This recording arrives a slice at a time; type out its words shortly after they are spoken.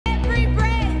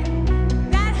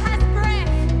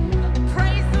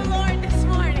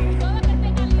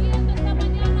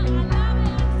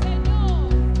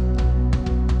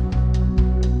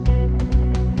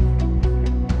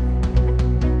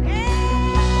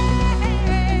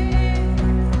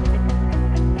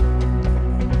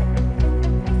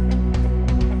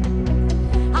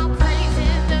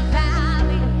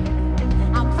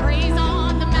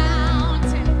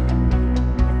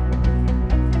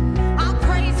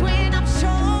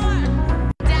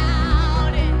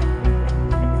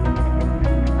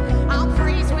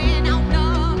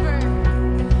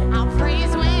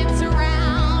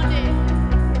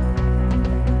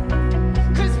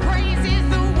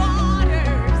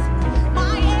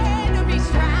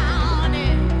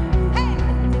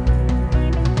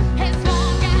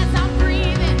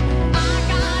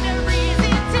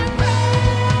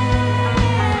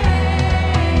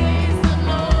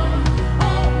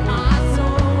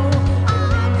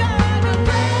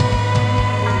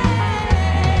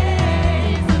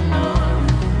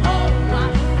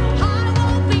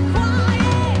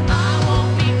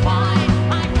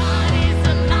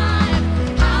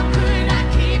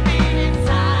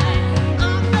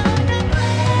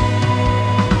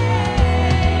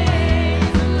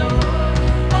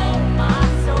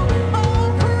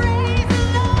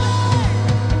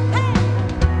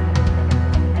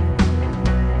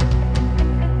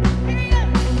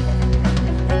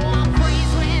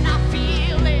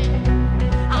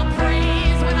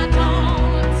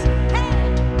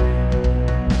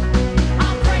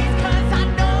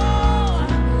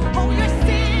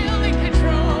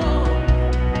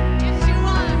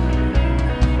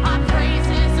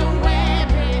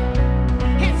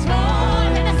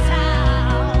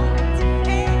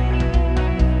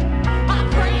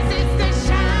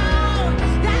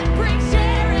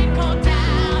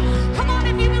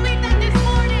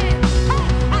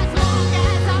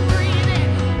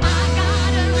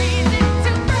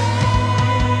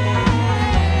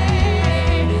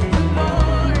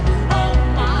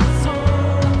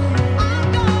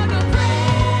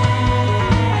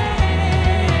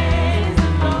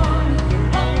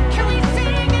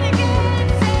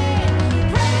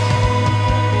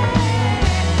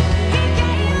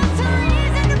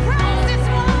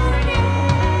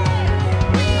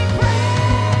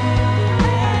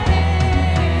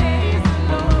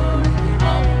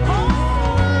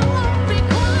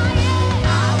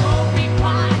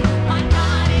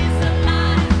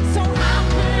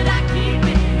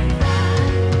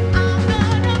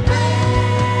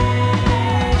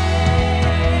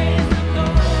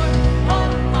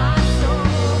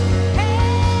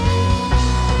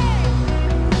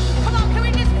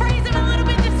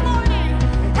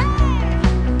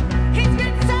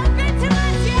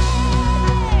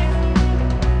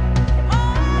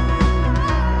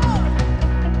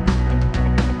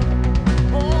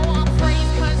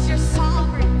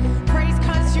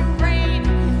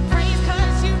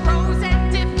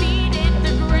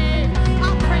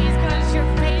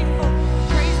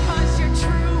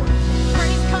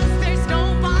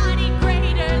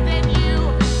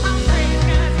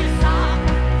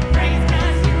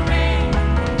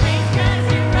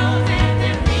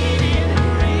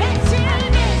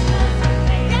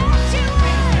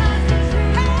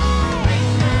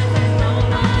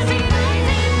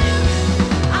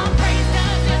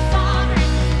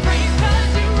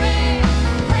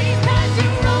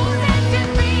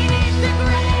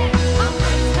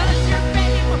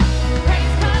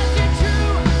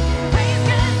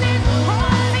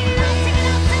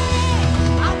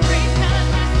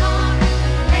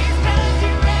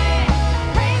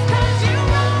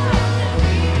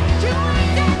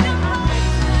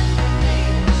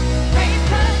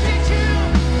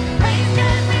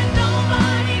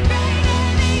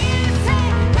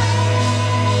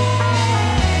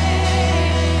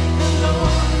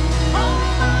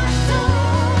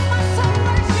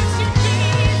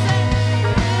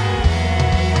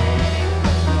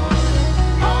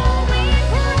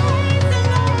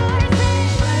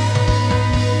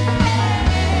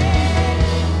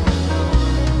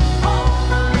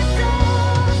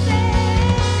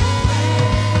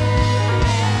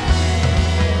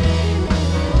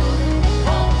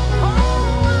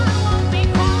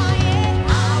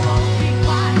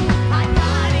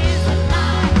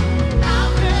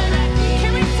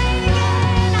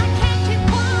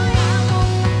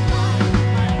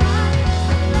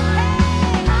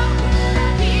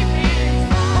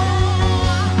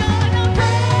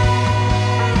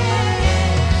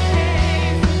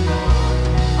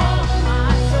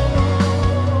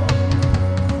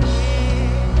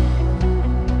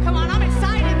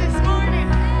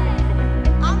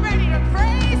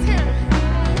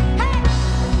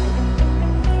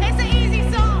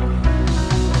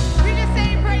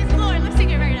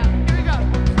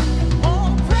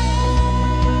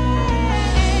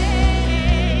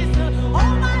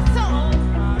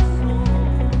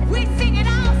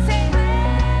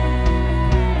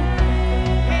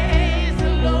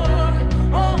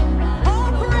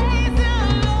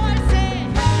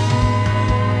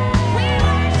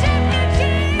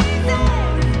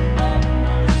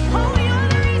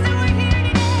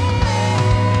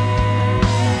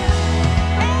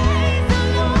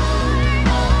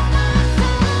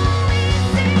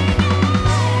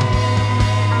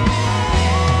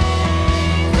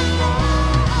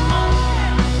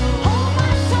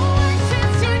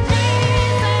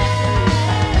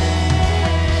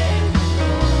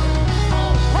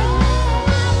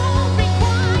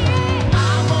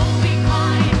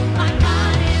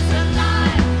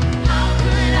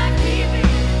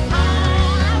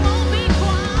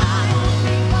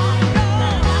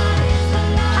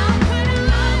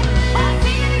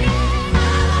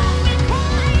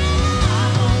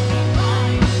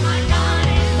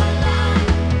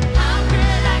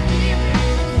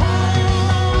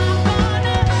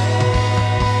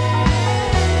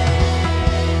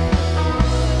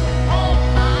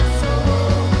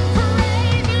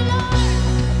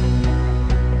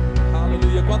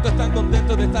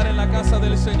casa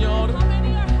del Señor?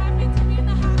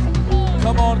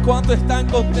 Come on, ¿cuántos están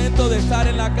contentos de estar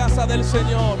en la casa del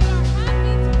Señor?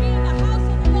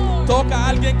 Toca a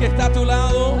alguien que está a tu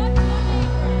lado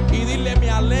y dile: me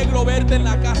alegro verte en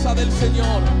la casa del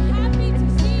Señor.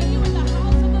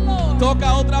 Toca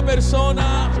a otra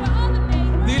persona,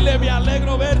 dile: me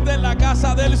alegro verte en la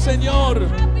casa del Señor.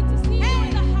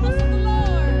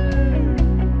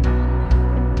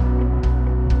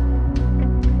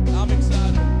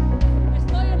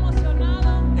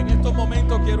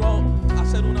 Quiero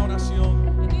hacer una oración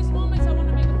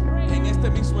en este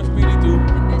mismo espíritu.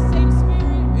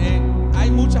 Hay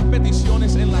muchas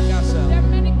peticiones en la casa,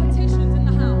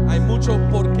 hay mucho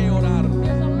por qué orar,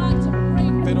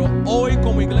 pero hoy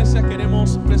como iglesia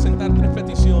queremos presentar 3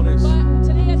 peticiones.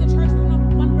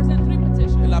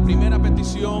 La primera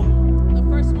petición,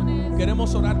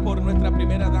 queremos orar por nuestra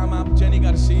primera dama Jenny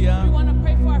García.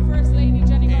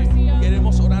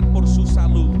 Queremos orar por su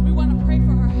salud.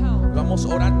 Vamos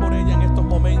a orar por ella en estos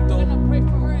momentos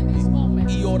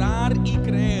y orar y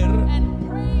creer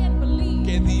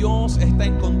que Dios está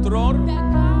en control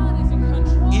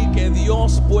y que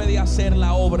Dios puede hacer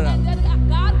la obra.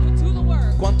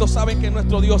 ¿Cuántos saben que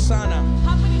nuestro Dios sana?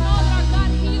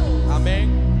 Amén.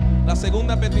 La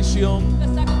segunda petición,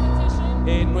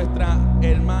 nuestra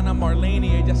hermana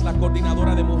Marlene, ella es la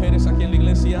coordinadora de mujeres aquí en la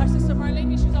iglesia.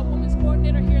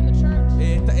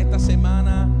 Esta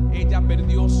semana ella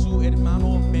perdió su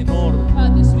hermano menor.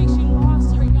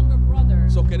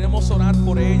 So queremos orar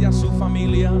por ella, su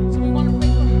familia,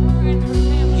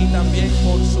 y también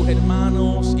por sus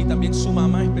hermanos y también su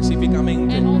mamá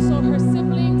específicamente.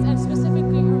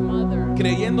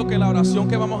 Creyendo que la oración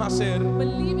que vamos a hacer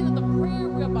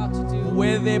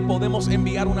podemos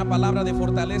enviar una palabra de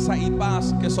fortaleza y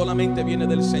paz que solamente viene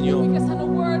del Señor.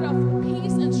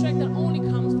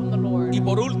 Y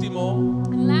por último,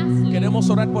 queremos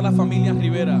orar por la familia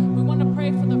Rivera.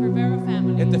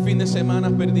 Este fin de semana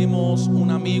perdimos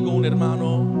un amigo, un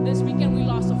hermano.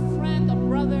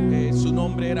 Su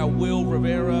nombre era Will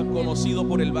Rivera, conocido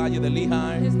por el Valle de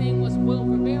Lehigh.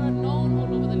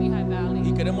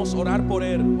 Y queremos orar por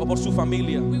él o por su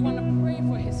familia.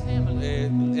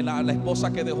 La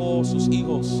esposa que dejó sus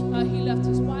hijos.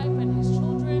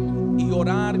 Y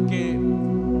orar que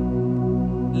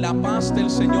la paz del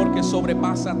Señor que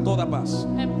sobrepasa toda paz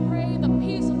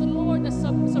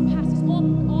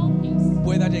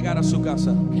pueda llegar a su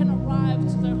casa.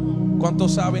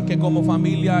 ¿Cuántos saben que como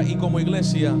familia y como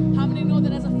iglesia,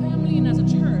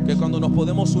 que cuando nos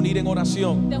podemos unir en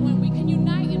oración,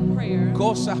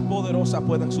 cosas poderosas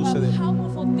pueden suceder?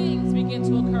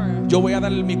 Yo voy a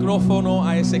dar el micrófono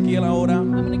a Ezequiel ahora.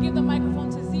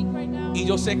 Y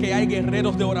yo sé que hay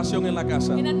guerreros de oración en la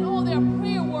casa.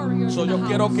 So yo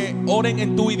quiero que oren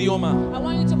en tu idioma.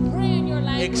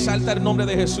 Exalta el nombre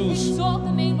de Jesús.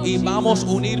 Y vamos a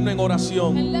unirnos en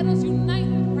oración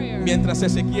mientras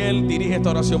Ezequiel dirige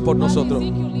esta oración por nosotros.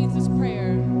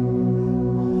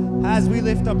 As we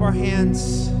lift up our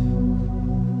hands,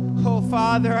 oh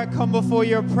Father, I come before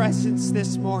your presence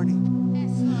this morning.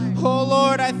 Oh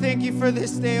Lord, I thank you for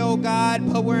this day, oh God,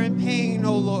 but we're in pain,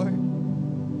 oh Lord.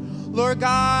 Lord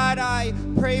God, I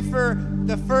pray for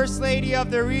the First Lady of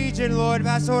the region, Lord,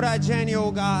 Pastor Jenny, oh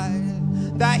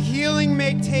God, that healing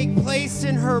may take place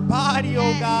in her body,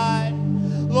 oh God.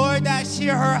 Lord, that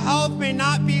her health may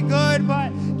not be good, but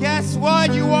guess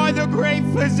what? You are the great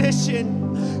physician.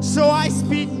 So I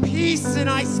speak peace and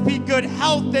I speak good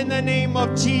health in the name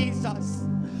of Jesus.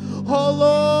 Oh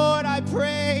Lord, I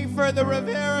pray for the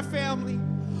Rivera family.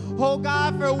 Oh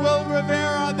God, for Will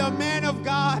Rivera, the man of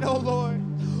God, oh Lord.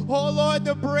 Oh Lord,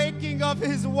 the breaking of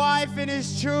his wife and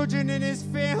his children and his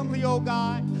family, oh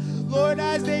God. Lord,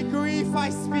 as they grieve, I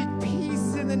speak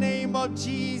peace in the name of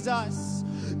Jesus.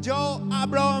 Yo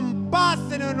hablo en paz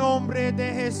en el nombre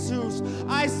de Jesús.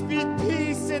 I speak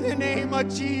peace in the name of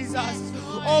Jesus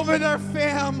over their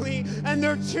family and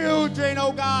their children,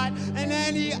 oh God, and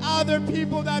any other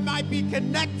people that might be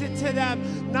connected to them,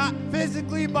 not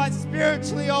physically but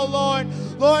spiritually, oh Lord.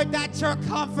 Lord, that your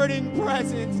comforting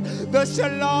presence, the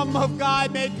shalom of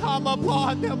God may come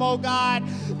upon them, oh God,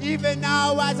 even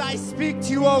now as I speak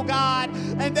to you, oh God,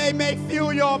 and they may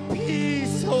feel your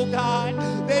peace, oh God.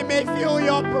 They may feel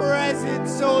your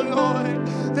presence, oh Lord.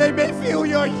 They may feel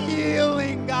your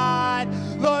healing, God.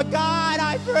 Lord God,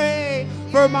 I pray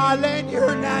for Marlene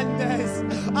Hernandez.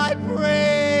 I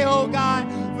pray, oh God,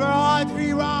 for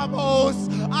Audrey Ramos.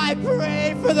 I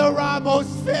pray for the Ramos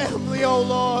family, oh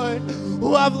Lord,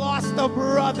 who have lost a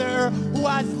brother, who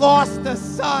has lost a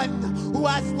son, who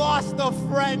has lost a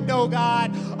friend, oh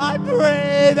God. I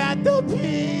pray that the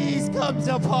peace comes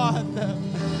upon them,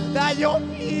 that your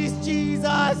peace Jesus,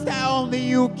 that only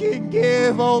you can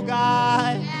give, oh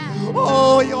God.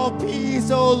 Oh, your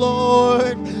peace, oh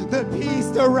Lord. The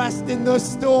peace to rest in the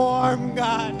storm,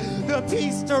 God. The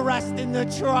peace to rest in the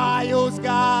trials,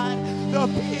 God. The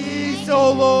peace,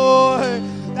 oh Lord,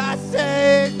 that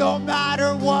says no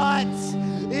matter what,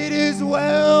 it is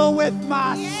well with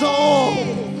my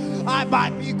soul. I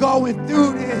might be going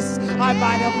through this. I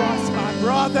might have lost my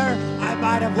brother. I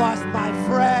might have lost my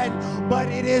friend. But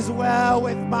it is well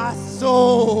with my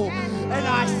soul. And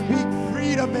I speak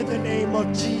freedom in the name of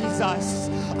Jesus.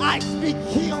 I speak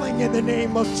healing in the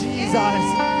name of Jesus.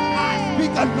 I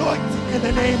speak anointing in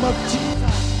the name of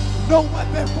Jesus. No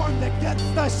weapon formed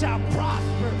against us shall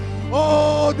prosper.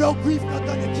 Oh, no grief not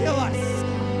going to kill us.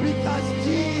 Because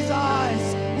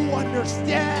Jesus, who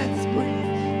understands grief,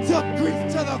 took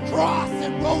grief to the cross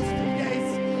and rose from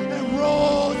days and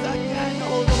rose again,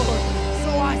 oh Lord.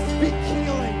 So I speak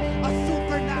healing, a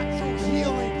supernatural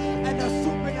healing and a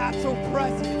supernatural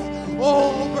presence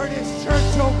over this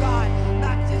church, oh God.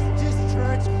 Not just this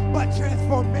church, but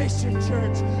Transformation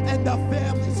Church and the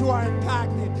families who are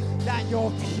impacted. That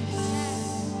your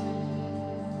peace,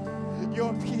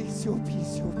 your peace, your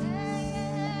peace, your peace.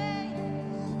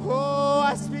 Oh,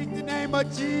 I speak the name of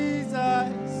Jesus.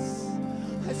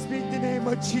 I speak the name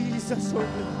of Jesus over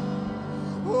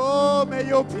them. Oh, may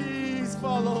your peace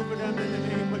fall over them in the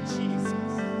name of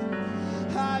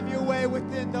Jesus. Have your way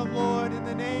within them, Lord. In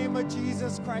the name of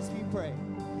Jesus Christ we pray.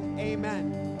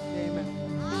 Amen. Amen.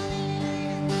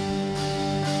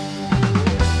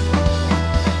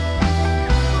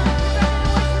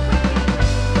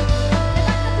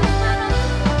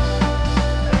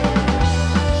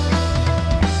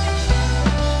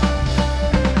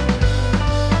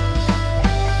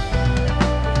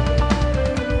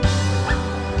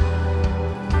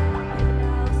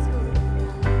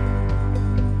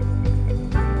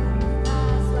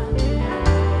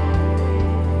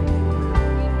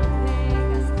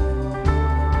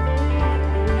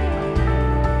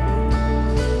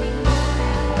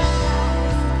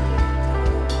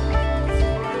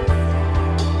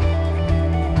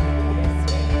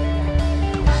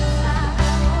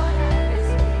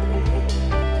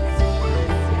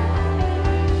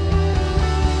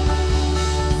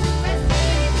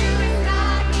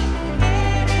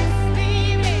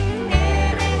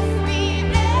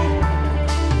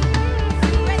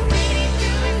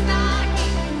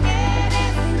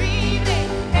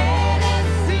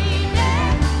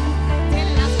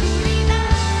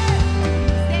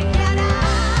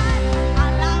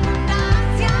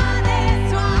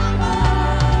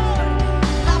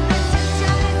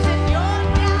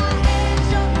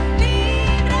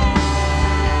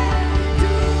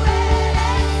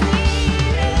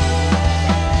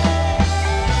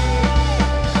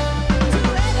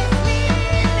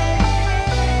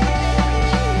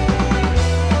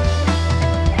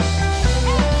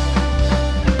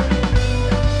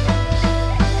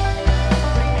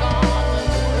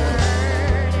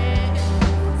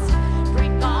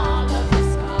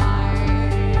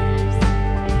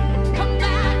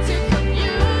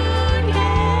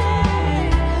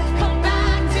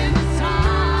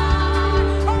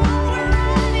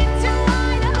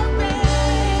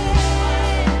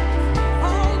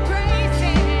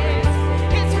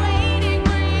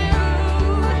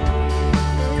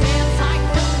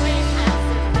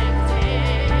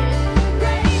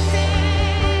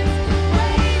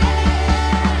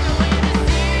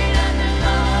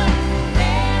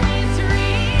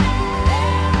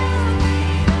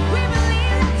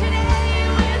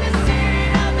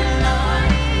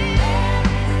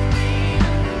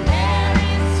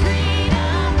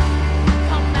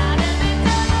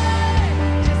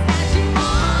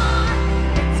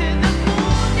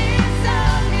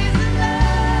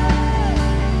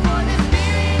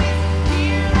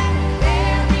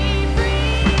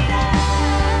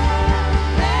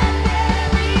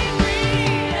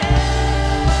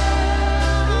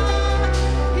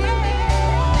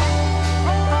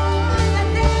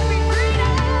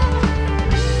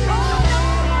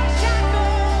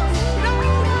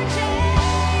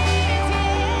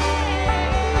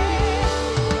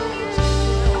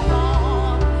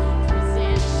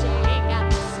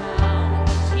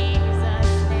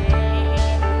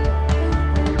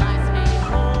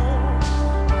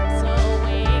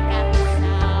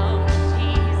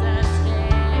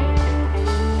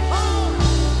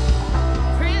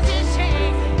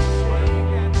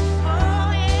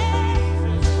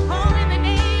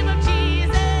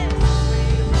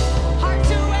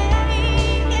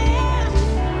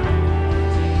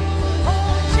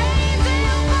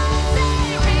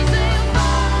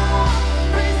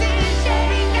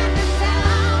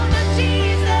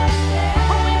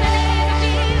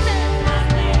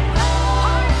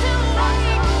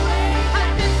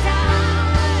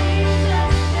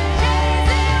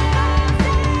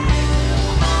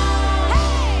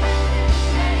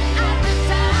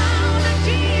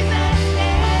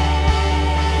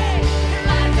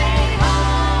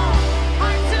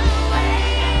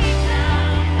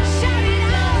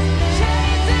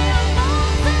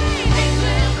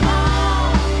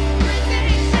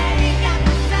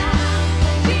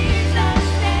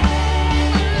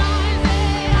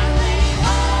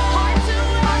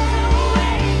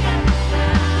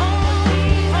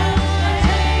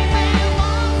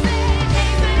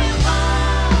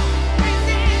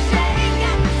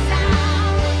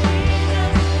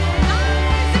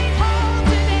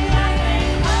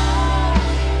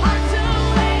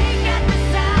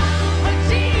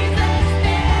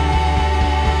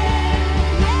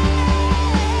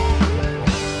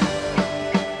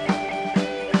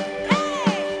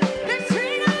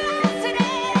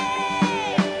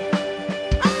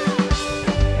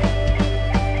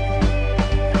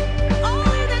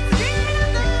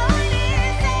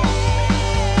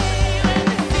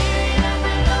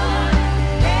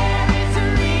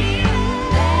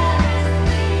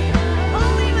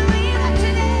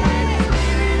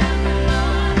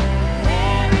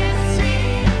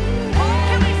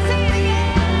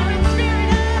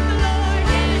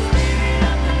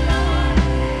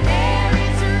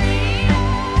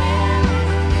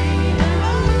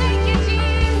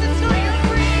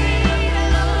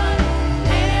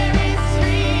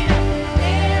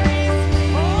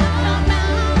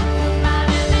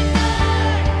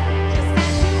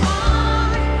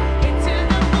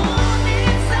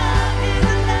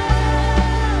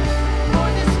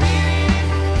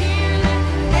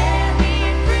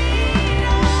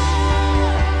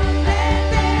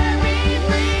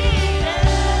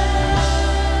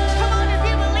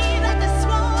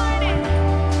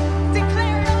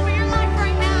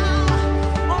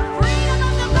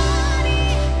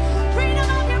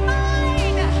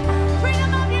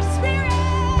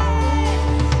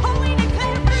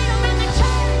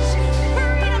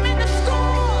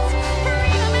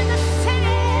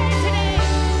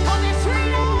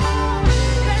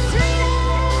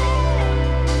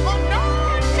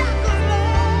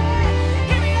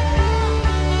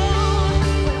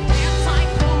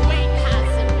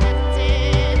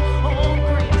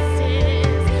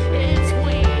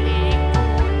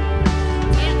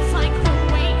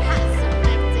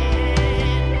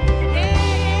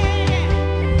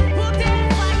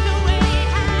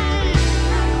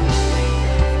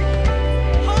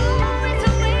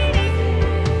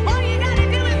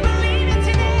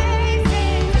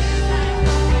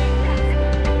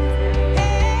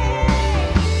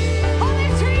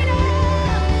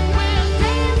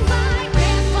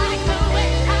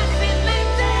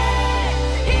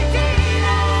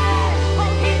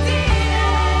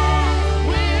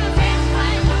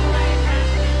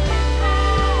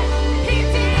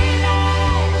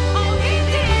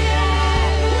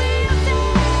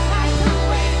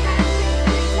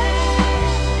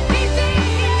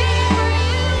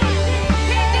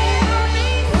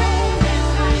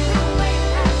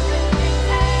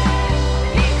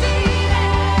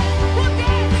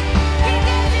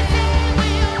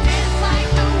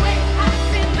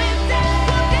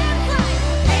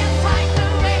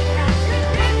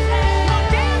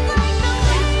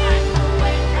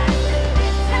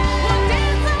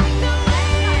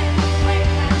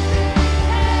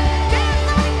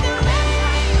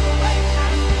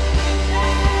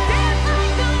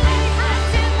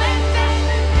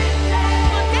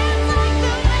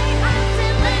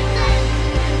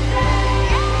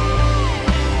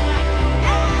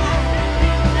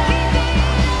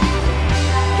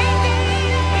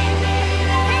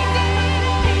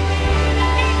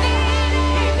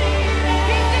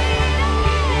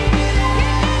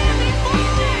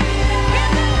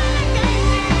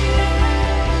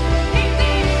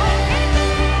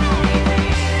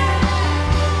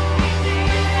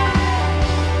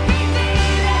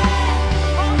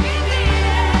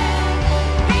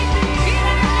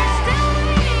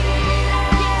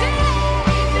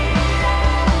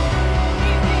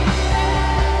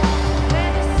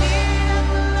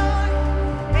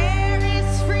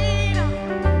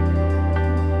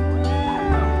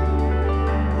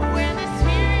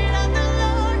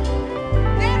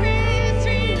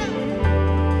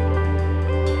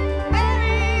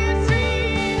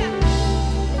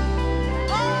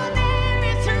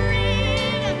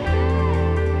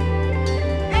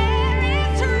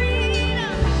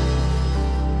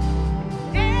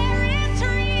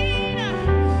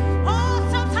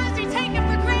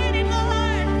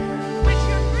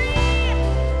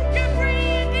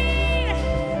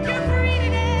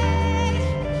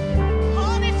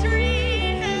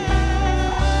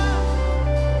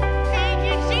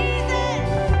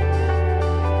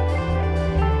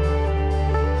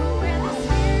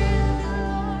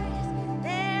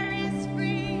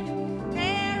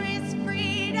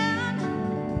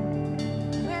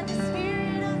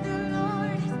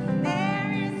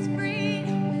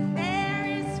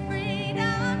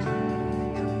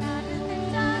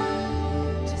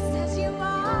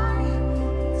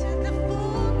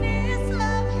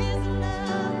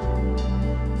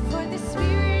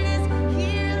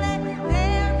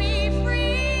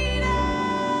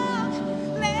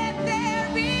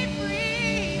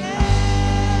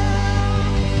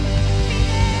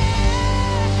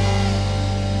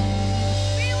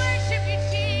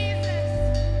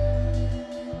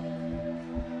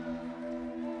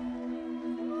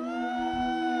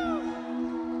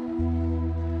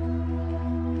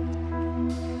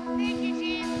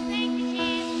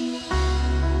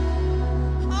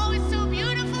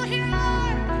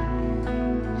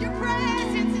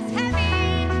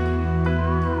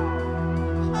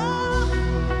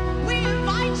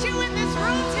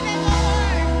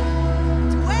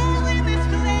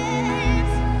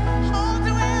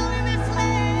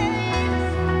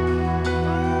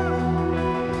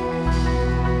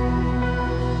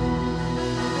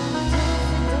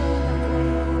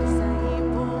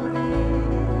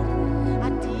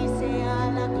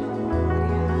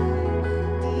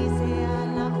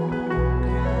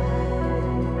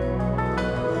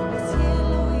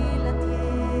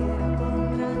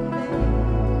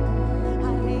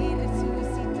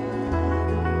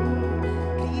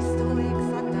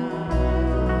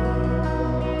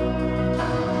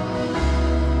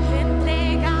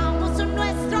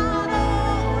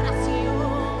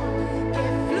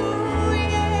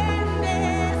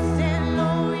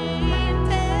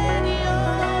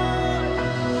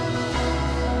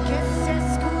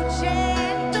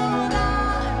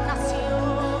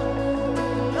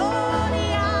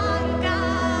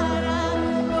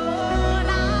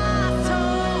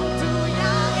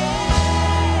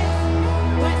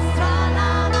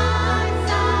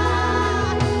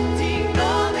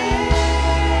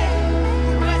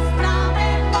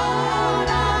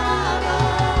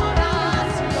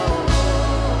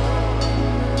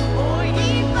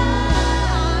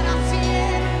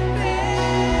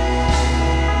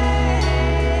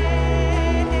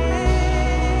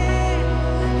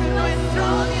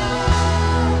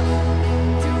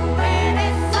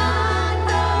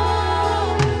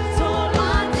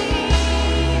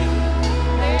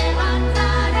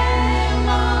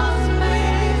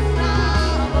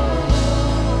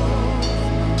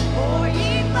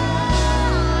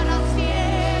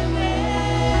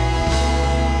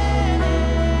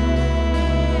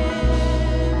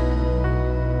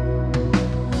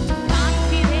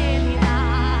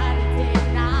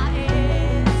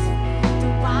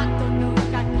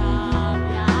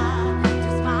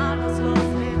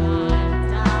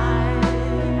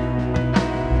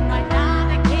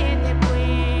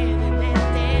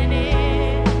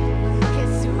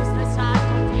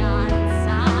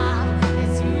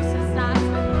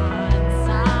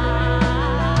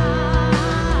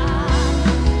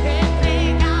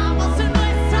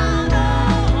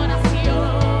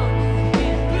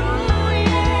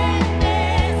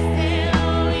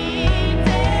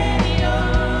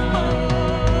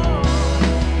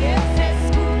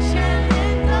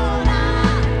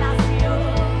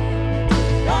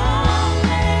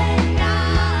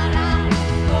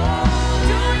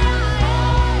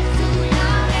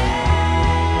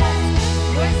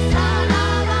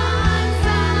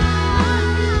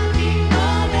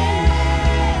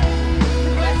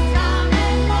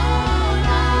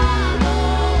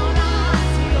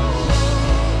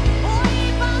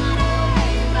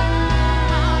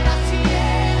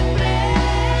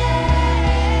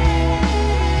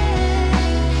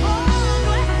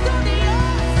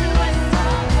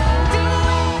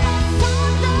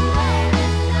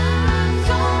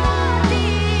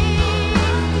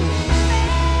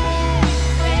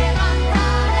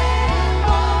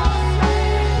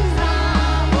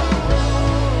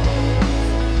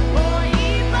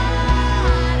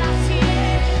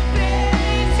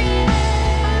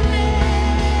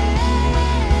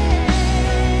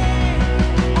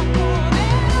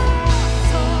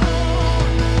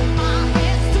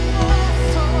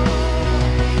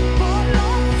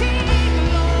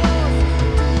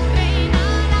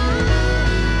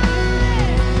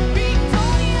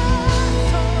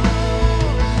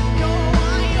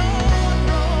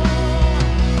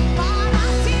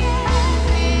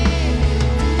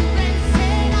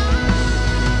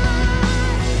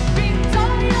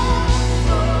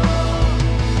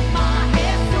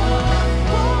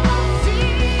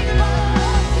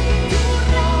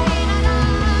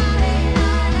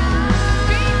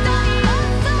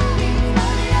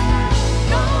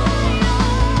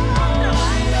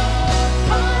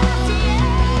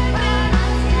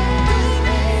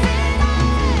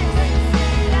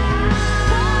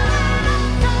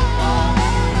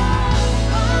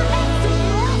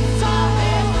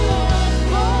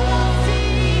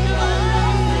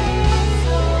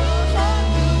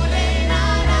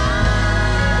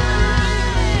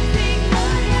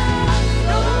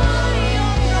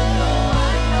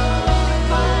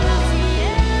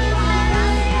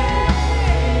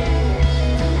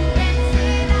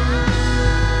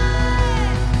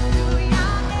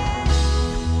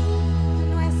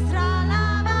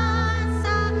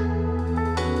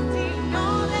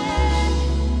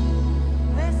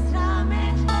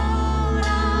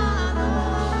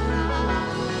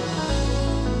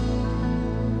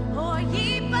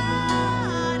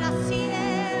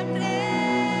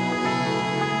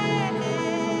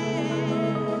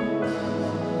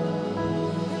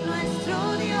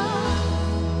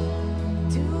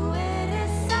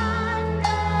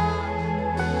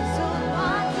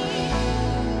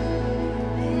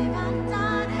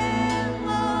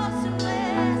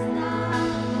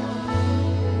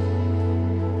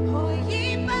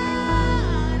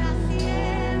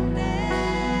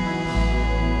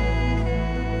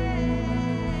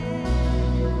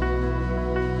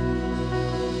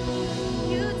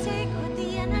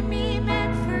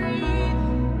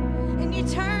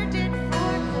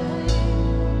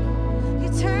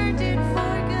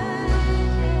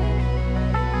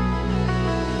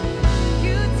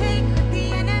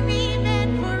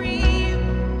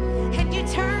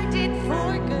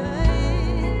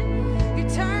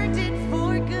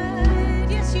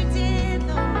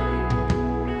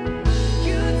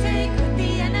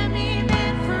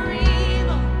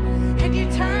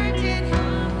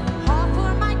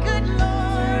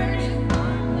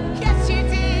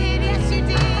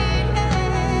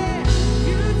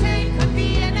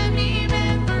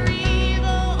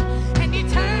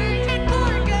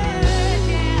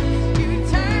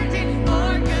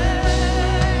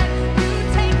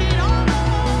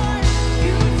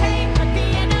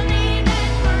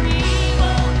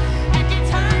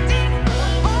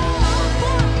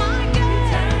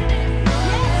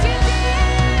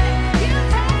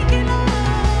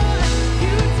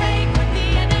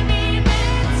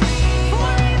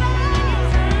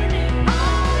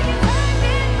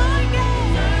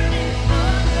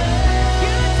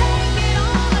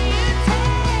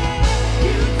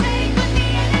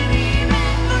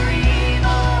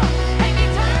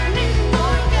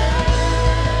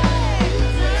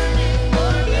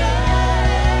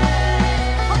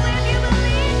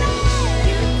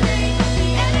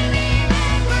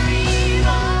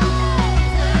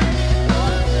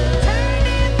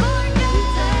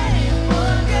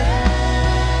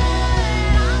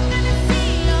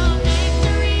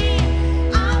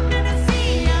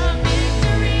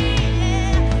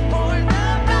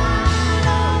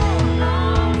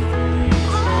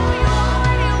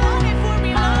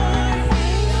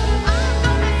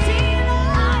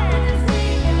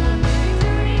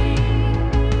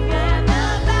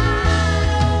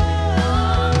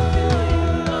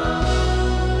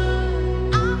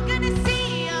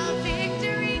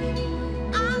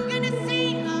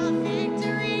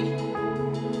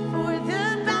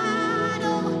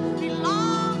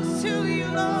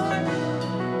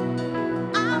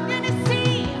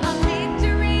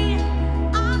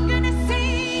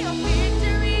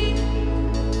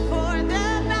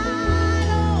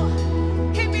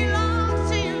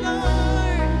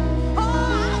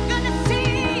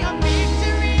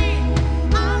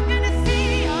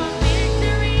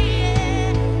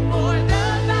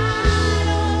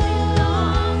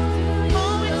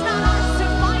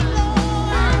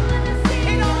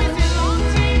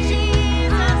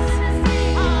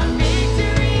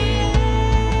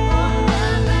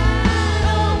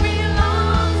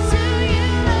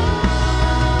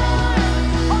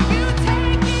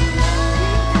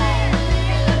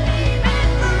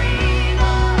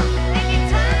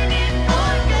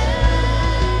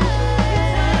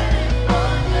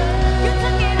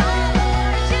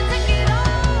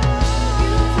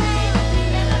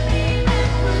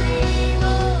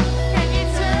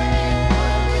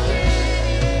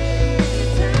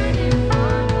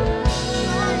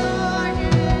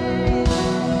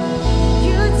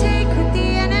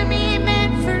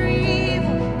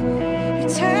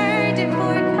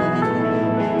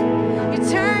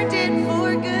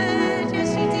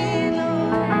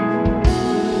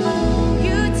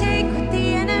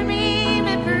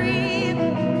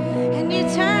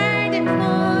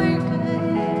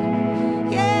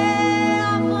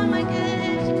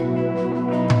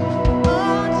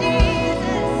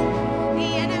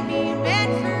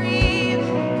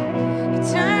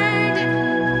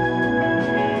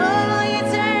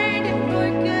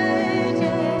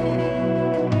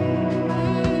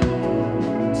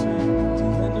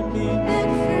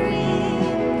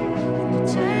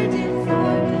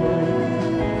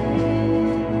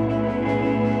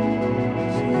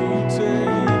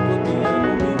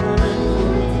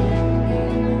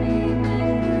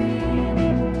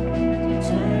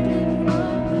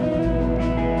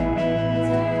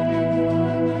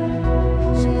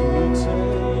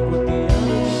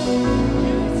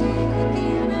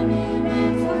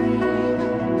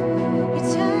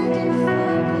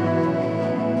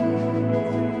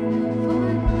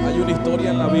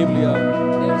 historia en la Biblia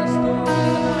There's a story in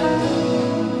the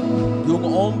Bible de un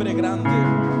hombre grande.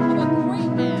 of a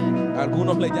great man.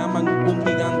 Algunos le llaman un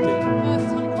gigante.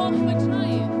 Some call him a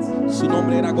giant. Su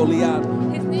nombre era Goliat.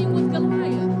 His name was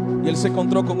Goliath. Y él se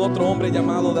encontró con otro hombre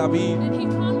llamado David. And he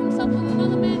found himself with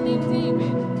another man named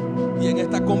David. Y en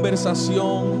esta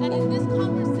conversación, And in this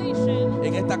conversation,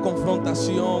 en esta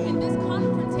confrontación, in this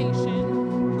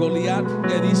confrontation, Goliat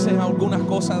le dice algunas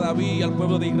cosas a David y al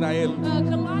pueblo de Israel.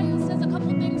 Goliath says a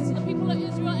couple things to the people of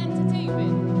Israel and to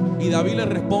David. Y David le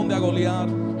responde a Goliat: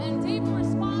 And David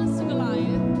responds to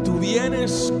Goliath, tú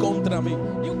vienes contra mí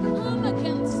you come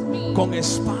against me con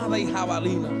espada y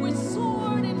jabalina, with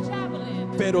sword and javelin,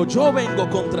 pero yo vengo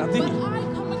contra ti but I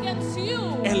come against you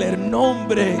en el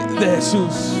nombre de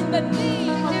Jesús. in the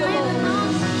name of the Lord.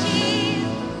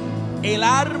 El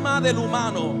arma del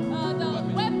humano The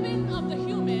weapon of the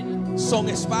human son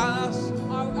espadas,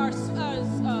 are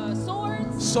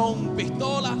swords, son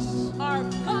pistolas, are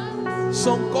guns,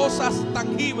 son cosas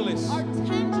tangibles. are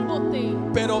tangible things.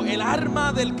 Pero el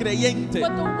arma del creyente,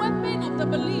 But the weapon of the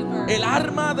believer, el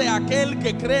arma de aquel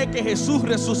que cree que Jesús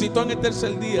resucitó en el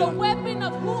tercer the día, weapon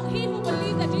of he who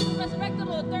believes that Jesus resurrected on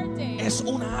the third day, es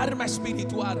una arma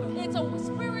espiritual. it's a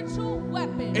spiritual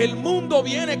weapon. El mundo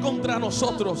viene contra The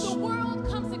nosotros world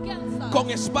comes against us con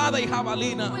espada y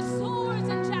jabalina, with swords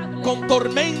and javelins, con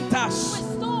tormentas,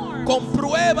 with storms, con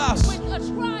pruebas, with a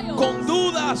trial, con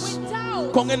dudas, with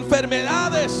doubts, con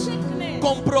enfermedades, sickness,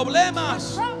 con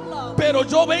problemas. problems. Pero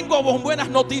yo vengo con buenas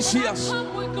And I noticias.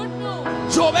 come with good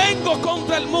news. Yo vengo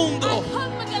contra el I mundo.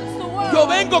 come against the world. Yo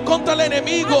vengo contra el I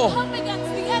enemigo come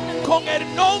against the enemy. con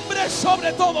el nombre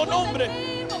sobre todo With the nombre.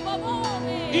 name above all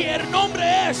names. Y el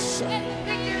nombre es And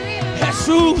victory.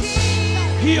 Jesús,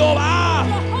 Jehová,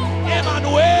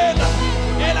 Emanuel,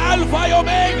 el Alfa y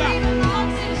Omega,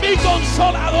 mi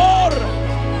consolador,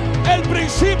 el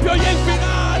principio y el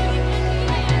final.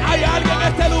 Hay alguien en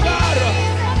este lugar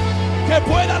que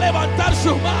pueda levantar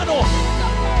sus manos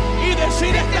y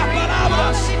decir estas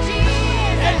palabras: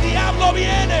 el diablo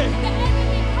viene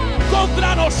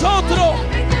contra nosotros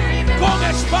con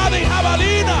espada y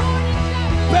jabalina,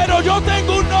 pero yo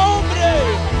tengo un nombre,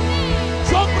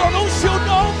 yo pronuncio un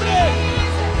nombre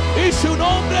y su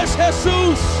nombre es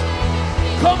Jesús.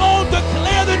 Come on,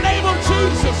 declare the name of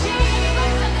Jesus.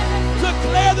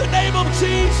 Declare the name of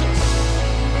Jesus.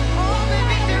 All the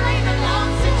victory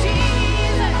belongs to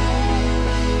Jesus.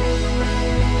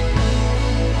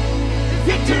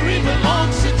 Victory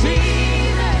belongs to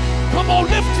Jesus. Come on,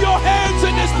 lift your hands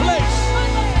in this place.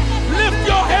 Lift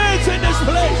your hands in this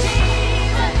place.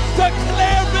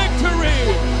 Declare victory.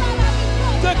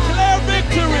 Declare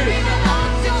victory.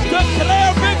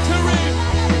 Declare victory.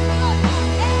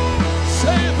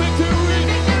 Say victory.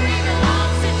 Victory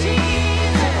belongs to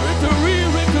Jesus. Victory,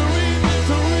 victory,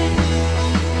 victory.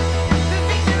 The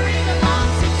victory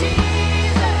belongs to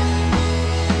Jesus.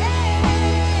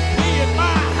 Me and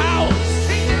my house.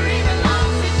 Victory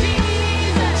belongs to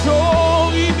Jesus. Yo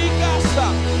y mi casa.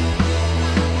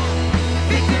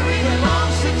 Victory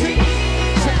belongs to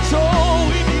Jesus. Yo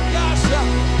y mi casa.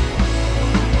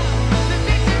 The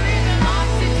victory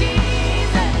belongs to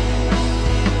Jesus.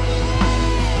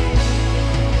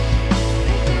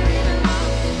 Victory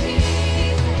belongs to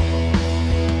Jesus.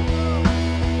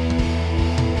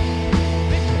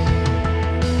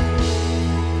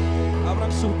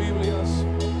 Abran sus Biblias.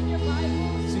 Open your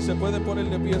Bibles. Si se pueden poner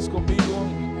de pies conmigo.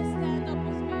 Let's stand up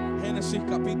with me. Génesis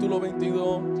capítulo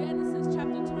 22. Genesis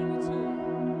chapter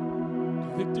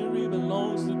 22. Victory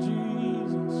belongs to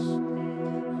Jesus.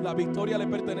 La victoria le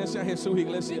pertenece a Jesús,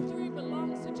 iglesia. Victory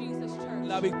belongs to Jesus, church.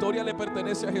 La victoria le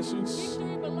pertenece a Jesús.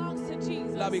 Victory belongs to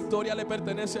Jesus. La victoria le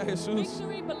pertenece a Jesús.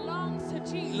 Victory belongs to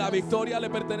Jesus. La victoria le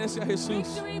pertenece a Jesús.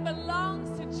 Victory belongs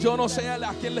to Jesus. Yo no sé a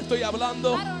quién le estoy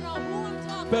hablando, I don't know who I'm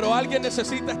talking pero alguien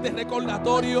necesita este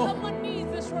recordatorio Someone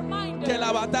needs this reminder que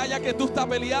la batalla que tú estás that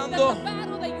peleando the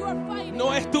battle that you are fighting,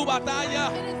 no es tu batalla.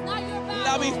 it is not your battle.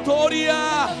 La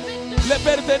victoria The victory le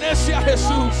pertenece a Jesús.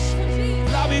 belongs to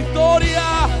Jesus. La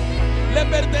victoria le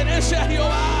pertenece a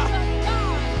Jehová.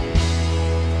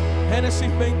 Génesis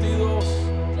 22.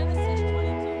 Genesis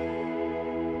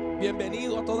 22.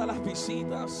 Bienvenido a todas las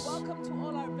visitas. Welcome to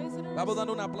all our visitors. Vamos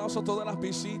dando un aplauso a todas las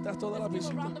visitas, todas las Let's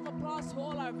give a visitas. round of applause to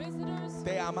all our visitors.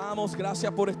 Te amamos,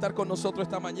 gracias por estar con nosotros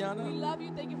esta We mañana. love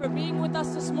you. Thank you for being with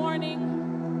us this morning.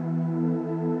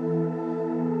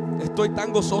 Estoy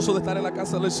tan gozoso de estar en la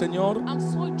casa del Señor. I'm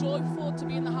so joyful to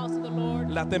be in the house of the Lord.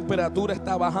 La temperatura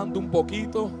está bajando un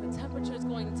poquito. The temperature is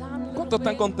going down a little ¿Cuántos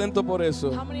están contentos por eso?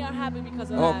 How many are happy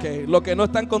because of that? Ok, los que no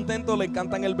están contentos le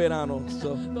encantan el verano.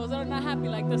 Those that are not happy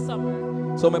like the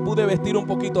summer. So me pude vestir un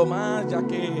poquito más ya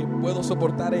que puedo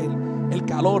soportar el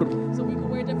calor. So we can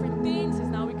wear different things, since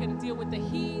now we can deal with the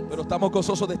heat. Pero estamos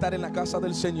gozosos de estar en la casa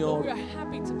del But Señor. we are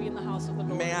happy to be in the house of the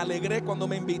Lord. Me alegré cuando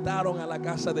me invitaron a la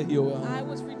casa de Jehová. I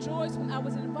was rejoiced when I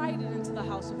was invited into the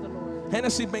house of the Lord.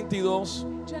 Génesis 22,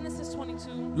 Genesis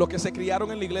 22. los que se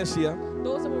criaron en la iglesia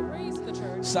Those that were raised in the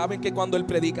church saben que cuando el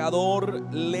predicador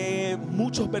lee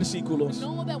muchos versículos,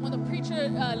 know that when the preacher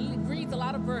reads a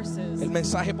lot of verses, el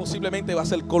mensaje posiblemente va a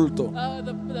ser corto.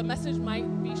 the message might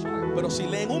be short. Pero si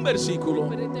leen un versículo,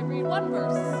 But if they read one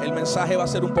verse, el mensaje va a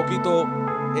ser un poquito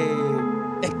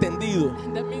extendido.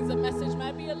 that means the message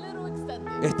might be a little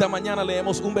extended. Esta mañana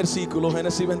leemos un versículo,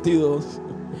 Génesis 22.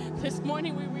 This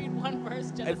morning we read one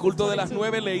verse. Genesis El culto de las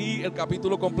 22. 9 leí el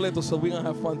capítulo completo, so we're gonna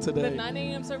have fun The today. 9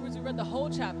 a.m. service, we read the whole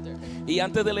chapter. Y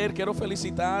antes de leer, quiero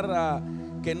felicitar a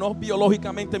que no es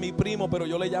biológicamente mi primo, pero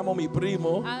yo le llamo mi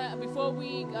primo, Before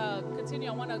we continue,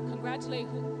 I want to congratulate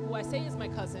who I say is my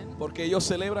cousin. porque ellos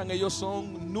celebran, ellos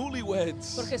son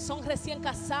newlyweds. Porque son recién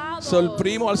casados. So, el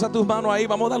primo, alza tus manos ahí,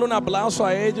 vamos a darle un aplauso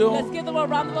a ellos, Let's give them a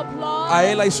round of applause. a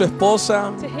él y su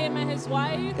esposa, To him and his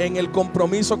wife. en el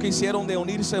compromiso que hicieron de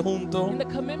unirse juntos. And the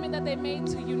commitment that they made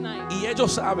to unite. Y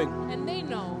ellos saben And they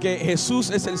know que Jesús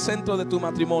es el centro de tu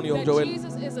matrimonio, that Joel.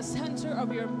 Jesus is the center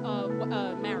of your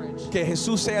marriage. Que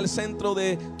Jesús sea el centro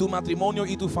de tu matrimonio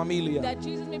y tu familia. That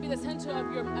Jesus may be the center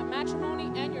of your matrimony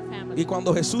and your family. Y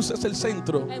cuando Jesús es el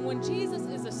centro, And when Jesus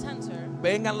is the center,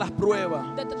 vengan las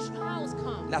pruebas, that the trials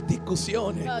come, las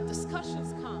discusiones,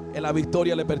 discussions come. la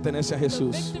victoria le pertenece a The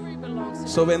Jesús. victory belongs to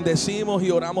So Jesus. bendecimos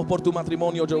y oramos por tu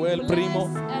matrimonio, Joel, We primo.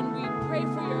 bless and we pray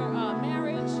for your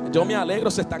marriage. Yo me alegro,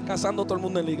 se están casando todo el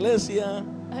mundo en la iglesia.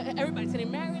 Everybody's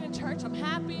getting married in church. I'm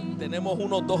happy. Tenemos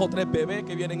unos 2 o 3 bebés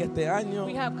que vienen este año.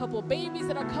 We have a couple of babies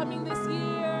that are coming this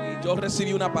year. Yo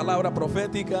recibí una palabra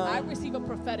profética. I receive a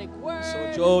prophetic word.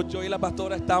 So, yo y la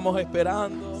pastora estamos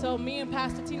esperando. So me and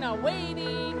Pastor Tina are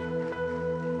waiting.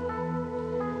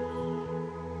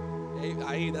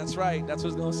 Ahí, that's right, that's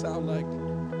what it's going to sound like.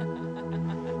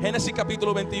 Génesis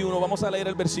capítulo 21, vamos a leer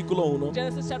el versículo 1.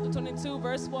 Genesis chapter 22,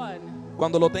 verse 1.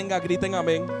 Cuando lo tenga, griten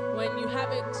amén. When you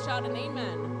have it, shout an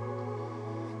amen.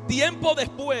 Tiempo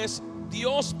después,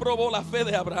 Dios probó la fe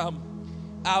de Abraham.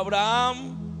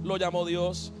 Abraham lo llamó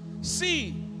Dios.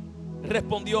 Sí,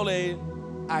 respondióle,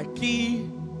 aquí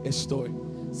estoy.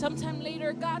 Sometime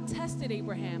later, God tested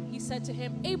Abraham. He said to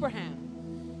him,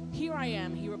 Abraham, here I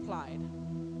am, he replied.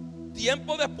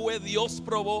 Tiempo después, Dios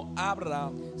probó a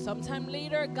Abraham. Sometime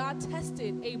later, God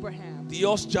tested Abraham.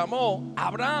 Dios llamó a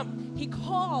Abraham. He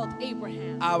called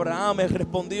Abraham. Abraham me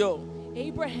respondió,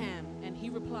 Abraham, and he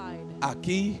replied,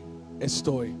 aquí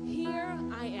estoy. here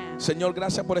I am. Señor,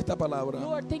 gracias por esta palabra.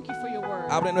 Lord, thank you for your word.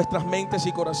 Abre nuestras mentes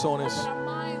y corazones Open our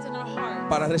minds and our hearts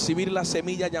para recibir la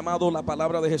semilla llamado la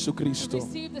palabra de to Jesucristo.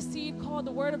 receive the seed called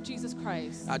the word of Jesus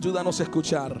Christ. Ayúdanos a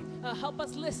escuchar, Help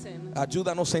us listen.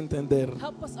 ayúdanos a entender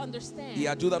Help us understand. y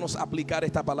ayúdanos a aplicar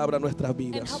esta palabra a nuestras And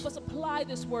vidas. help us apply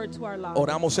this word to our lives.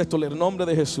 Oramos esto en el nombre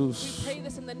de We Jesús. pray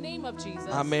this in the name of Jesus.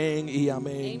 Amén y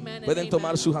amén. Amen and Pueden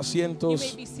tomar amen. sus You asientos.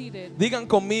 may be seated. Digan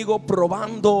conmigo,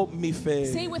 probando mi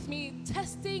Say fe. with me,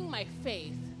 testing my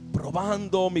faith.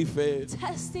 Probando mi fe.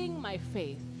 Testing my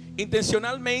faith.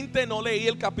 Intencionalmente no leí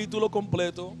el capítulo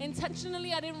completo.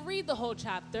 Intentionally, I didn't read the whole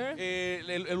chapter.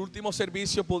 El último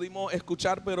servicio pudimos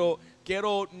escuchar, pero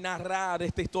quiero narrar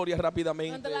esta historia In the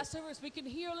rápidamente. last service, we can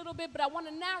hear a little bit, but I want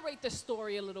to narrate the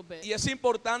story a little bit. Y es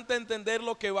importante entender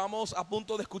lo que vamos a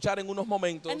punto de escuchar en unos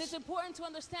momentos. And it's important to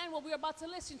understand what we're about to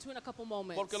listen to in a couple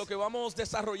moments. Porque lo que vamos a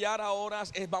desarrollar ahora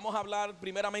es, vamos a hablar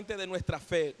primeramente de nuestra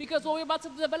fe. Because what we're about to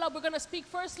develop, we're going to speak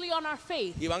firstly on our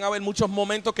faith. Y van a haber muchos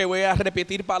momentos que voy a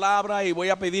repetir palabras y voy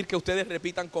a pedir que ustedes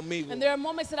repitan conmigo. And there are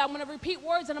moments that I'm going to repeat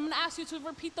words, and I'm going to ask you to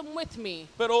repeat them with me.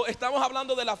 Pero estamos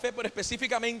hablando de la fe, pero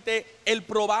específicamente el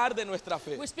probar de nuestra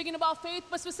fe. We're speaking about faith,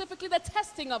 but specifically the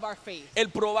testing of our faith. El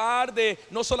probar de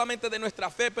no solamente de nuestra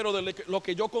fe, pero de lo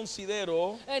que yo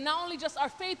considero And not only just our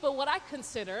faith, but what I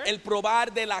consider el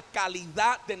probar de la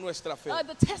calidad de nuestra fe.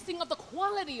 the testing of the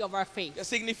quality of our faith. ¿Qué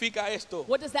significa esto?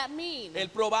 What does that mean? El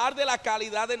probar de la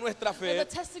calidad de nuestra The fe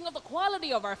testing of the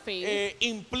quality of our faith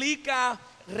implica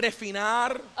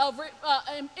refinar,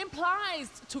 implies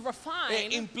to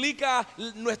refine, implica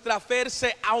nuestra fe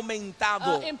ser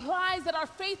aumentado. implies that our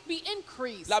faith be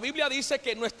increased. La Biblia dice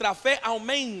que nuestra fe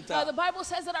aumenta The Bible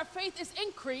says that our faith is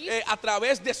increased a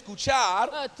través de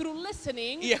escuchar through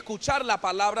listening y escuchar las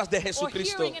palabras de or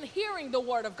Jesucristo. hearing and hearing the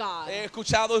word of God. He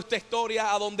escuchado esta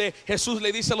historia a donde Jesús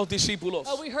le dice a los discípulos: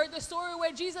 We heard the story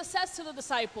where Jesus says to the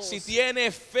disciples, si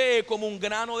tienes fe como un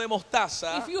grano de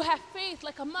mostaza, if you have faith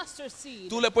like a mustard seed,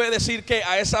 tú le puedes decir que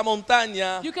a esa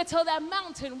montaña you can tell that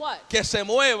mountain what? que se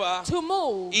mueva To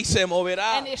move, y se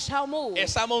moverá. and it shall move.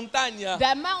 Esa montaña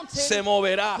That mountain se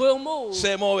moverá. will move.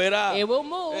 Se moverá. It will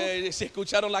move. Si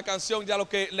escucharon la canción, ya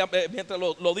mientras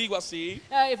lo digo así.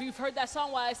 If you've heard that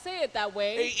song while I say it that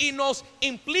way, Y nos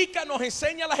implica, nos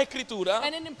enseña las escrituras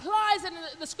and it implies, and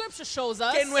the scripture shows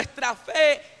us, que nuestra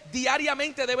fe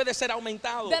diariamente debe de ser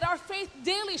aumentado. that our faith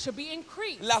daily should be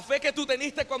increased. La fe que tú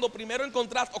teniste cuando primero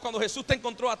encontraste o cuando Jesús te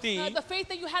encontró a ti, The faith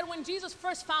that you had when Jesus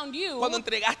first found you, cuando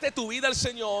entregaste tu vida al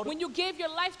Señor, when you gave your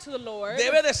life to the Lord,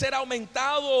 debe de ser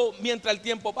aumentado mientras el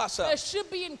tiempo pasa. it should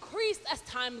be increased as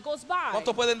time goes by.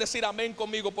 ¿Cuántos pueden decir amén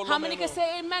conmigo por lo How many can menos?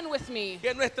 say amen with me?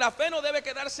 Que nuestra fe no debe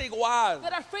quedarse igual.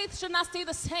 That our faith should not stay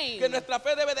the same. Que nuestra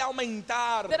fe debe de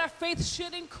aumentar. That our faith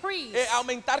should increase.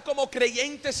 Aumentar como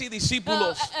creyentes y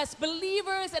discípulos. As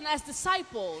believers and as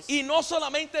disciples. Y no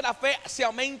solamente la fe se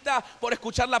aumenta por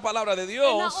escuchar la palabra de And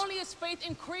Dios. not only is faith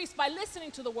increased by listening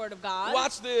to the word of God,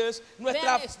 Watch this. Vean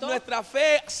esto. Nuestra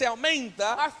fe se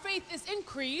aumenta our faith is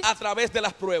increased a través de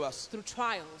las pruebas. through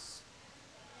trials.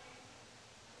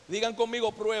 Digan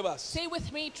conmigo pruebas. Say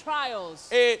with me, trials.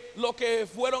 Los que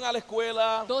fueron a la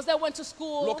escuela, Those that went to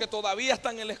school, los que todavía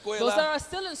están en la those that escuela. are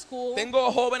still in school. Tengo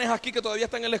jóvenes aquí que todavía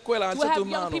están en la escuela. Do Alza we have tus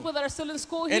young manos. people that are still in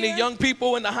school Any here? young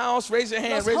people in the house? Raise your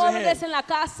hand. Los Raise your jóvenes hand. en la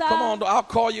casa. Come on, I'll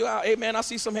call you out. Amen. I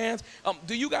see some hands.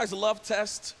 Do you guys love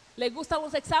tests? ¿Le gustan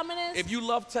los exámenes? If you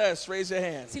love tests, raise your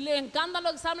hand. Si le encantan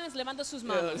los exámenes, levanta sus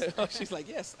manos. She's like,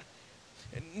 yes.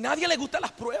 Nadie le gusta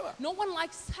las pruebas. No one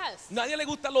likes tests. Nadie le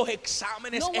gustan los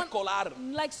exámenes No one escolar.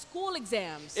 likes school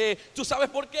exams. ¿Tú sabes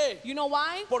por qué? You know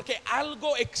why? Porque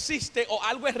algo existe o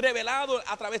algo es revelado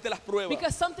a través de las pruebas.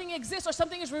 Because something exists or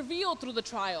something is revealed through the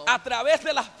trial. A través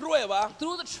de las pruebas,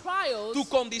 Through the trials, tu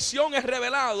condición es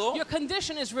revelado your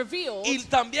condition is revealed. y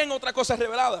también otra cosa es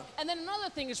revelada. And then another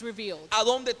thing is revealed. A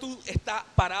dónde tú estás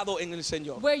parado en el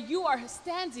Señor. Where you are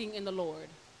standing in the Lord.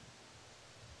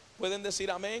 ¿Pueden decir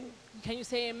amén? Can you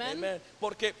say amen? Amen.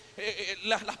 Porque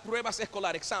las pruebas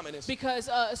escolares, exámenes, Because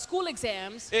school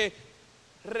exams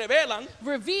revelan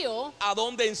reveal a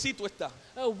dónde en sí tú estás.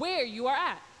 where you are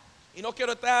at. Y no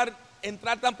quiero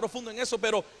entrar tan profundo en eso,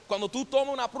 pero cuando tú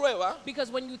tomas una prueba,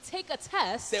 Because when you take a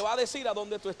test, te va a decir a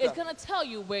dónde tú it's estás. going to tell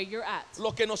you where you're at.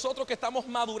 Los que nosotros que estamos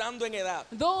madurando en edad.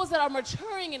 Those that are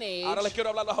maturing in age, Ahora les quiero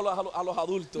hablar a los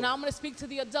adultos. now I'm going to speak to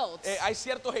the adults. Hay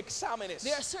ciertos exámenes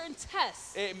There are certain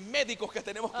tests, médicos que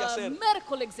tenemos que hacer.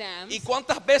 medical exams. ¿Y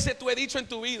cuántas veces tú he dicho en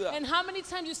tu vida? And how many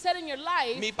times you said in your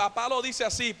life, Mi papá lo dice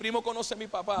así, primo conoce a mi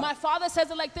papá. my father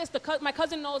says it like this, my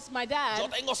cousin knows my Yo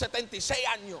dad. tengo 76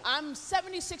 años, I'm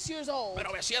 76 years old,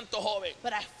 pero me siento joven.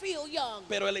 but I feel young.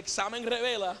 Pero el examen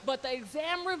revela But the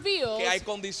exam reveals que hay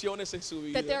condiciones en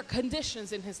su that there are vida.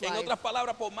 conditions in his En life. otras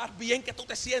palabras, por más bien que tú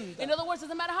te sientas, In other words, it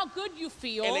doesn't matter how good you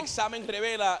feel, el examen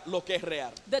revela lo que es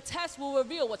real. the test will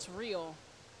reveal what's real.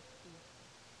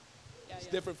 It's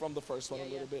different from the first one Yeah,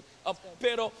 a little yeah. bit.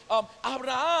 Pero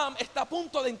Abraham está a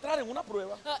punto de entrar en una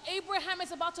prueba. Abraham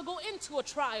is about to go into a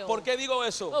trial. ¿Por qué digo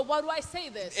eso? Why do I say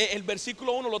this? El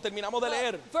versículo 1 lo terminamos de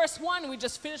leer. Verse 1, we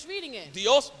just finished reading it.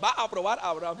 Dios va a probar a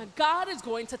Abraham. God is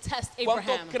going to test ¿Cuántos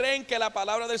Abraham. creen que la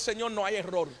palabra del Señor no hay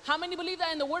error? How many believe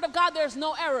that in the word of God there's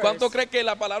no errors? ¿Cuántos creen que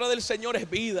la palabra del Señor es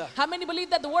vida? How many believe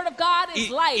that the word of God is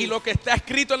Y life? lo que está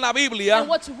escrito en la Biblia And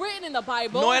what's written in the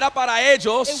Bible, no era para it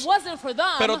ellos, wasn't for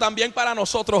them, pero también para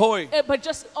nosotros hoy. but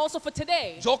just also for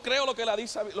today. Yo creo lo que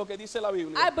dice la I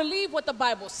Biblia. believe what the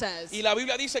Bible says. Y la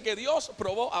Biblia dice que Dios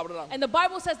probó a Abraham. And the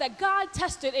Bible says that God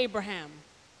tested Abraham.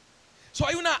 So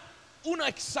hay un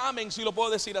examen, si lo puedo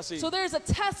decir así, So there's a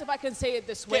test, if I can say it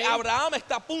this way, que Abraham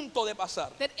está a punto de pasar.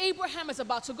 that Abraham is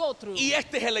about to go through. Y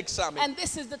este es el examen. And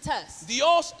this is the test.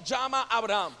 Dios llama a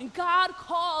Abraham And God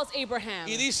calls Abraham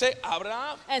y dice,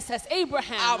 Abraham, and says,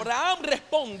 Abraham. Abraham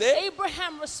responde,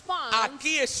 Abraham responds,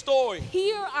 aquí estoy.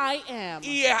 here I am.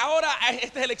 Y ahora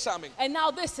este es el examen. And now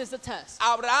this is the test.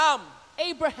 Abraham,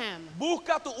 Abraham,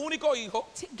 busca tu único hijo,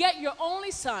 get your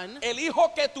only son, el hijo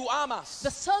que tú amas,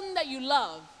 the son that you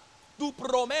love, tu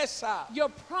promesa, your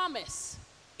promise,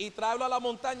 y tráelo a la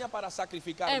montaña para and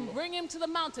sacrificarlo. bring him to the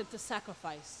mountain to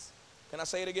sacrifice. Can I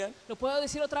say it again? ¿Lo puedo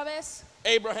decir otra vez?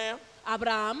 Abraham,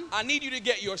 Abraham, I need you to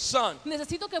get your son,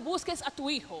 necesito que busques a tu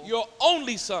hijo, your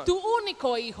only son, tu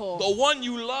único hijo, the one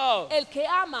you love, el que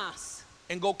amas,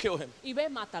 and go kill him. y ve,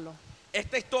 mátalo.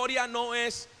 Esta historia no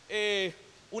es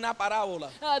una parábola.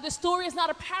 The story is not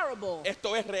a parable.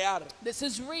 Esto es real. This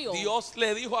is real. Dios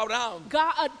le dijo a Abraham,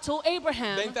 God told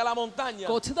Abraham, vente a la montaña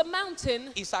go to the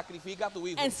mountain y sacrifica a tu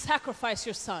hijo. and sacrifice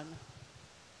your son.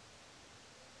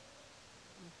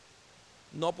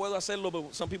 No puedo hacerlo,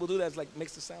 but some people do that. It's like,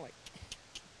 makes it sound like.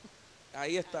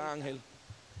 Ahí está Ángel.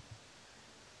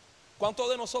 ¿Cuántos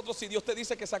de nosotros, si Dios te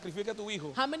dice que sacrifique a tu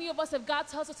hijo, How many of us, if God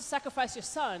tells us to sacrifice your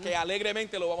son, que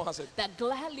alegremente lo vamos a hacer? that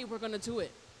gladly we're going to do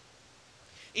it?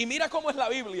 Y mira cómo es la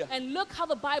Biblia. And look how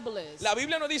the Bible is. La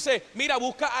Biblia nos dice, mira,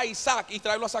 busca a Isaac y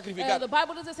tráelo a sacrificar. The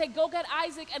Bible doesn't say, go get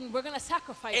Isaac and we're going to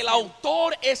sacrifice El him.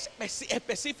 autor es The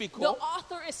específico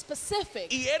author is specific.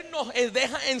 y él nos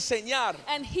deja enseñar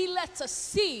And he lets us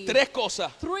see tres cosas.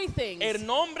 three things. El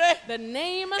nombre The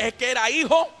name, es que era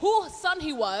hijo whose son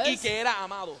he was, y que era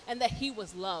amado. and that he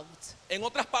was loved. En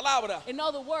otras palabras, In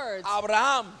other words,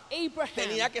 Abraham Abraham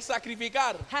tenía que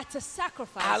sacrificar had to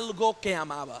sacrifice algo que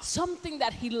amaba. something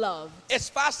that he loved. Es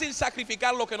fácil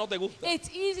sacrificar lo que no te gusta. It's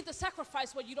easy to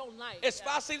sacrifice what you don't like. Es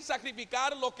fácil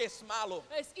sacrificar lo que es malo.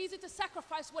 It's easy to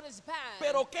sacrifice what is bad.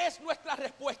 Pero ¿qué es nuestra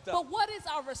respuesta? But what is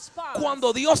our response?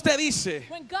 Cuando Dios te dice,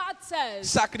 When God says,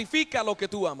 sacrifica lo que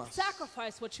tú amas.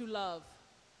 sacrifice what you love.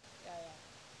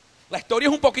 La historia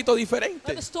es un poquito But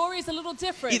diferente. the story is a little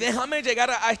different. Y déjame llegar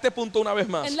a este punto una vez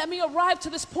más. And let me arrive to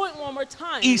this point one more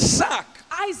time. Isaac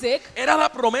Isaac era la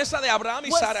promesa de Abraham y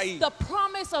was Sarai. the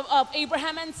promise of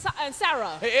Abraham and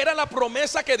Sarah. Era la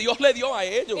promesa que Dios le dio a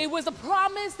ellos. It was a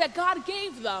promise that God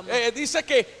gave them. Dice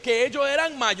que ellos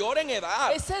eran mayor en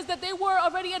edad. It says that they were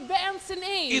already advanced in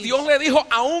age. Y Dios le dijo,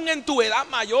 aún en tu edad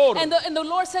mayor, And the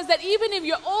Lord says that even in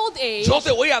your old age, yo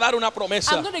te voy a dar una I'm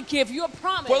promesa. going to give you a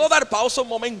promise. Puedo dar pausa un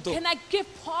momento. Can I give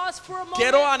pause for a moment?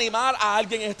 Quiero animar a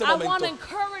alguien en este I want to momento.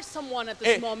 encourage someone at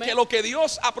this moment Que lo que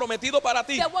Dios ha prometido para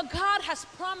ti, that what God has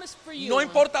promised for you, no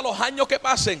importa los años que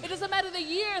pasen, it doesn't matter the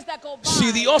years that go by.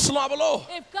 si Dios lo habló,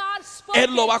 If God spoke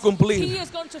Él lo va a it, cumplir. He is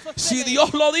going to fulfill si it.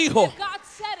 Dios lo dijo, If God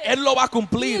said it, Él lo va a He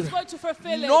cumplir. is going to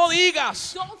fulfill No it.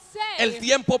 digas, Don't say el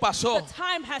tiempo pasó. the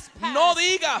time has passed. No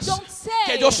digas Don't say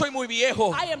que yo soy muy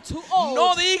viejo. I am too old.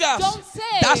 No digas, Don't say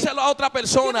dáselo a otra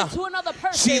persona. give it to another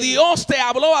person. Si Dios te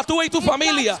habló a tú y tu If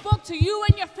familia, God spoke to you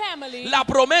and your family, la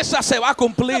promesa se va a the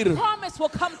cumplir. promise will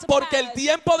come to Porque pass. el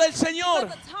tiempo del Because Señor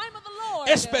the time of the Lord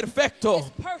es perfecto. is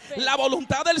perfect. La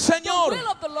voluntad del The Señor will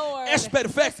of the Lord es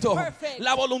perfecto. is perfect.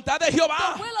 La voluntad de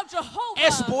Jehová The will of Jehovah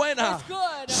es buena. is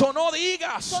good. So no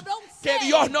digas So don't que say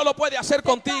Dios no lo puede hacer that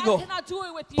God contigo. cannot do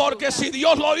it with you. Porque si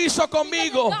Dios lo hizo Because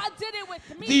conmigo, if God did it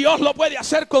with me, Dios lo puede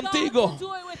hacer contigo. God can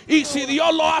do it with Y you. si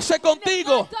Dios lo hace And if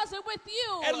contigo, God does it with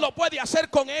you, Él lo puede hacer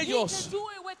con He ellos. can do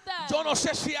it with them. Yo no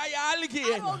sé si hay I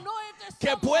alguien don't know if there's que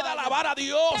someone pueda alabar a that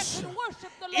Dios can worship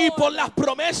the y Lord por las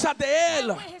promesas de Él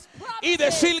and with His promises y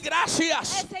decir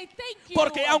gracias. and say thank you.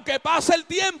 Porque aunque pase el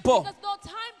tiempo, Because though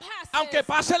time passes, aunque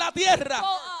pase la tierra,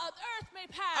 though, the earth may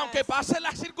pass, aunque pase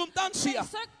las circunstancias,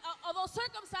 although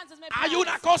circumstances may pass, hay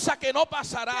una cosa que no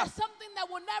pasará. there's something that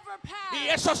will never pass. Y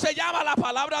eso se llama la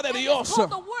palabra de And Dios. it's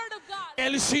called the word of God.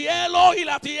 El cielo y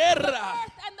la The tierra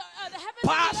earth and the heavens and the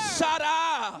earth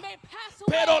pasará, may pass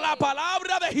away, pero la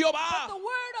palabra de but Jehová the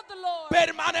word of the Lord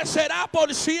permanecerá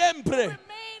por siempre. remain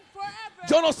forever.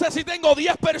 Yo no sé si tengo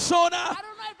 10 personas I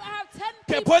don't know if I have 10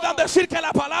 que people puedan decir que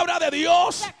la palabra de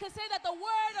Dios that can say that the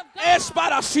word of God es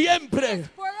para siempre.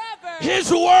 forever.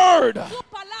 His word Su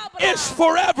palabra is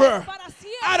forever. es para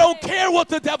siempre. I don't care what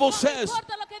the devil No says.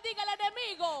 importa lo que diga el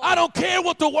enemigo. I don't care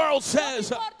what the world No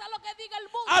says. importa lo que diga el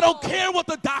mundo. I don't care what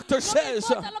the doctor No says.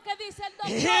 importa lo que dice el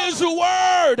doctor. His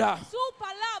word Su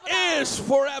palabra is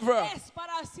forever. es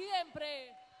para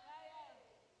siempre.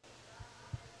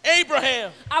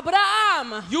 Abraham,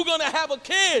 Abraham, you're going to have a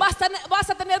kid. vas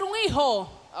a tener un hijo.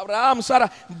 Abraham,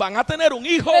 Sara, van a tener un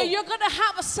hijo. You're going to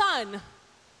have a son.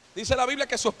 Dice la Biblia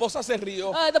que su esposa se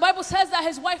rió. The Bible says that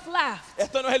his wife laughed.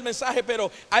 Esto no es el mensaje, pero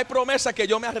hay promesas que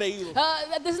yo me he reído.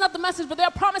 This is not the message, but there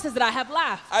are promises that I have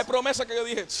laughed. Hay promesas que yo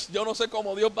dije, yo no sé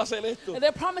cómo Dios va a hacer esto. There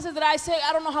are promises that I say,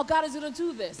 I don't know how God is going to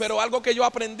do this. Pero algo que yo he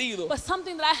aprendido, But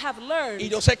something that I have learned, y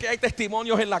yo sé que hay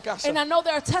testimonios en la casa. and I know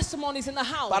there are testimonies in the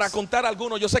house. Para contar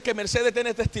algunos, yo sé que Mercedes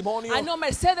tiene testimonio. I know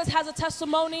Mercedes has a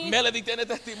testimony. Melody tiene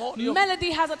testimonio.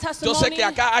 Melody has a Yo testimony. sé que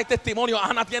acá hay testimonio.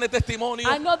 Ana tiene testimonio.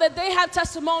 I know that they have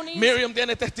testimonies. Miriam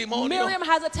tiene testimonio. Miriam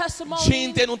has a testimony.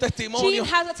 Jean tiene un testimonio. Jean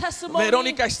has a testimony.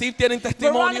 Verónica y Steve tienen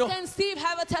testimonio. Veronica and Steve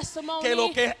have a testimony. Que lo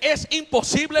que es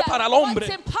imposible that para el what's hombre,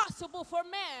 impossible for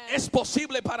man, es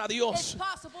posible para it's Dios.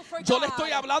 possible for Yo God. le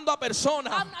estoy hablando a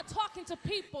personas I'm not talking to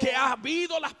people que ha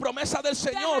habido las promesas del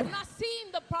that Señor have not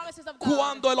seen the promises of God.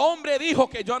 cuando el hombre dijo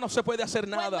que ya no se puede hacer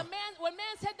nada. When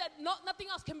man said that nothing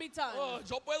else can be done, Oh,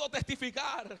 yo puedo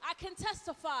testificar I can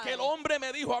testify que el hombre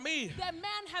me dijo a mí, that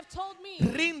man have told me,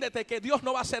 ríndete que Dios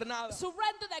no va a hacer nada.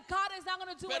 surrender, that God is not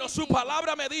going to do Pero anything. su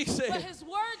palabra me dice But his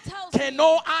word tells que me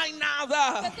no hay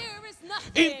nada that there is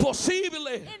nothing imposible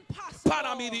impossible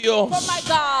para mi Dios. for my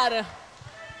God.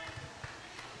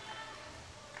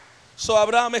 So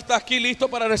Abraham está aquí listo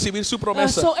para recibir su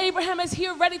promesa. So Abraham is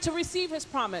here ready to receive his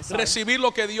promise. Recibir lo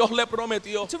que Dios le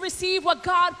prometió. To receive what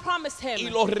God promised him.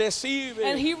 Y lo recibe.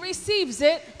 And he receives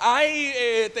it.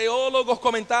 Hay teólogos,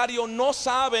 comentarios, no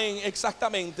saben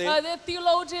exactamente. The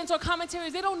theologians or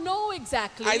commentaries, they don't know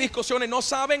exactly. Hay discusiones, no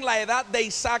saben la edad de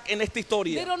Isaac en esta They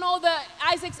historia. don't know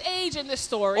Isaac's age in this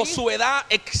story. O su edad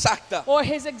exacta. Or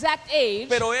his exact age.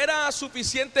 Pero era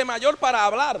suficiente mayor para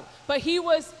hablar. But he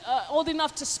was old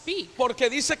enough to speak. Porque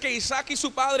dice que Isaac y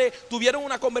su padre tuvieron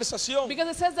una conversación. Because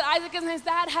it says that Isaac and his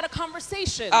dad had a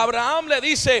conversation. Abraham le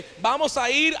dice, vamos a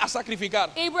ir a sacrificar.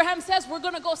 Abraham says, we're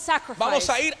going to go sacrifice. Vamos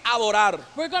a ir a adorar.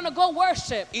 We're going to go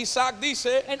worship. Isaac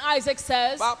dice, And Isaac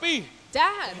says, papi,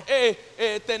 Dad,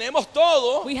 tenemos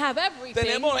todo. we have everything.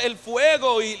 Tenemos el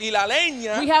fuego y la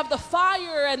leña. We have the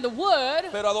fire and the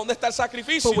wood. Pero ¿a dónde está el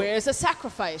sacrificio? But where is the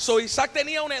sacrifice? So Isaac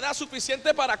tenía una edad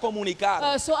suficiente para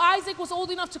comunicar. So Isaac was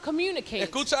old enough to communicate.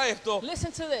 Escucha esto.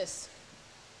 Listen to this.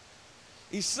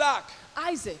 Isaac,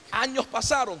 Isaac, años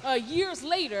pasaron. years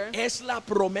later, Es la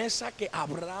promesa que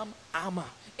Abraham ama.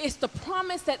 it's the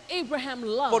promise that Abraham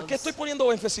loves. ¿Por qué estoy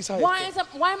poniendo énfasis a Why esto?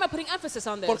 am I putting emphasis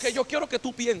on this? Porque yo quiero que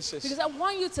tú pienses Because I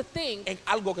want you to think en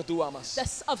algo que tú amas,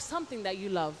 that's of something that you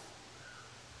love,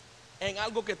 en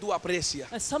algo que tú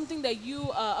aprecias, and something that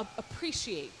you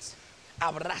appreciate,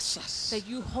 abrazas. that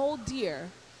you hold dear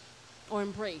or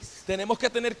embrace. Tenemos que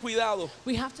tener cuidado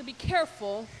We have to be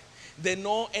careful de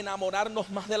no enamorarnos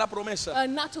más de la promesa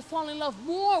not to fall in love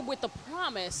more with the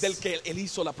promise del que él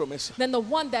hizo la promesa. than the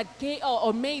one that gave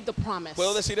or made the promise.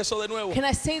 ¿Puedo decir eso de nuevo? Can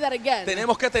I say that again?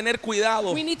 Tenemos que tener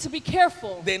cuidado We need to be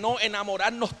careful de no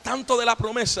enamorarnos tanto de la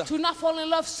promesa to not fall in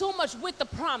love so much with the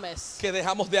promise que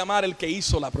dejamos de amar el que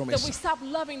hizo la that we promesa. stop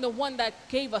loving the one that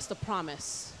gave us the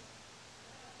promise.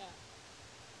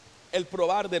 El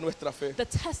probar de nuestra fe The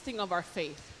testing of our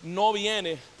faith no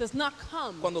viene does not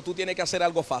come cuando tú tienes que hacer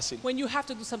algo fácil. when you have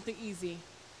to do something easy.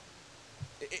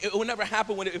 It will never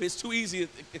happen if it's too easy.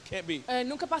 It can't be.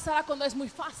 Nunca pasará cuando es muy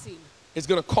fácil. It's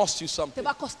going to cost you Te something.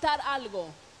 va a costar algo.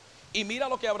 Y mira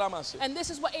lo que Abraham hace. And this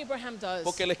is what Abraham does.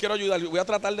 Porque les quiero ayudar. Voy a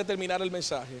tratar de terminar el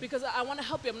mensaje. Because I want to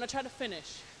help you. I'm going to try to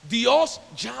finish. Dios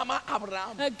llama a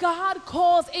Abraham. God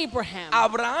calls Abraham.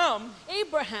 Abraham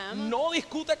Abraham no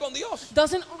discute con Dios.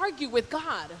 doesn't argue with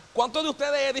God. ¿Cuántos de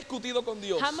ustedes he discutido con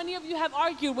Dios? How many of you have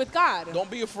argued with God?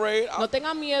 Don't be afraid. No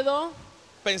tengan miedo.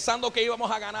 Pensando que íbamos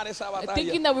a ganar esa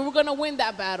Thinking batalla. that we were going to win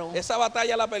that battle. Esa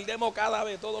batalla la perdemos cada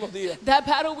vez, todos los días. That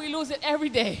battle, we lose it every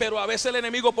day. Pero a veces el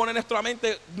enemigo pone en nuestra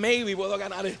mente, maybe puedo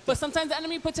ganar esto. But sometimes the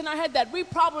enemy puts in our head that we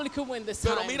probably could win this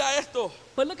Pero time. mira esto.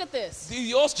 But look at this. Si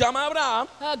Dios llama a Abraham,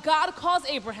 God calls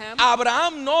Abraham.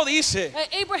 Abraham no dice,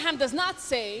 Abraham does not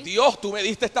say, Dios, tú me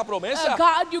diste esta promesa.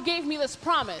 God, you gave me this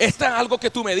promise. Esta es algo que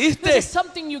tú me This diste. is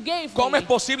something you gave ¿Cómo me. es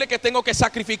posible que tengo que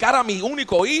sacrificar a mi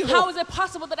único hijo? How is it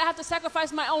possible that I have to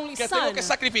sacrifice my only Que tengo son? que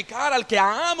sacrificar al que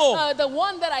amo. The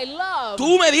one that I love.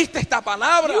 Tú me diste esta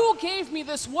palabra. You gave me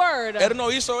this word. Él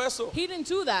no hizo eso. He didn't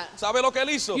do that. ¿Sabe lo que él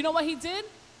hizo? You know what he did?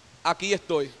 Aquí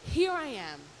estoy. Here I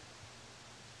am.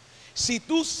 Si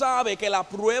tú sabes que la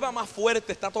prueba más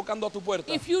fuerte está tocando a tu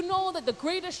puerta, If you know that the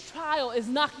greatest trial is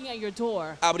knocking at your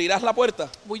door, ¿abrirás la puerta?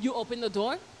 will you open the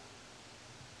door?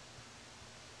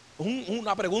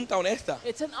 Una pregunta honesta.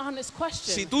 It's an honest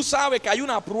question. Si tú sabes que hay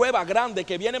una prueba grande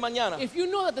que viene mañana If you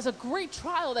know that there's a great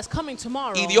trial that's coming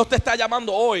tomorrow, y Dios te está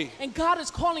llamando hoy, and God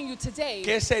is calling you today,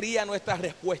 ¿qué sería nuestra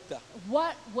respuesta?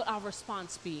 what would our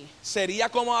response be? ¿Sería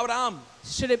como Abraham?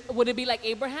 Would it be like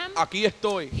Abraham? Aquí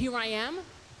estoy. Here I am.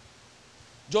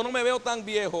 Yo no me veo tan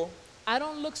viejo, I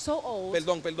don't look so old.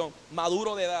 perdón,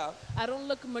 maduro de edad, I don't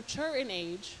look mature in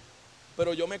age,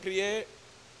 pero yo me crié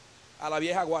a la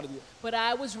vieja guardia. but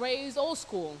I was raised old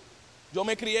school. Yo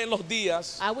me crié en los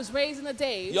días. I was raised in the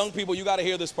days. Young people, you got to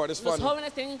hear this part. It's Los funny.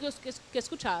 jóvenes tienen que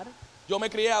escuchar. Yo me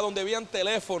crié a donde habían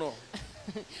teléfono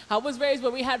I was raised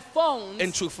where we had phones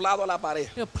enchuflado a la pared.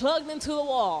 plugged into the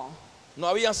wall. No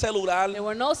había celular. There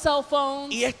were no cell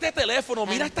phones. Y este teléfono,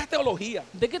 mira esta teología,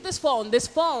 Look at this phone. This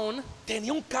phone,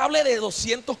 tenía un cable de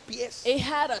 200 pies. it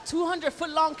had a 200-foot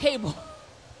long cable.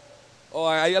 Oh,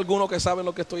 hay algunos que saben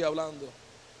lo que estoy hablando.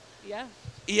 Yeah.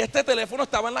 Y este teléfono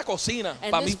estaba en la cocina.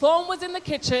 And Pa' this mí. phone was in the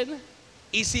kitchen.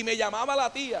 Y si me llamaba la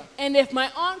tía And if my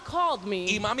aunt called y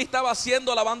me mami estaba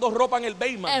haciendo, lavando ropa en el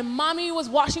basement, and mommy was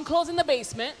washing clothes in the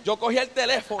basement, yo cogía el I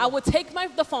teléfono. would take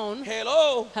the phone.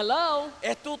 Hello, Hello?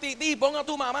 es tu tití, pon a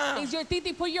tu mamá. Is your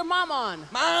titi? Put your mom on.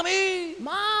 Mami,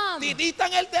 Mom, tití está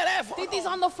en el titi's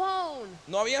teléfono. on the phone.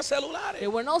 No había celulares. There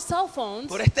were no cell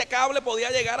phones. Pero este cable podía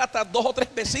llegar hasta 2 o 3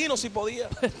 vecinos si podía.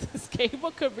 This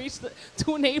cable could reach the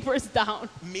 2 neighbors down.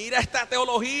 Mira esta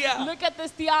teología. Look at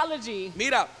this theology.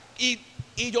 Mira,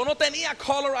 y yo no tenía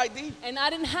caller ID. And I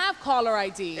didn't have caller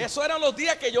ID. Eso eran los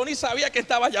días que yo ni sabía que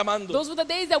estaba llamando. Those were the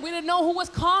days that we didn't know who was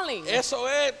calling. Eso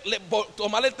es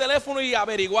tomar el teléfono y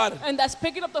averiguar. And that's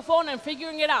picking up the phone and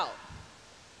figuring it out.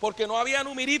 Porque no había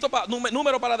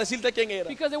número para decirte quién era.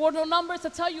 Because there were no numbers to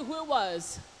tell you who it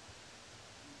was.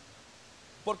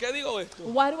 ¿Por qué digo esto?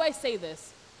 Why do I say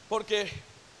this? Porque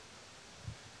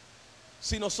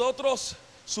si nosotros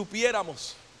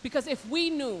supiéramos, Because if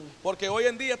we knew, porque hoy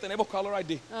en día tenemos caller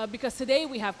ID. because today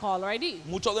we have caller ID.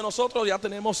 Muchos de nosotros ya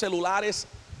tenemos celulares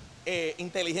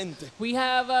inteligentes. We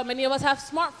have, many of us have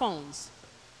smartphones.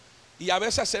 Y a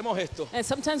veces hacemos esto. And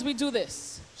sometimes we do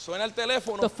this. Suena el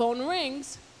teléfono, The phone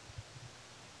rings.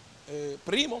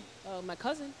 primo, My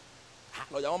cousin,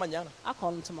 lo llamo mañana. I'll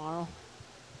call him tomorrow.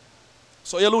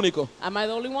 Soy el único. Am I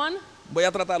the only one? Voy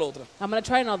a tratar otra. I'm going to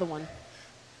try another one.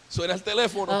 Suena el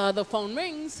teléfono, The phone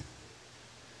rings.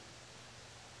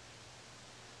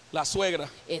 la suegra.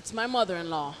 It's my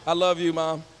mother-in-law. I love you,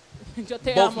 mom. Yo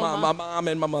te Both amo, my ma. mom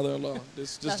and my mother-in-law.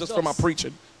 This Las just for my dos.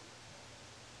 preaching.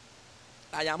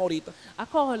 La llamo ahorita. I'll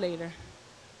call her later.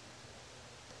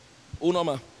 Uno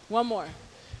más. One more.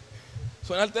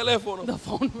 Suena el teléfono The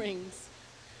phone rings.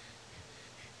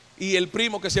 y el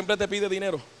primo que siempre te pide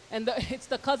dinero. And it's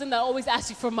the cousin that always asks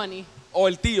you for money. O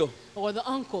el tío. Or the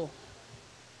uncle.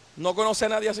 No conoce a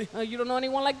nadie así. You don't know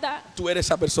anyone like that? Tú eres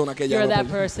esa persona que You're llama. that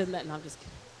por- person that... No, I'm just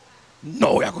kidding.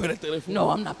 No voy a coger el teléfono. No,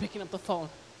 I'm not picking up the phone.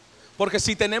 Porque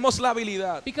si tenemos la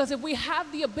habilidad Because if we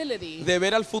have the ability de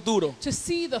ver al futuro to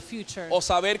see the future o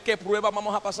saber qué prueba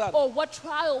vamos a pasar, or what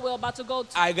trial we're about to go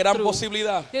hay gran through,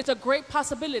 posibilidad there's a great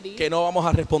possibility que no vamos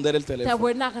a responder el that teléfono.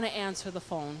 we're not going to answer the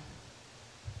phone.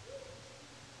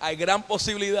 Hay gran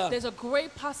posibilidad There's a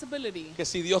great possibility que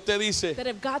si Dios te dice, that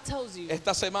if God tells you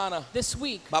esta semana this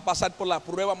week va a pasar por la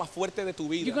prueba más fuerte de tu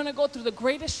you're vida, going to go through the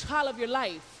greatest trial of your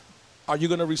life, are you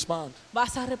going to respond?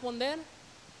 ¿vas a responder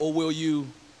Or will you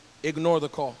ignore the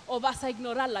call? o vas a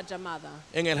ignorar la llamada?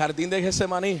 En el jardín de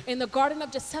Getsemaní, In the Garden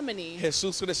of Gethsemane,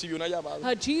 Jesús recibió una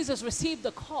llamada Jesus received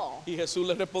the call. y Jesús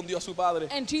le respondió a su padre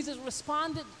And Jesus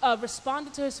responded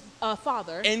to his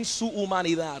father en su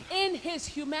humanidad. in his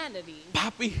humanity.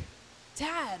 Papi,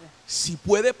 Dad, si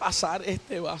puede pasar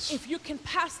este vaso, if you can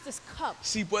pass this cup,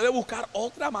 si puede buscar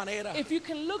otra manera, if you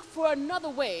can look for another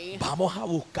way, vamos a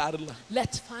buscarla.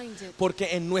 let's find it. Porque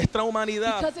en nuestra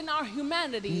humanidad Because in our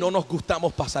humanity, no nos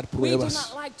gustamos pasar we do pruebas.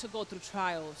 not like to go through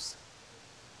trials.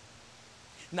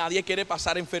 Nadie quiere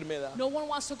pasar enfermedad. No one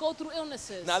wants to go through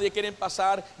illnesses. Nadie quiere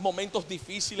pasar momentos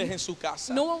difíciles en su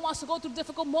casa. No one wants to go through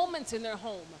difficult moments in their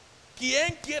home.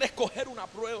 ¿Quién quiere escoger una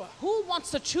prueba? Who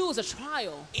wants to choose a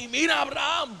trial? Y mira a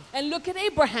Abraham. And look at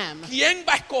Abraham. ¿Quién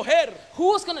va a escoger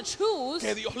Who's going to choose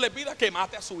que Dios le pida que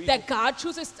mate a su hijo? that God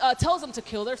tells them to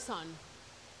kill their son?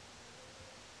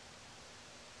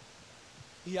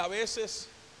 Y a veces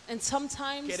And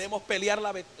sometimes queremos pelear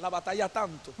la batalla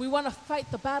tanto. we want to fight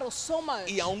the battle so much.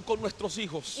 Y aún con nuestros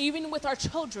hijos Even with our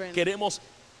children, queremos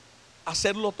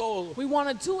hacerlo todo. we want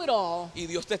to do it all. Y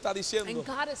Dios te está And diciendo,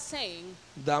 God is saying,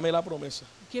 dame la promesa.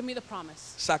 give me the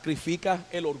promise. Sacrifica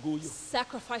el orgullo.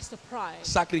 Sacrifice the pride.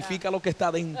 Sacrifica lo que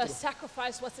está dentro.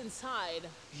 Sacrifice what's inside.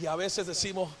 Y a veces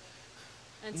decimos,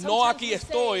 And no, sometimes aquí we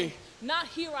estoy, say, not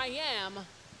here I am,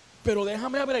 pero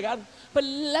déjame bregar. but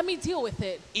let me deal with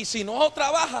it. Y si no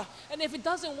trabaja, And if it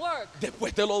doesn't work,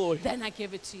 después te lo doy. then I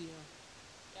give it to you.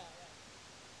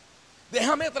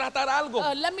 Déjame tratar algo.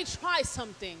 Let me try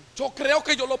something. Yo creo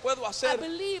que yo lo puedo I hacer.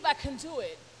 believe I can do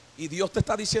it. Y Dios te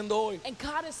está diciendo hoy, And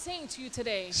God is saying to you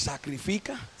today,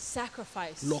 sacrifica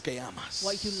sacrifice lo que amas.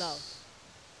 what you love.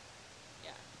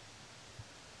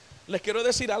 Les quiero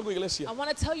decir algo, iglesia. I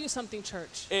want to tell you something,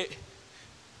 church.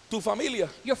 Tu familia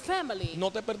Your family no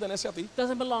te pertenece a ti.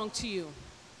 doesn't belong to you.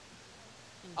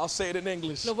 I'll say it in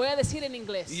English. Lo voy a decir en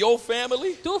inglés. Your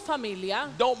family Tu familia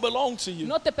don't belong to you.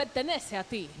 no te pertenece a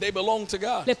ti. They belong to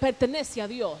God. Le pertenece a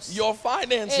Dios. Your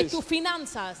finances Tus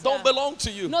finanzas don't belong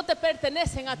to you. no te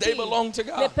pertenecen a They ti. belong to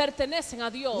God. Le pertenecen a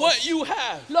Dios. What you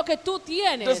have Lo que tú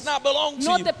tienes does not belong to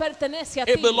no you. te pertenece a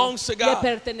It ti. belongs to Le God.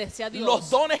 pertenece a Dios. Los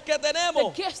dones que The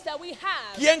tenemos, gifts that we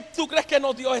have. ¿quién tú crees que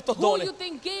nos dio estos Who dones? you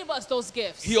think gave us those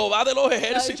gifts? Jehová de los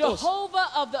ejércitos.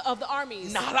 Jehovah of the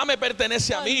armies. Nada me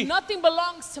pertenece a mí. Nothing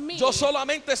belongs to me. Yo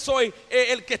solamente soy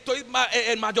el que estoy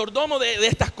el mayordomo de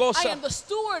estas I cosas. am the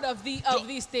steward of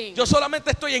these things. Yo solamente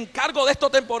estoy en cargo de esto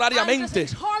I'm just temporariamente. in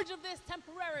charge of this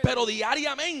temporarily. Pero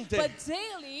diariamente But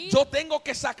daily, yo tengo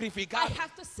que I sacrificar.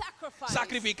 have to sacrifice.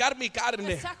 Sacrificar mi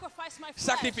carne. Sacrifice my flesh.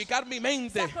 Sacrificar mi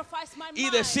mente. Sacrifice my Y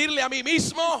mind. decirle a mí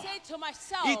mismo. And say to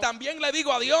myself, Y también le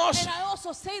digo a Dios. and I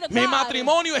also say to Mi God,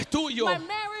 matrimonio es tuyo. my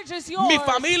marriage is yours. Mi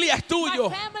familia es tuyo.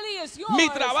 My family is yours. Mi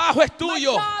trabajo es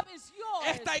tuyo. My job is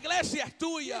yours. Esta iglesia es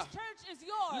tuya. This church is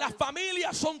yours. Las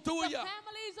familias son The tuyas.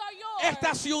 families are yours.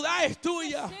 Esta ciudad es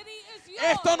tuya. The city is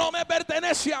yours. Esto no me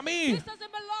pertenece a mí. This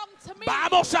doesn't belong to me.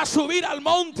 Vamos a subir al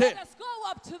monte. Let us go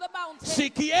up to the mountain. Si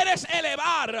quieres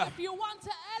elevar, If you want to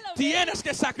elevate, tienes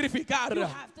que sacrificar. you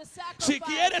have to sacrifice. Si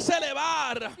quieres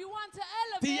elevar, If you want to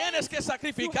elevate, tienes que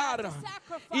sacrificar. you have to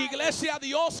sacrifice. Iglesia,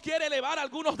 Dios quiere elevar a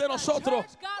algunos de nosotros,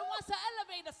 Church, God wants to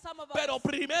elevate some of us. pero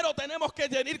primero tenemos que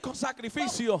venir con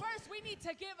sacrificio. But first we need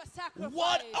to give a sacrifice.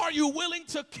 What are you willing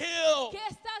to kill ¿Qué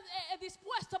estás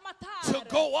dispuesto a matar to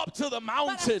go up to the para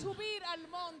mountain? subir al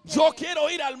monte? Yo quiero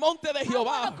ir al monte de I Jehová.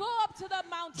 wanna go up to the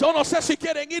mountain. Yo no sé si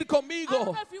quieren ir I don't conmigo,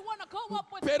 know if you wanna go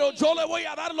up with pero me. yo le voy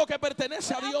a dar lo que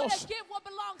pertenece a I'm gonna Dios. give what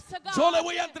belongs to God. Yo le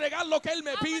voy a entregar lo que Él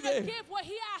me I'm gonna pide. give what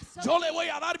he asks of Yo me. le voy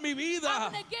a dar mi I'm vida.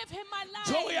 gonna give him my life.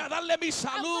 Yo voy a darle mi I'm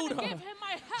salud. gonna give him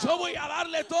my health. Yo voy a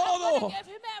darle I'm todo. gonna give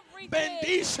him everything.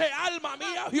 Bendice, alma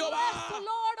mía, Bless the Jehová.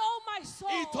 Lord, oh my soul.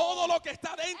 Y todo lo que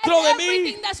está and dentro de mí.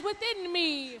 everything that's within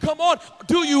me. Come on.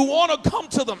 Do you want to come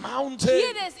to the mountain?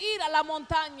 ¿Quieres ir a la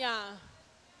montaña?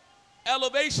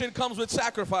 Elevation comes with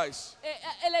sacrifice.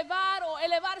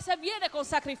 Elevarse viene con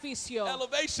sacrificio.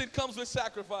 Elevation comes with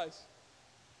sacrifice.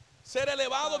 Ser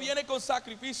elevado viene con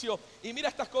sacrificio. Y mira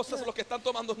estas cosas, los que están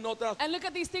tomando notas. And look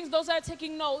at these things, those that are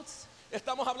taking notes.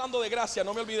 Estamos hablando de gracia,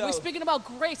 no me he We're olvidado. speaking about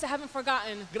grace, I haven't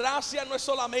forgotten. Gracia no es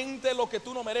solamente lo que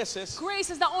tú no mereces. Grace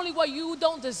is not only what you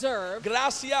don't deserve.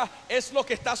 Gracia es lo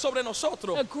que está sobre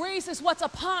nosotros. Grace is what's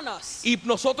upon us. Y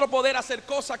nosotros poder hacer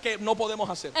cosas que no podemos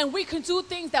hacer. And we can do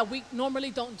things that we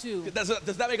normally don't do. Does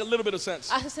that make a little bit of sense?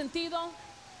 ¿Hace sentido?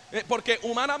 Porque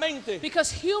humanamente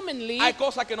Because humanly, hay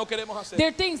cosas que no queremos hacer. there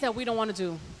are things that we don't want to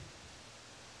do.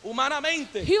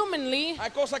 Humanamente Humanly, hay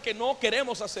cosas que no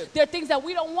queremos hacer. there are things that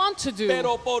we don't want to do.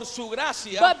 Pero por su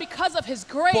gracia But because of His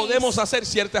grace, podemos hacer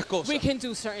ciertas we cosas. can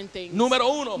do certain things. Número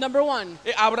uno, Number one,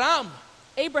 Abraham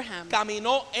Abraham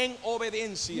caminó en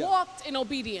obediencia. walked in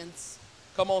obedience.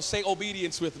 Come on, say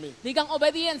obedience with me. Digan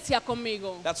obediencia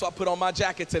conmigo. That's why I put on my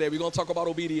jacket today. We're going to talk about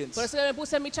obedience. Por eso que me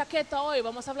puse mi chaqueta hoy.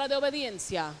 Vamos a hablar de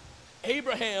obediencia.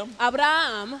 Abraham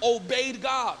Abraham obeyed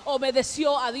God.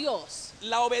 obedeció a Dios.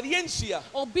 La obediencia,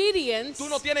 Obedience, tú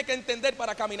no tienes que entender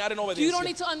para caminar en you don't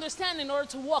need obediencia. to understand in order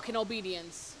to walk in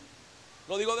obedience.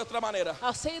 Lo digo de otra manera.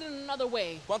 I'll say it in another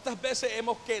way. ¿Cuántas veces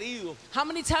hemos querido How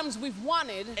many times we've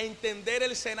wanted entender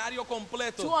el escenario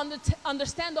completo to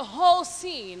understand the whole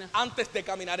scene antes de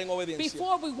caminar en obediencia?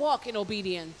 before we walk in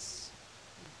obedience?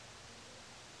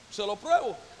 Se lo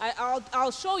pruebo.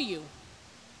 I'll show you.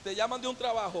 Te llaman de un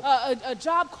trabajo. A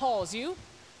job calls you.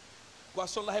 ¿Cuáles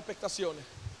son las expectaciones?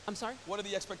 I'm sorry? What are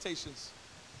the expectations?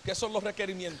 ¿Qué son los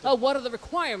requerimientos? What are the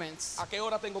requirements? ¿A qué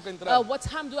hora tengo que entrar? What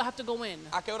time do I have to go in?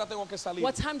 ¿A qué hora tengo que salir?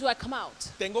 What time do I come out?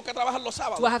 ¿Tengo que trabajar los Do I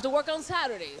sábados? have to work on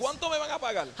Saturdays? ¿Cuánto me van a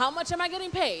pagar? How much am I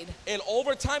getting paid? El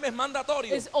overtime es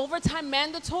mandatorio. Is overtime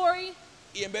mandatory?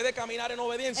 Y en vez de caminar en And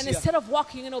obediencia, instead of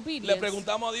walking in le obedience,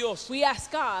 preguntamos a Dios, we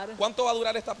ask God, ¿cuánto va a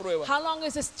durar esta prueba? how long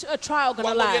is this trial going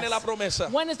to ¿Cuándo viene la last?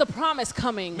 promesa? When is the promise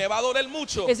coming? ¿Me va a doler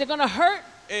mucho? Is it going to hurt?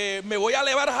 ¿Me voy a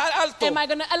elevar alto? Am I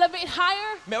going to elevate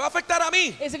higher? ¿Me va a afectar a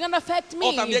mí? Is it going to affect me?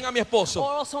 ¿O también a mi esposo?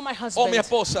 Or also my husband? mi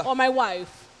esposa. Or my wife?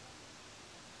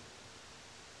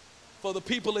 For the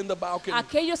people in the balcony,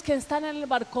 Aquellos que están en el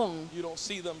balcón, you don't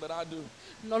see them, but I do.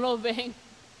 no lo ven.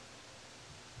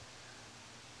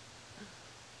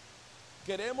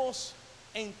 Queremos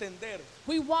entender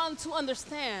We want to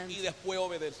understand y después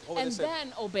and obedecer.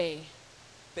 then obey.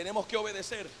 Tenemos que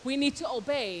obedecer We need to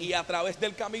obey. y a través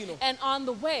del camino And on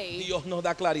the way, Dios nos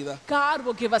da claridad. God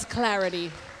will give us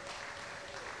clarity.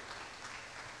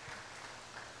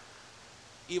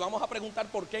 Y vamos a preguntar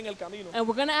por qué en el camino. And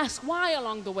we're going to ask why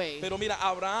along the way. Pero mira,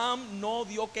 Abraham no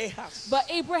dio quejas. But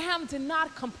Abraham did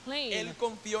not complain. Él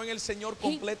confió en el Señor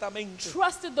completamente. He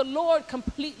trusted the Lord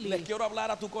completely. Les quiero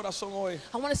hablar a tu corazón hoy.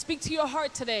 I want to speak to your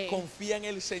heart today. Confía en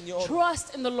el Señor.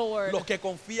 Trust in the Lord. Los que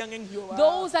confían en Jehová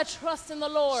Those that trust in the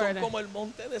Lord son como el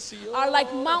monte de Sion. are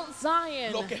like Mount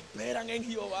Zion. Los que esperan en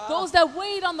Jehová. Those that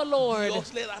wait on the Lord,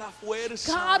 Dios le dará fuerza.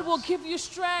 God will give you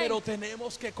strength. Pero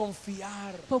tenemos que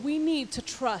confiar. But we need to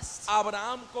trust.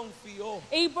 Abraham confió.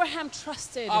 Abraham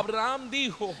trusted. Abraham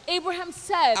dijo, Abraham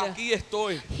said, aquí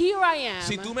estoy. here I am.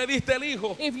 Si tú me diste el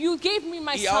hijo If you gave me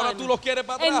my y ahora son, tú lo quieres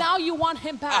para and atrás, now you want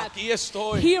him back, aquí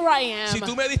estoy. here I am. Si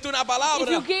tú me diste una If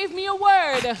palabra, you gave me a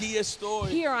word, aquí estoy.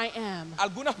 here I am.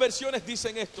 Algunas versiones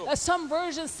dicen esto. Some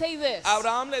versions say this.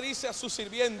 Abraham le dice a sus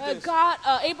sirvientes,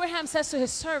 Abraham says to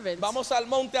his servants, vamos al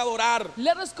monte a adorar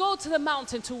let us go to the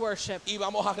mountain to worship, y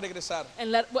vamos a regresar.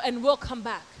 and we'll come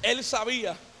back. Él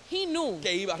sabía He knew que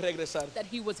iba a regresar. that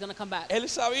he was going to come back. Él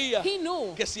sabía He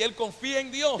knew que si él confía en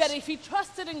Dios, that if he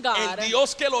trusted in el God,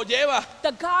 Dios que lo lleva,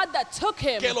 the God that took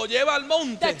him, que lo lleva al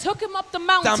monte, that took him up the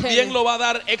mountain, también lo va a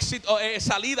dar éxito,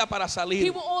 salida para he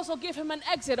salir. will also give him an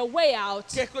exit, a way out.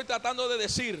 ¿Qué estoy tratando de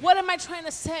decir? What am I trying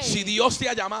to say? Si Dios te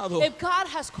ha llamado, If God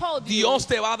has called you, Dios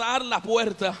te va a dar la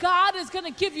puerta. God is going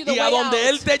to give you the Y way a donde out.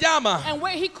 Él te llama, And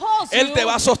where he calls Él you, te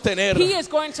va a sostener. he is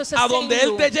going to A sustain donde you.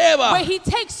 Él te lleva, Where he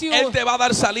takes you, Él te va a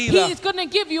dar salida. he is going to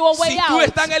give you a way Si tú out.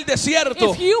 estás en el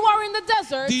desierto, If you are in the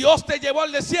desert, Dios te llevó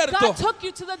al desierto, God took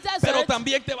you to the desert, pero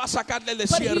también te va a sacar del but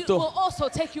he will desierto. also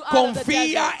take you out of the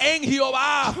Confía desert. en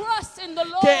Jehová, Trust in the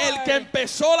Lord. que el que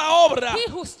empezó la obra He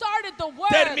who started the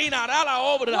work terminará la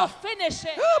will obra. finish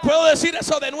it. ¿Puedo decir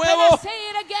eso de Can I nuevo? say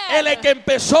it again? El que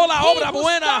empezó la He obra who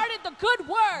buena started the good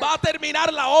work va a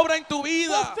terminar la obra en tu will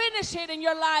vida. finish it in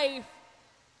your life.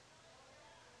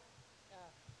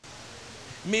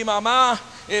 Mi mamá,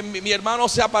 mi hermano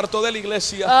se apartó de la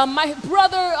iglesia My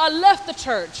brother left the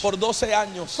church por 12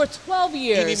 años. for 12 Y mi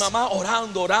years. mamá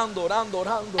orando.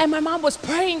 And my mom was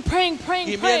praying.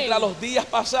 Y mientras los días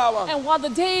pasaban, And while the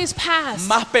days passed,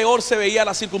 más peor se veía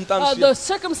la the circunstancia.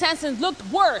 circumstances looked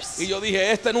worse. Y yo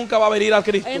dije, este nunca va a venir a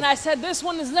Cristo. And I said, this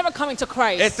one is never coming to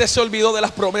Christ. Este se olvidó de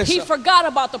las He promesas. forgot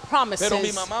about the promises. Pero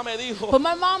mi mamá me dijo, But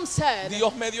my mom said,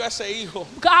 Dios me dio a ese hijo.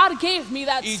 God gave me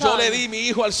that Y yo son. le di mi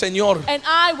hijo al Señor. And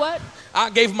I what? I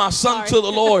gave my son Sorry. to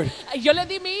the Lord. Yo le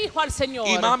di mi hijo al Señor.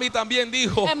 Y mami también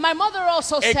dijo, And my mother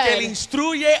also el que le said,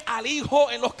 instruye al hijo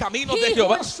en los caminos de he who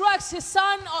Jehová instructs his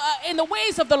son in the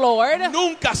ways of the Lord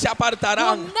nunca se will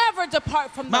apartarán. never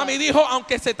depart from Mami them. dijo,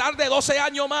 aunque se tarde 12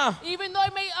 años más, Even though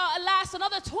it may last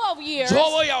another 12 years, yo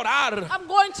voy a orar I'm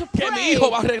going to que pray mi hijo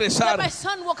va a that regresar. my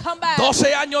son will come back.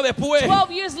 12 años después,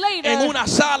 12 years later, en una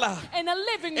sala, in a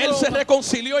living él room, se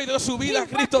reconcilió y dio su he vida a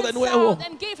Cristo de reconciled nuevo.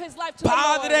 and gave his life to the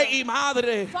Padre Lord. y madre,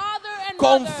 Father and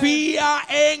confía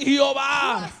en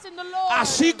Jehová. trust in the Lord.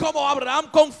 Así como Abraham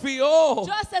confió,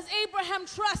 Just as Abraham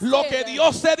trusted lo que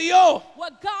Dios te dio,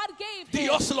 what God gave him,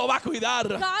 Dios lo va a cuidar.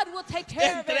 God will take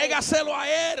care of it. Entrégaselo a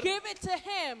Él. Give it to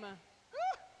him.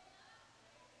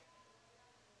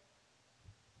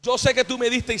 Yo sé que tú me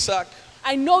diste Isaac.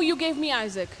 I know you gave me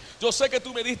Isaac. Yo sé que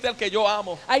tú me diste al que yo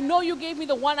amo. I know you gave me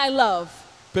the one I love,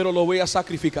 Pero lo voy a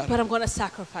sacrificar. but I'm going to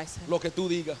sacrifice him. Lo que tú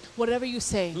digas. Whatever you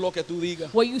say, Lo que tú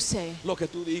digas. what you say, Lo que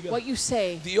tú digas. what you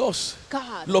say, Dios,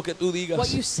 God, lo que tú digas. what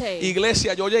you say.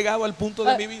 Iglesia, yo he llegado al punto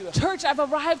de mi vida. Church, I've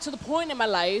arrived to the point in my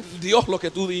life, Dios, lo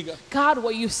que tú digas. God,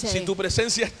 what you Si say. tu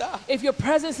presencia está, If your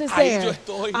presence is ahí yo there,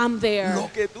 estoy. I'm there. Lo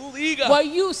que tú digas, What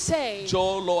you say,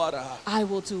 yo lo hará. I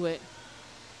will do it.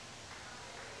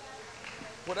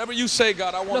 Whatever you say,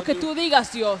 God, I Lo want que to do. tú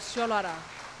digas, Dios, yo lo hará.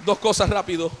 Dos cosas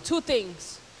rápido. Two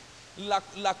things.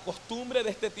 La costumbre de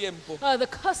este tiempo, The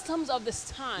customs of this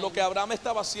time, lo que Abraham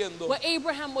estaba haciendo, what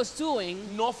Abraham was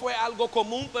doing, no fue algo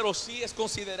común, pero sí es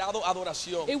considerado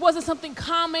adoración. it wasn't something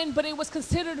common, but it was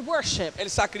considered worship. El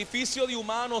sacrificio de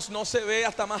humanos no se ve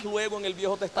hasta más luego en el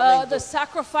Viejo The Testamento.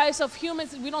 sacrifice of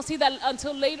humans, we don't see that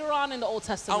until later on in the Old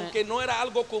Testament. Aunque no era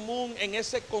algo común en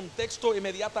ese contexto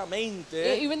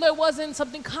inmediatamente, Even though it wasn't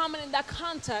something common in that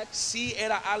context, sí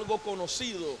era algo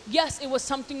conocido. yes, it was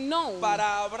something known.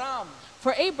 Para Abraham,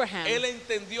 For Abraham, él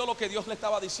entendió lo que Dios le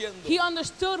estaba diciendo. he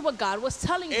understood what God was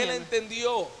telling Él him.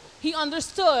 entendió He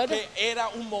understood que era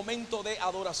un momento de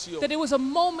adoración. that it was a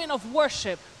moment of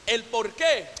worship. El por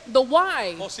qué, The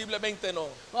why, posiblemente no.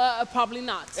 probably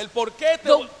not. El por qué,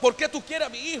 por qué tú quieres a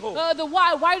mi hijo. The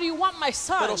why do you want my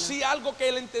son? Pero sí algo que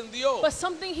él entendió, But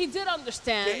something he did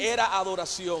understand, que era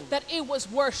adoración. that it was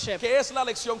worship. ¿Qué es la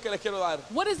lección que les quiero dar?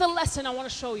 What is the lesson I want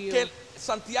to show you? Que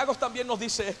Santiago también nos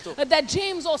dice esto. That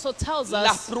James also tells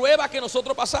Las us pruebas que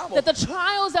nosotros pasamos, that the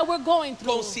trials that we're going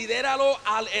through, considéralo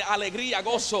alegría,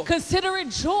 gozo. consider it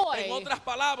joy. En otras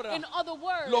palabras, In other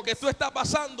words, lo que tú estás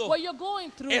pasando what you're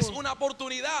going through, es una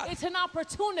oportunidad it's an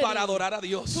opportunity para adorar a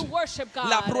Dios. to worship God.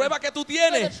 La prueba que tú The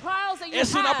tienes trials that you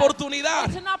es una have, oportunidad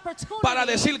it's an opportunity para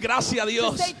decir gracias a to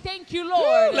Dios. say thank you,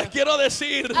 Lord. Les quiero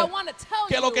decir I want to tell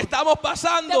que you lo que estamos that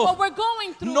pasando what we're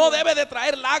going through no debe de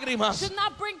traer lágrimas. should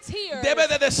not bring tears. Debe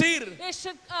de decir, It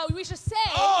should, we should say,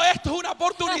 oh, esto es una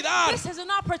oportunidad this is an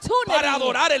opportunity para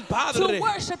adorar al to Padre,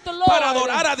 worship the Lord, para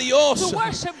adorar a Dios. to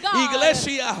worship God.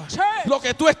 Iglesia, Church, lo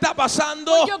que tú estás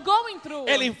pasando, what you're going through,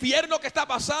 el infierno que está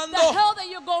pasando, the hell that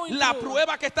you're going la through,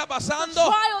 prueba que está the pasando,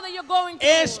 trial that you're going through,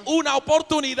 es una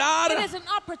oportunidad it is an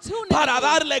opportunity para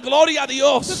darle gloria a to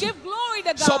Dios. give glory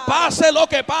to God. So pase lo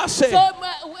que pase, So,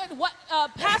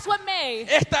 pass what may,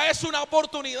 esta es una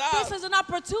oportunidad this is an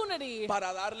opportunity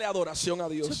para darle adoración a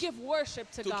to Dios. give worship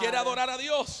to ¿Tú God. quieres adorar a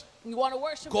Dios? You want to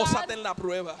worship Gózate God? en la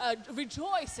prueba.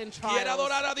 Rejoice in trials. ¿Quieres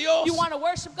adorar a Dios? You want to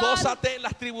worship God? Gózate en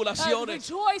las tribulaciones.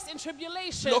 Rejoice in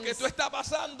tribulations. Lo que tú estás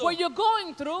pasando What you're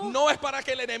going through, no es para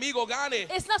que el enemigo gane,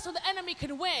 it's not so the enemy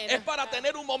can win. es para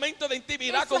tener un momento de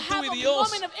intimidad It's to con tú have y a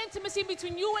Dios. moment of intimacy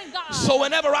between you and God. So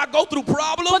whenever I go through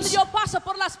Cuando problems, yo paso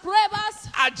por las pruebas,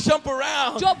 I jump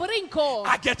around. yo brinco.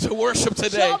 I get to worship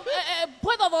today. Yo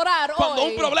puedo adorar Cuando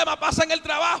un hoy. problema pasa en el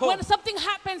trabajo, When something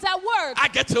happens at work, I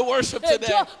get to worship today.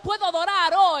 yo puedo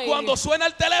adorar hoy. Cuando suena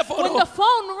el When teléfono the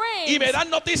phone rings y me dan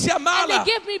noticias and they malas,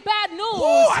 give me bad news,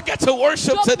 I get to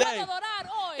worship yo puedo today. adorar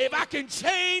hoy. If I can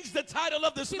change the title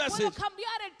of this Si message, puedo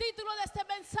cambiar el título de este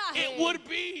mensaje, it would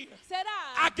be, será,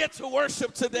 I get to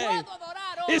worship today. puedo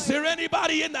adorar hoy. Is there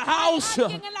anybody in the house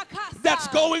Alguien en la casa that's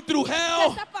going through que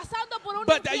hell, está pasando por un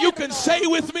but that you infierno, can say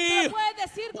with me, que puede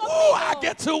decir oh, I conmigo,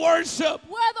 get to worship.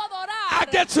 puedo adorar, I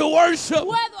get to worship.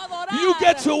 puedo adorar, You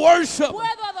get to worship.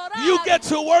 puedo adorar, You get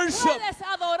to worship. puedes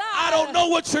adorar. I don't know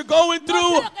what you're going No sé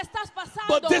through, lo que estás pasando,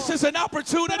 but this is an pero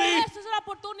opportunity esta es una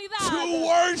oportunidad to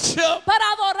worship. para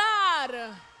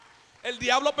adorar. El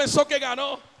diablo pensó que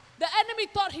ganó, The enemy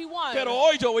thought he won, pero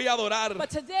hoy yo voy a adorar. but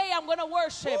today I'm going to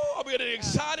worship. Oh, I'm getting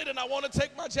excited and I want to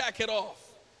take my jacket off.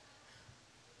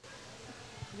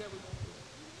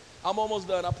 I'm almost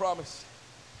done, I promise.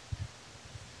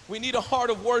 We need a heart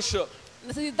of worship.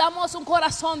 Necesitamos un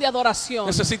corazón de adoración.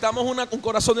 Necesitamos un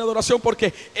corazón de adoración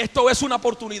porque esto es una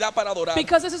oportunidad para adorar.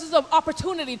 Because this is an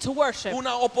opportunity to worship.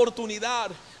 Una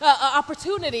oportunidad An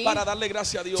opportunity para darle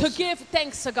gracias a Dios. to give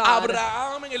thanks to God.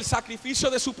 Abraham en el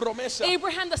sacrificio de su promesa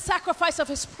Abraham, the sacrifice of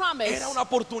his promise, era una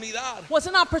oportunidad was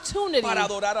an opportunity para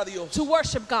adorar a Dios. to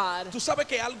worship God. Tú sabes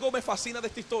que algo me fascina de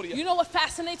esta historia, You know what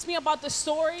fascinates me about this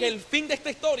story? que el fin de esta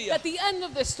historia At the end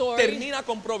of this story termina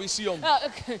con provisión.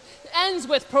 ends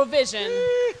with provision.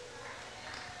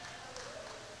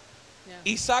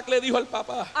 Isaac le dijo al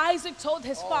papá, Isaac told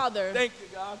his father, thank you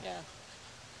God. yeah,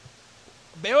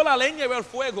 Veo la leña y veo el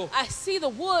fuego, I see the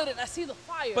wood and I see the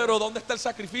fire, pero ¿dónde está el but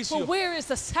sacrificio? where is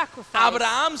the sacrifice?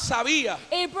 Abraham sabía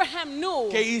Abraham knew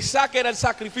que Isaac era el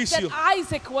that sacrificio,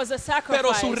 Isaac was a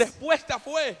pero su sacrifice, respuesta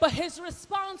fue, but his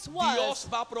response was, Dios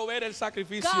va a proveer el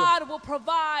sacrificio. God will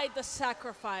provide the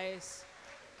sacrifice.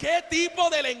 ¿Qué tipo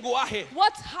de lenguaje?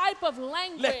 What type of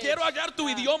language? Les quiero hallar tu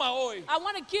idioma hoy. I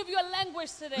want to give you a language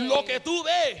today. Lo que tú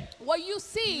ves What you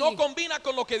see no combina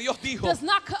con lo que Dios dijo, does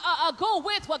not go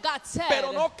with what God said.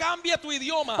 pero no cambia tu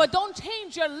idioma But don't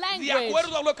change your de language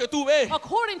acuerdo a lo que tú ves.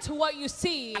 according to what you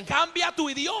see. Cambia tu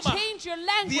idioma Change your de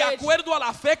language acuerdo a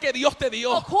la fe que Dios te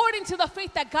dio. according to the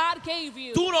faith that God gave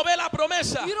you. Tú no ves la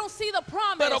promesa, You don't see the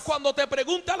promise. pero cuando te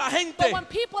pregunta la gente But when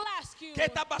people ask you qué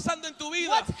está pasando en tu vida,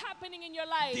 what's happening in your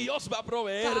life, Dios va a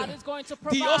proveer. God is going to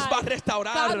provide. Dios va a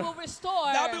restaurar. God will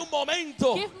restore. Dame un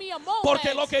momento, Give me a moment.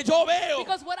 porque lo que yo veo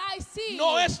Because what I see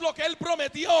no es lo que Él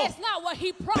prometió, is not what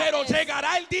He promised. pero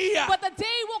llegará el día But the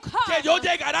day will come que yo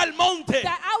llegaré al monte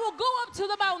that I will go up to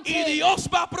the mountain y Dios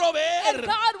va a and proveer,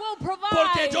 God will provide.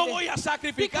 porque yo voy a because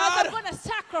sacrificar I'm going to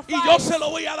sacrifice. y yo se lo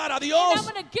voy a dar a and Dios, I'm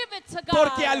going to give it to God.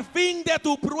 porque al fin de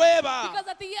tu prueba Because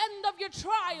at the end of your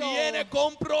trial, viene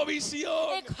con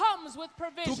provisión. it comes with ¿Tú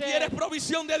provision. quieres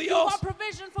provisión de You Dios? want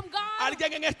provision from God?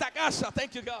 Alguien en esta casa,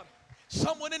 thank you God.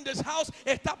 Someone in this house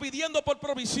está pidiendo por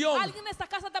provisión. Alguien en esta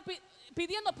casa está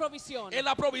pidiendo provisión.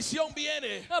 La provisión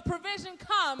viene. The provision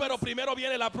comes. Pero primero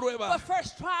viene la prueba. But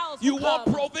first trials You will want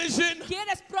come. provision?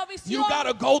 ¿Quieres provisión? You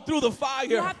gotta go through the You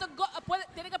fire. have to go,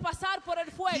 tiene que pasar por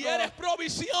el fuego. ¿Quieres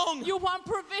provisión? You want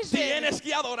provision. Tienes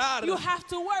que adorar. You have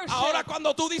to worship. Ahora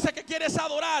cuando tú dices que quieres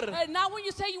adorar, And now when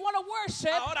you say you want to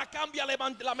worship, ahora cambia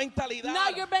la mentalidad. now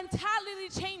your mentality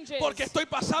changes. Porque estoy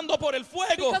pasando por el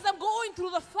fuego, Because I'm going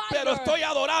through the fire. pero estoy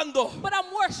adorando. But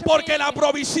I'm worshiping. Porque la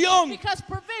provisión Because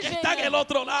provision está en el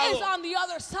otro lado. is on the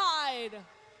other side.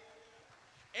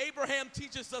 Abraham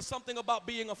teaches us something about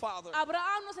being a father.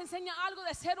 Abraham nos enseña algo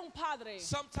de ser un padre.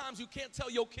 Sometimes you can't tell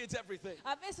your kids everything.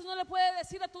 A veces no le puedes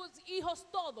decir a tus hijos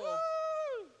todo.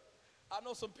 I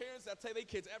know some parents that tell their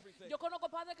kids everything. Yo conozco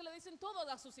padres que le dicen todo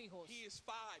a sus hijos. He is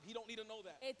 5. He don't need to know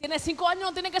that. Tiene 5 años,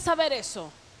 no tiene que saber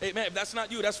eso. Hey man, if that's not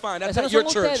you, that's fine. That's Eso no at your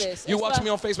son church. ustedes. You Es watch pa- me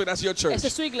on Facebook, that's your church. Esa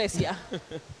es su iglesia.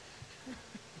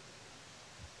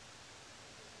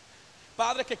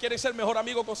 Padres que quieren ser mejor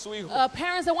amigo con su hijo.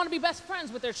 Parents that want to be best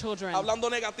friends with their children. Hablando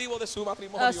negativo de su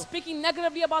matrimonio. Speaking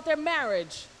negatively about their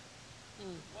marriage.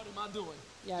 What am I doing?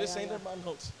 Yeah, Just yeah, saying yeah. in my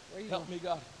notes. Where you Help going? me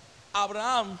God.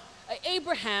 Abraham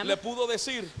Abraham le pudo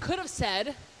decir, could have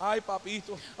said, ay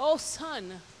papito, oh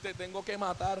son, te tengo que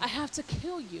matar. I have to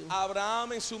kill you.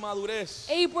 Abraham en su madurez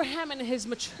Abraham in his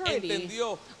maturity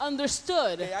entendió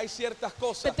understood que hay ciertas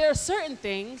cosas that there are certain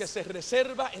things que se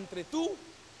reserva entre tú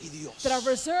y Dios. that are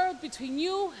reserved between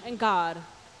you and God.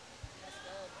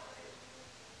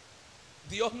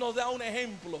 Dios nos da un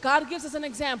ejemplo, God gives us an un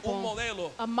example,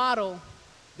 modelo a model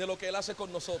de lo que Él hace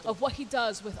con nosotros. of what he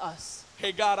does with us.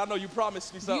 Hey God, I know you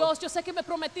promised me something. Dios, yo sé que me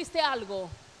prometiste algo.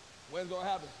 When's it going to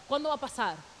happen? ¿Cuándo va a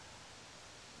pasar?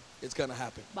 It's going to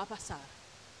happen. Va a pasar.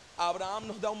 Abraham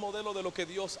nos da un modelo de lo que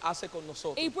Dios hace con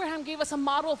nosotros. Abraham gave us a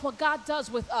model of what God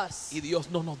does with us. Y Dios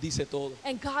no nos dice todo.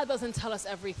 And God doesn't tell us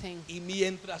everything. Y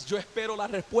mientras yo espero la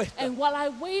respuesta, And while I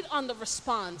wait on the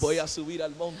response, voy a subir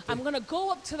al monte I'm going to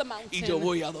go up to the y yo mountain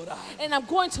voy a adorar. and I'm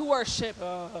going to worship.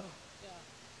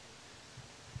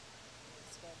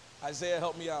 Isaiah,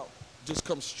 help me out. Just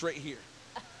come straight here.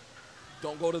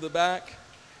 Don't go to the back.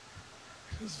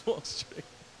 Just walk straight.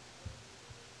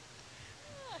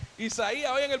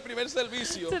 Isaías, hoy en el primer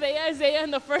servicio, Today, Isaiah,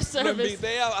 in the first lo service,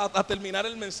 invité a terminar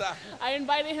el mensaje. I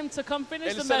invited him to come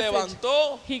finish Él the se message.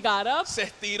 levantó, He got up, se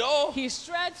estiró, he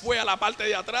stretched, fue a la parte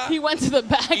de atrás he went to the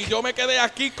back, y yo me quedé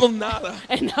aquí con nada.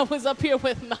 and I was up here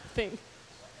with nothing.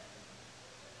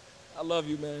 I love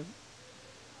you, man.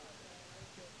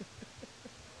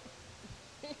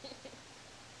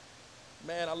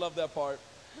 Man, I love that part.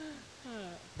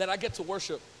 That I get to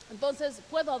worship. Entonces,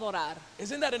 puedo adorar.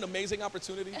 Isn't that an amazing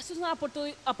opportunity? Eso es una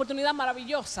oportunidad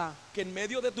maravillosa. Que en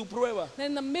medio de tu prueba,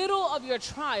 In the middle of your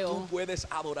tú trial, puedes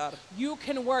adorar. you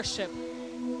can worship.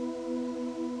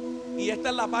 Y esta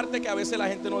es la parte que a veces la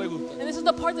gente no le gusta. And this is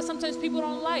the part that sometimes people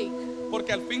don't like.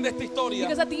 Porque al fin de esta historia,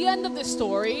 Because at the end of this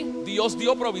story, Dios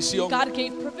dio provisión. God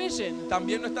gave provision.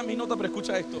 También no está en mis notas, pero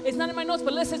escucha esto. It's not in my notes,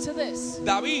 but listen to this.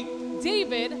 David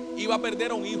David iba a perder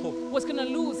a un hijo. was going to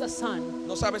lose a son.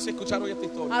 No sabes si escucharon esta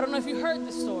historia. I don't know if you heard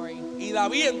this story. Y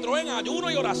David entró en ayuno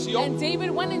y oración. And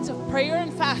David went into prayer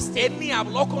and fasting. Él ni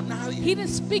habló con nadie. He didn't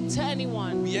speak to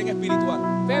anyone. Bien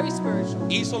espiritual. Very spiritual.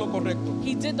 Hizo lo correcto.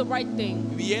 He did the right thing.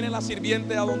 Viene la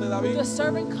sirviente a donde David. The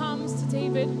servant comes to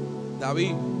David.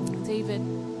 David, David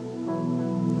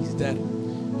he's dead.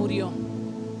 murió.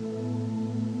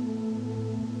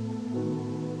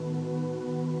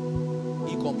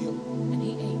 Y comió. And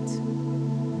he ate.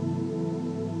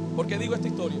 ¿Por qué digo esta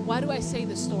historia? Why do I say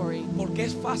this story? Porque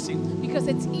es fácil Because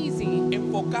it's easy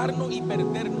enfocarnos y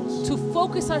perdernos. to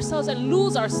focus ourselves and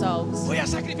lose ourselves. Voy a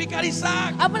sacrificar a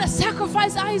Isaac. I'm going to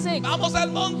sacrifice Isaac. Vamos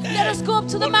al monte. Let us go up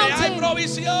to the Porque hay mountain.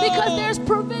 provisión. Because there's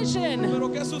provision. Pero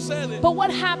 ¿qué sucede But what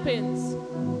happens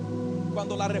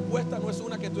cuando la respuesta no es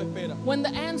una que tú esperas when the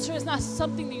answer is not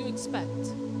something that you expect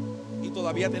y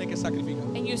todavía tienes que sacrificar?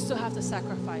 and you still have to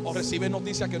sacrifice? O recibes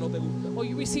noticias que no te gustan. Or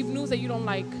you receive news that you don't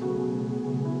like?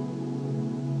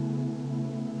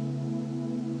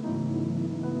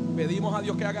 Pedimos a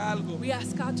Dios que haga algo We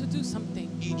ask God to do something.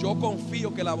 y yo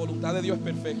confío que la voluntad de Dios es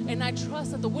perfecta. And I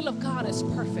trust that the will of God is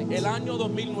perfect. El año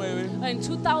 2009, In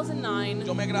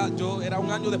 2009, yo era un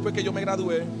año después que yo me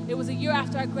gradué it was a year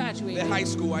after I de graduated high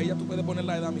school. Ahí ya tú puedes poner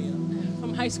la edad mía.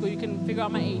 from high school. You can figure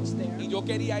out my age there. Y yo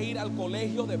quería ir al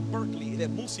colegio de Berkeley de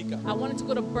música. I wanted to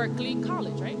go to Berkeley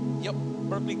College, right? Yep,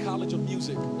 Berkeley College of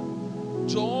Music.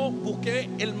 yo busqué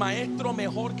el maestro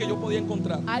mejor que yo podía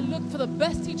encontrar. I looked for the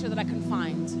best teacher that I could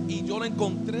find. Y yo lo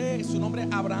encontré, su nombre es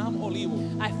Abraham Olivo.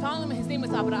 I found him, his name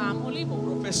is Abraham Olivo.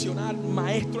 Profesional,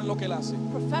 maestro en lo que él hace.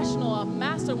 Professional, a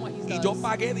master in what he Y does. yo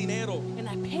pagué dinero. And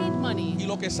I paid money. Y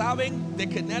lo que saben, de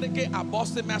Connecticut a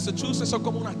Boston, Massachusetts, son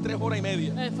como unas 3 horas y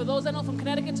media. And for those that know, from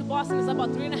Connecticut to Boston is about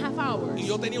 3.5 hours. Y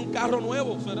yo tenía un carro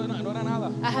nuevo, so no era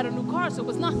nada. I had a new car, so it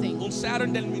was nothing. Un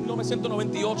Saturn del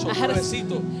 1998, I had a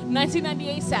nuevecito.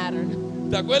 1998 Saturn.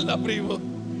 ¿Te acuerdas, primo?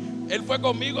 Él fue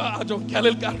conmigo a jonquear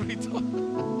el carrito.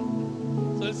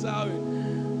 So él sabe.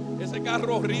 Ese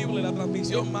carro horrible, la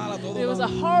transmisión mala, todo It was a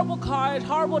mal. horrible car,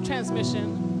 horrible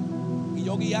transmission. Y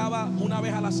yo guiaba una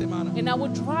vez a la semana. And I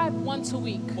would drive once a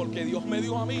week Porque Dios me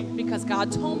dijo a mí because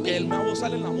God told que Él me me va a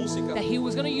usar en la música. that He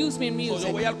was going to use me in So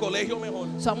yo voy music. al colegio mejor,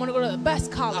 So I'm going to go to the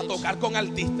best a college tocar con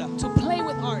artistas. to play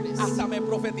with artists. Hasta me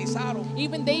profetizaron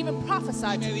They even y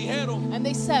prophesied me to me. dijeron, And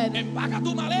they said, empaca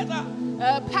tu maleta,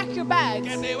 pack your bags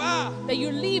que te va. that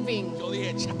you're leaving. Yo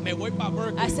dije, me voy para I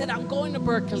Berkeley. said, I'm going to Se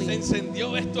Berkeley.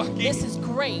 encendió esto aquí. This is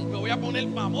great. Me voy a poner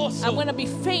famoso. I'm going to be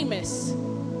famous.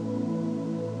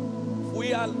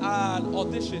 Fui al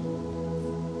audition,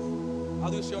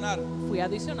 audicionar, Fui a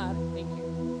audicionar. Thank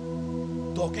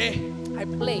you. toqué I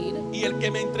played. y el que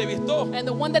me entrevistó And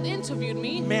the one that interviewed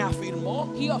me, me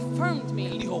afirmó. he affirmed Él me.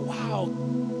 dijo, wow,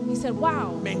 He said,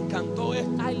 wow, me encantó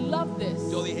esto. I love this.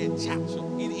 Yo dije, chacho.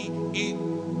 Y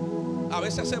a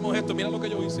veces hacemos esto. Mira lo que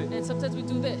yo hice. And sometimes we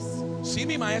do this. Sí,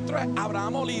 mi maestro es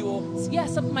Abraham Olivo.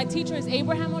 Yes, my teacher is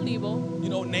Abraham Olivo. You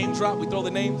know, name drop, we throw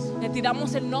the names. Le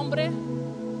tiramos el nombre.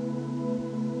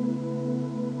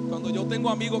 Cuando yo tengo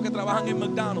amigos que trabajan en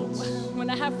McDonald's, When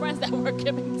I have friends that work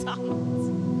at McDonald's,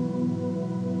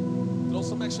 throw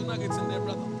some extra nuggets in there,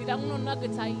 brother. tiran unos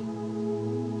nuggets ahí.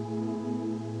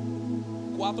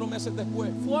 4 meses después,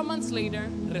 4 months later,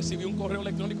 recibí un correo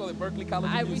electrónico de Berkeley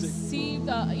College I of Music. received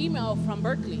an email from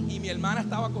Berkeley. Y mi hermana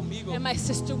estaba conmigo. And my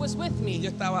sister was with Y yo me.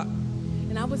 estaba,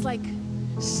 And I was like,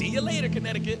 see you later,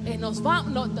 Connecticut. los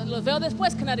veo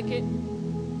después, Connecticut.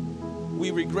 We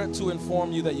regret to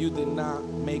inform you that you did not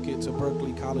make it to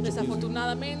Berkeley College of Music.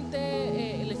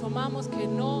 Desafortunadamente, le informamos que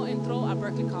no entró a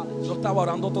Berkeley College. Yo estaba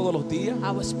orando todos los días,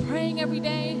 I was praying every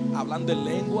day, hablando en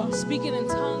lengua. speaking in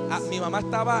tongues. Mi mamá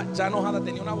estaba ya enojada,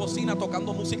 tenía una bocina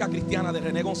tocando música cristiana de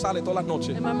René González todas las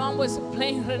noches. And my mom was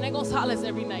playing René González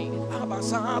every night. Ha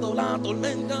pasado la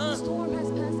tormenta. Storm has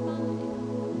passed by.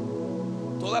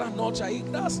 Todas las noches ahí,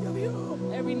 gracias a Dios.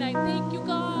 Every night, thank you,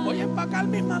 Voy a God. empacar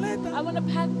mis I maletas. want to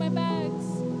pack my bags.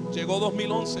 Llegó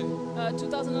 2011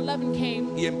 2011 came,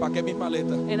 y empaqué mis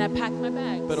maletas, and I packed my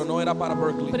bags. pero no era para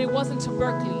But Berkeley, it wasn't to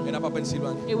Berkeley. era para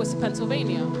Pensilvania. It was to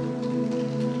Pennsylvania.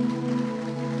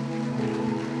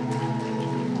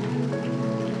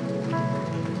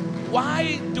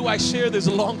 Why do I share this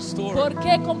long story? ¿Por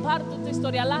qué comparto esta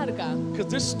historia larga? Because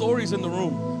there's stories in the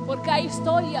room. Porque hay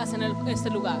historias en este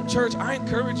lugar. Church, I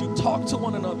encourage you, talk to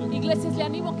one another. Iglesias, le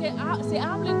animo que se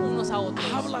hablen unos a otros.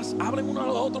 Hablen uno a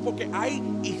los otros porque hay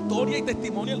historia y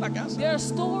testimonio en la casa. There are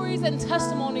stories and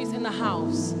testimonies in the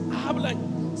house. Hablan.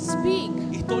 Speak.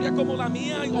 Historias como la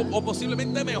mía o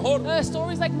posiblemente mejor.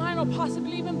 Stories like mine or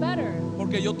possibly even better.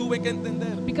 Porque yo tuve que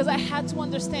entender Because I had to que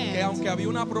understand, aunque había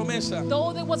una promesa,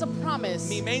 though there was a promise,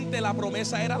 mi mente la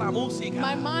promesa era la música.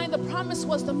 my mind, the promise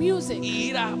was the music. Y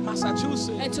ir a Massachusetts.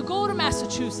 And to go to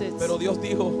Massachusetts. Pero Dios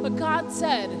dijo, But God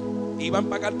said, iba a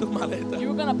empacar tus maletas. you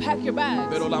were going to pack your bags.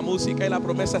 Pero la música y la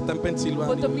promesa está en But the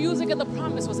Pensilvania. music and the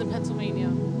promise was in Pennsylvania.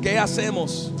 ¿Qué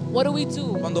hacemos What do we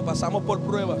do cuando pasamos por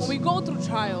pruebas when we go through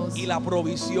trials? y la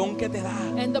provisión que te da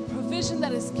And the provision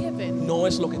that is given no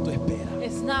es lo que tú esperas?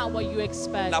 is not what you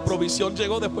expect. La provisión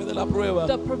llegó después de la prueba,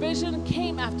 The provision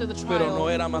came after the pero no trial,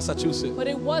 era Massachusetts. but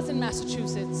it was in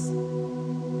Massachusetts.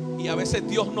 Y a veces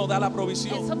Dios nos da la And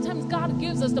provisión sometimes God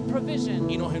gives us the provision,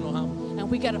 y nos enojamos. and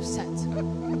we get upset.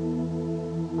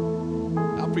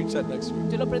 I'll preach that next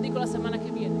week. Yo lo predico la semana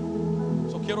que viene.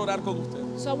 So quiero orar con ustedes.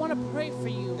 So I want to pray for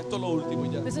you. Esto es lo último y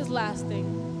ya. This is last thing.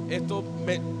 Esto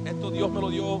Dios me lo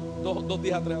dio dos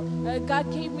días atrás.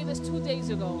 God gave me this 2 days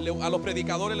ago. A los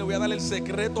predicadores les voy a dar el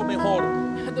secreto mejor.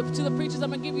 To the preachers, I'm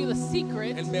going to give you the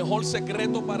secret, El mejor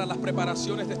secreto para las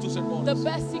preparaciones de tus the sermones.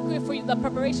 best secret for you, the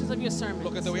preparations of your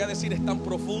Lo que sermons. te voy a decir es tan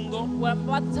profundo. What I'm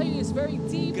about to tell you is very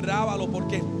deep. Grábalo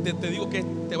porque te digo que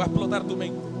te va a explotar tu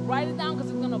mente. Write it down because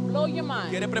it's going to blow your mind.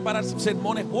 ¿Quieres preparar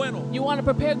sermones buenos? You want to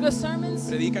prepare good sermons?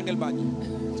 Predica en el baño.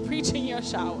 Preach in your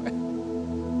shower.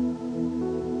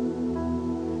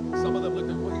 Some of them look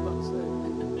at what you about to say.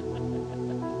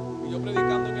 Y yo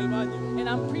predicando en el baño. And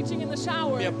I'm preaching in the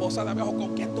shower. Mi esposa de abajo,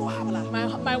 ¿con quién tú hablas?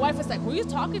 My wife is like, who are you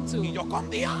talking Y to? yo con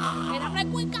Dios. And I'm like,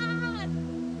 with God.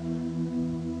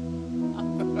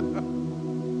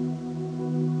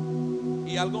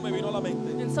 algo me vino a la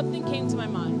mente. And something came to my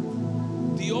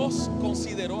mind. Dios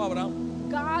consideró a Abraham.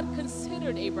 God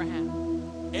considered Abraham.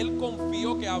 Él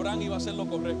confió que Abraham iba a hacer lo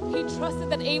correcto. He trusted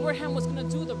that Abraham was going to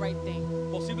do the right thing.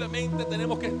 Posiblemente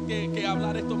tenemos que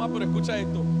hablar esto más, pero escucha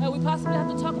esto. We possibly have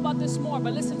to talk about this more,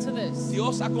 but listen to this.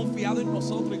 Dios ha confiado en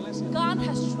nosotros, iglesia. God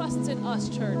has trusted us,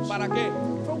 church. ¿Para qué?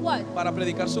 For what? Para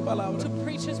predicar su palabra. To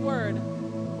preach His word.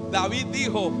 David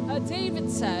dijo, David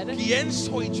said, ¿quién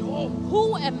soy yo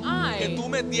who am que I tú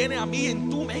me tienes a mí en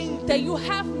tu mente? that you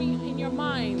have me in your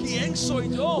mind? ¿Quién soy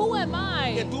Who yo am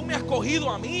que I tú me has cogido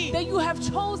a mí that you have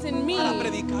chosen me para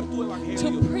predicar tu to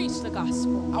evangelio? preach the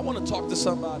gospel? I want to talk to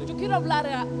somebody. Yo quiero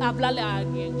hablarle a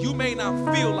alguien. You may not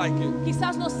feel like it,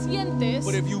 Quizás no sientes,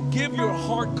 but if you give your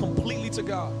heart completely to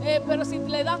God, pero si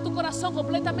le das tu corazón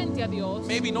completamente a Dios,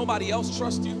 maybe nobody else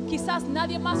trusts you, quizás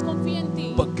nadie más confía en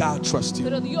ti, but God trusts you.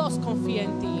 pero Dios confía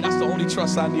en ti. That's the only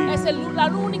trust I need. Es la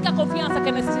única confianza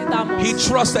que necesitamos. He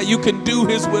trusts that you can do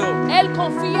His will. Él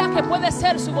confía que puede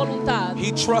ser su voluntad.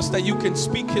 He trusts that you can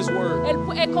speak His word.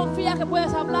 Él confía que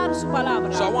puedes hablar su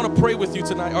palabra. So I want to pray with you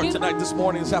tonight, or tonight, this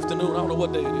morning, this afternoon. I don't know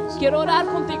what day it is. Quiero orar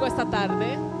contigo esta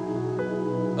tarde.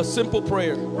 A simple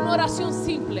prayer. Una oración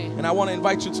simple. And I want to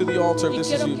invite you to the altar if Y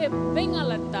this is quiero you. que venga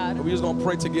al altar. We're just going to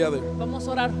pray together. Vamos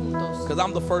a orar juntos. Because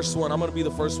I'm the first one. I'm going to be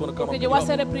the first one to come Porque up. yo voy a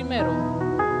ser el primero.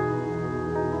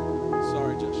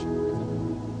 Sorry, Josh.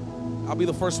 I'll be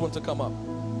the first one to come up.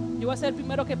 Yo voy a ser el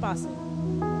primero que pase.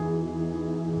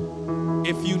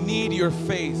 If you need your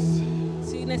faith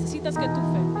Si necesitas que tu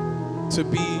fe to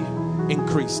be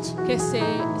increased, que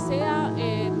sea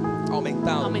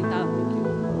aumentado. aumentada.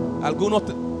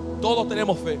 Todos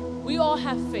tenemos fe, We all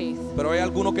have faith, pero hay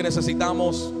algunos que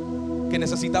necesitamos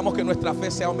que nuestra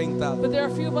fe sea aumentada. but there are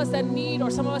a few of us that need, or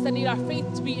some of us that need our faith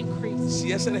to be increased.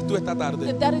 Si ese eres tú esta tarde,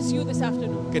 If that is you this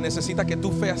afternoon, que necesita que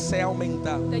tu fe sea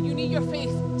aumentada, that you need your faith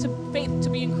to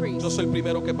be increased. yo soy el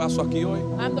primero que paso aquí hoy.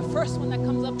 I'm the first one that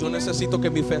comes up Yo here. necesito que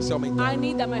mi fe sea aumentada. I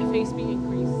need that my faith be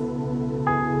increased.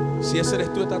 Si ese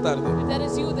eres tú esta tarde, If that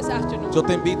is you this afternoon, yo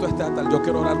te invito a esta tarde. Yo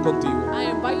quiero orar contigo. I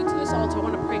invite you to this altar. I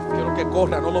want to pray for you. Quiero que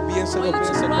corra, no lo piense, I no want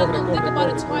you piense, to run, corre, don't think corre, about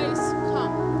it corre. twice.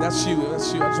 Come. That's you,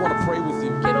 that's you. I just want to pray with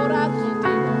you. Quiero orar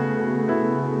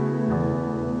contigo.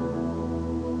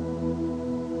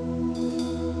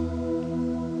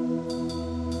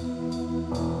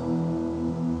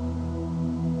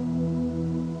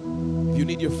 If you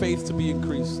need your faith to be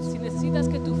increased, Si necesitas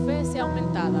que tu fe sea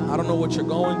aumentada, I don't know what you're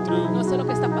going through. no sé lo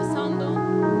que está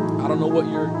pasando, I don't know what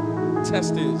your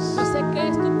test is. no sé qué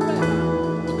es tu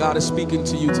prueba, But God is speaking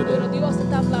to you pero today. Dios te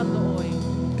está hablando hoy.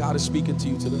 God is speaking to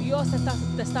you today. Dios te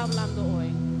está hablando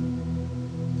hoy.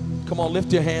 Come on,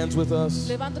 lift your hands with us.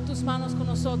 Levanta tus manos con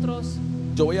nosotros.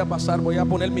 Yo voy a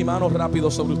poner mi mano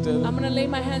rápido sobre ustedes. I'm going to lay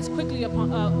my hands quickly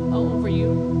upon, over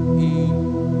you.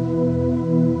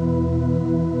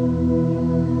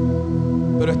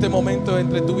 Pero este momento es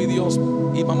entre tú y Dios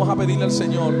y vamos a pedirle al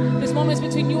Señor, This moment is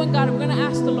between you and God. I'm going to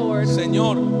ask the Lord,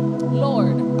 Señor,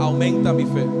 Lord, aumenta mi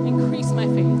fe, increase my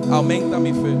faith. aumenta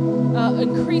mi fe,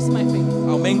 Increase my faith.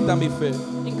 aumenta mi fe,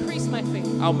 Increase my faith.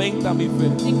 aumenta mi fe.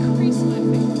 Increase my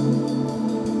faith.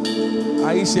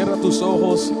 Ahí cierra tus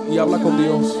ojos y habla con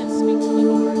Dios. And speak to the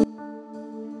Lord.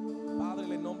 Padre,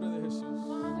 en el nombre de Jesús,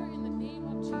 Father, in the name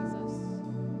of Jesus,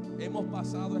 hemos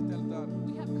pasado a este altar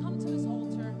we have come to this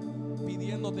altar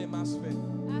pidiéndote más fe,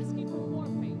 asking for more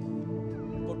faith.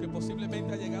 porque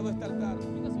posiblemente ha llegado a este altar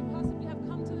Because we possibly have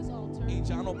come to this altar y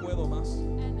ya no puedo más.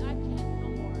 and I can't no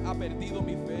more. Ha perdido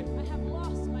mi fe, I have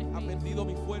lost my ha faith. perdido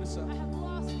mi fuerza. I have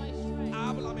lost my strength.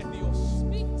 Háblame, Dios.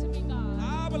 Speak to me, God.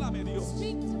 Háblame, Dios.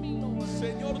 Speak to me, Lord.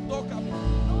 Señor, tócame.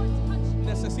 Lord, touch me.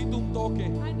 Necesito un toque.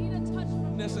 I need a touch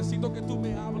from you. Necesito que tú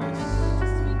me hables. I need you to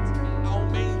speak to me.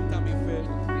 Aumenta mi fe.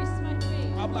 Increase my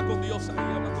faith. Habla con Dios ahí,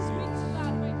 habla con Speak Dios. to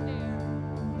God right there.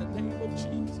 In the name of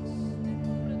Jesus. En el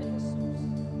nombre de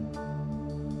Jesús.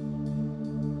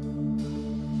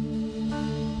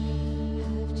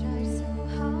 I've tried so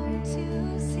hard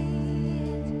to see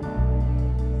it.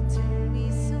 Took me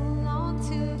so long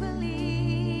to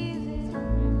believe it.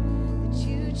 That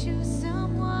you choose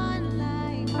someone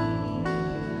like me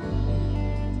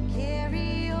to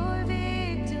carry your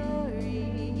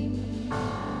victory.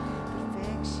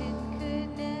 Perfection could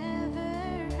never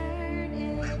hurt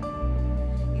it.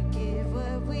 You give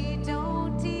what we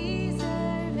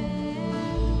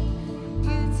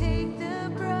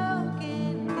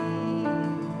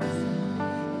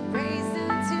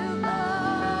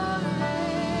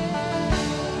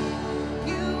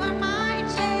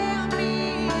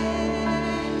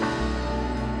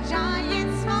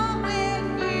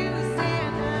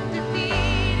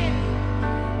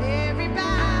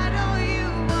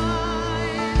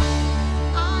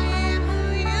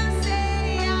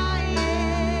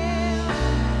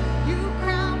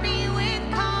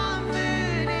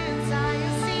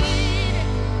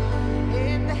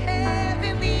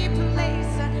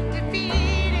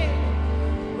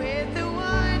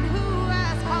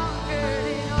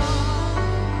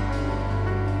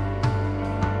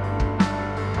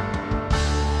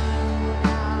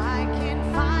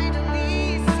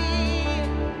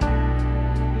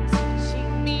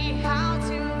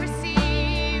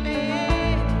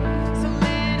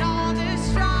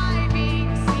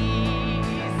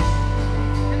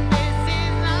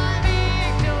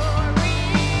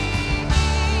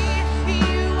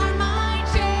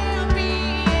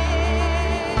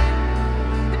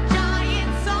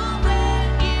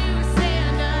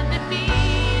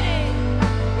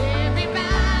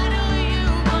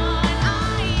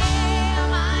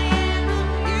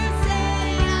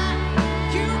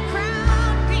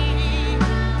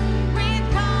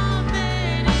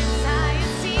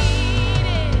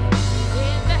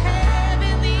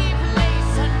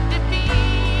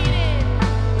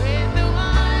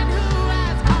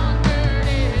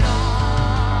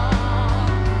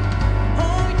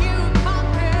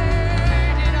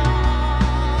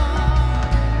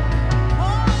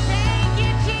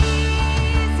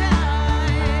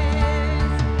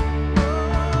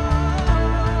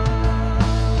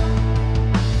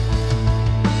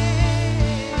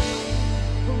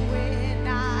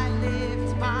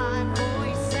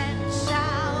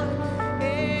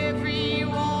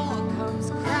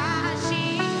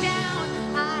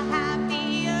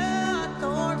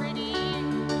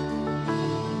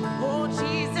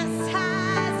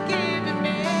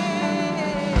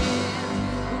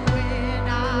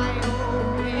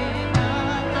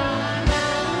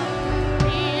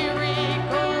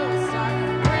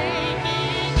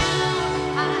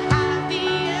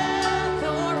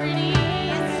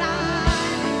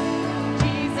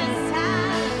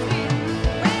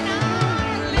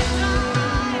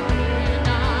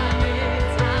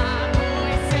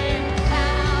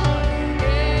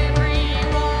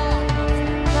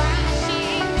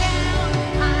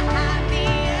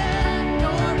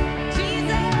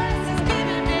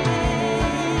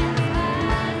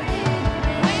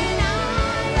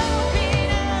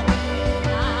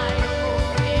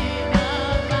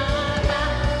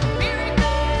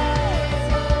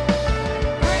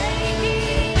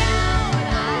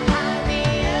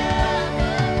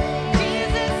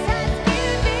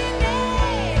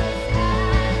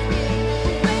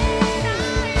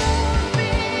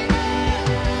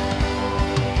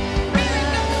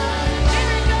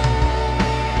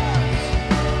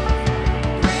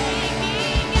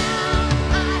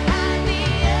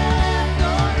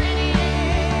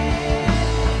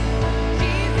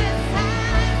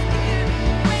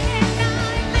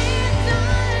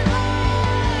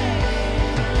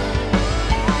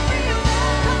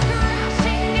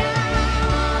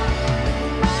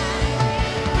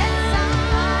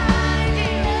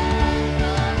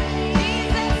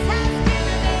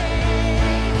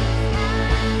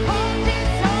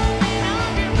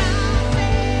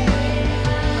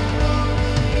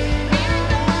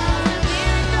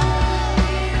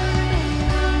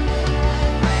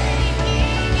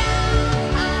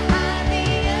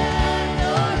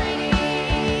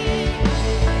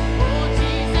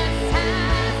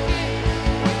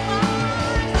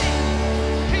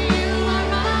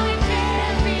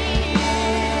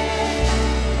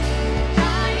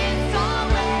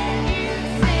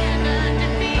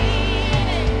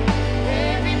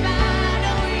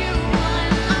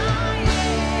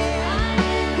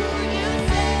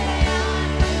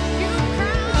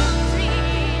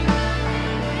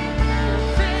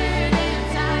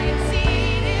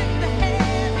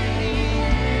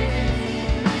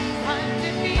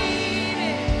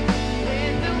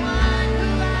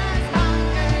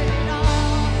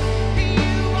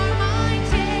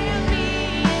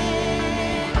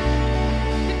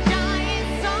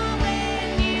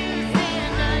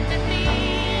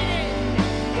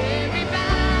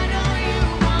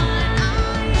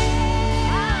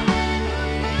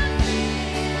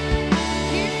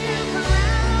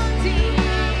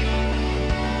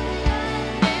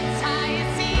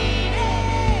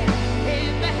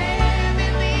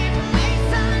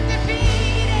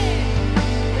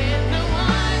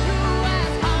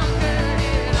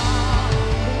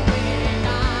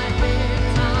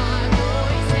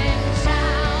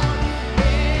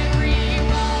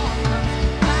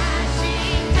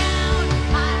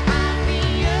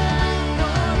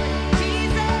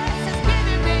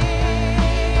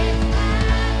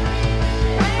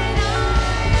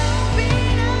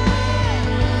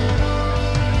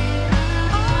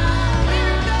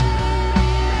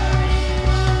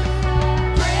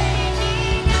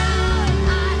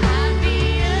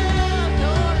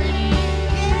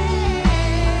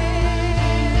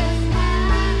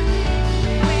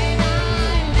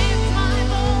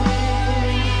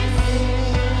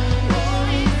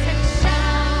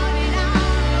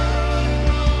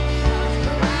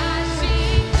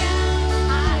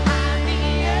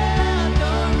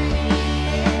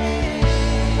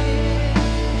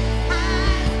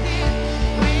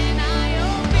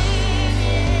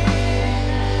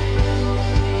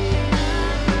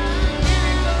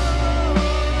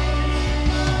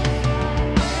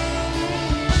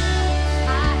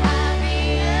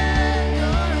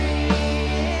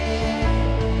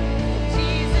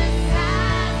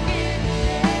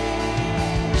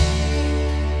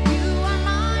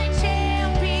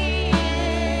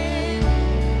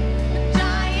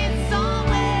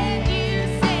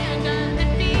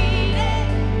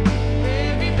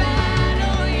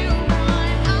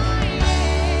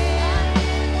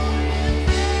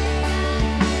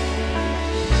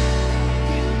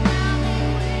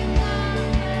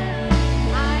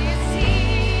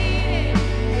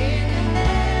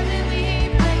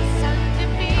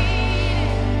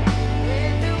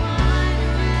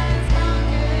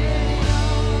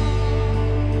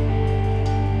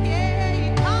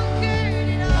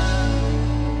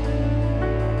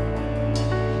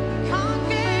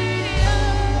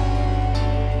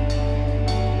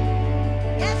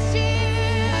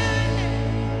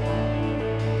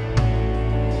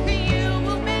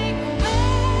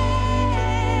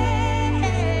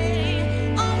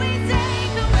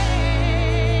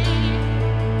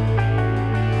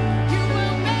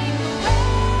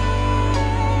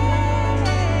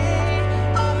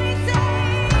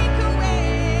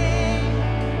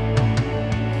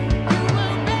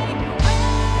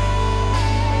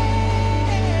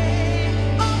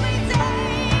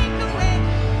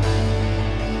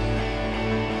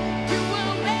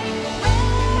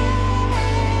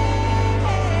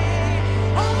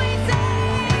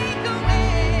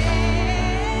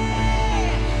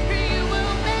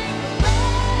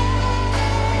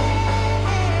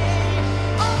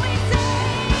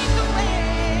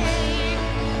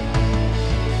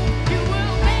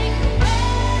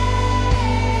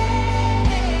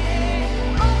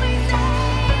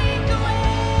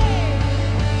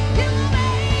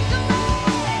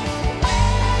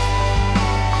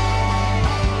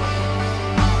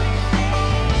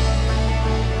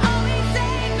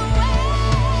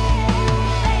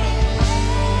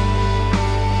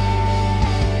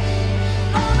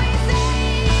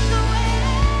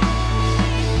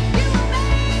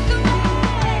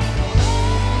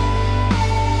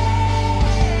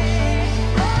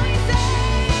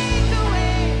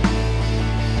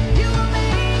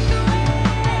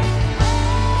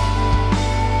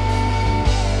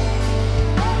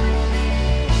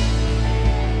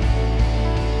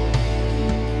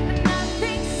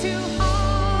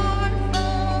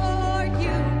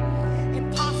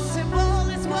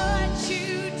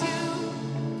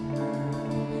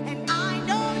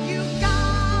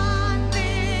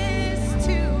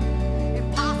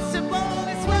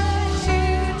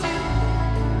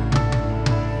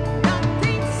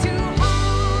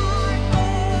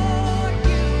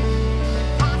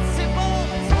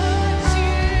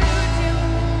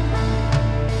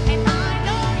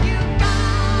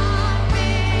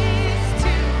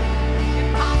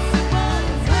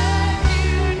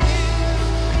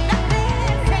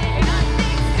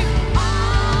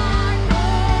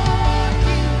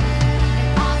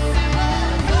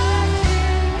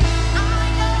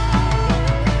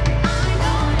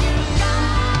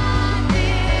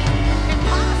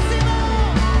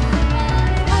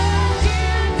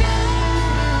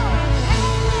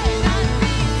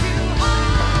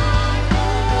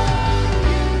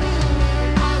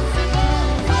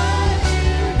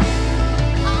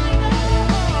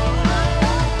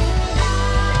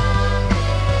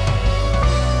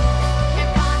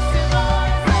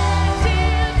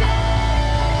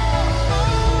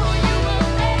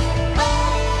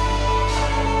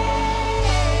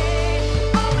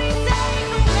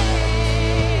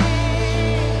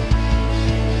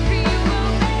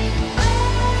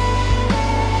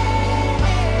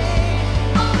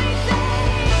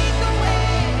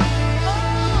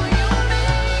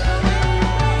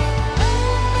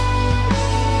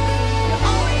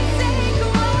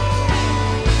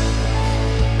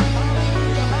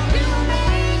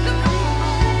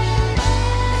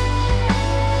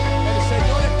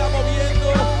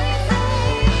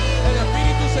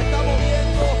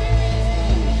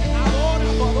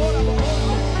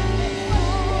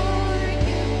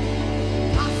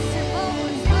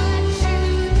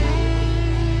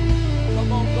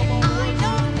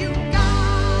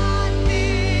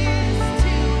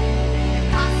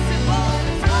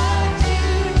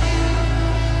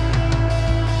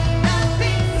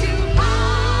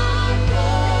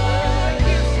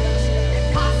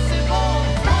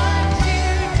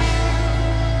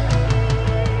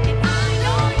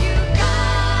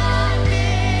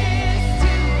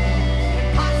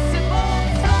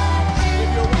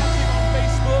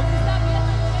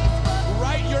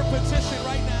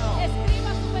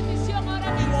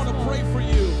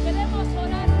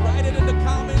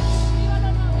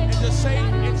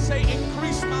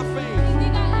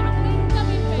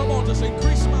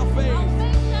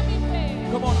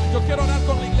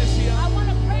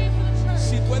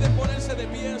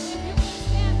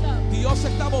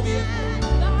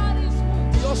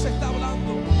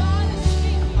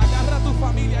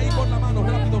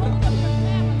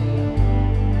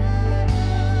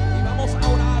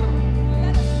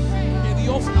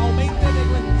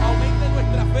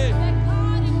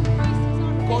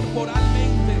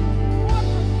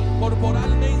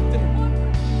corporalmente.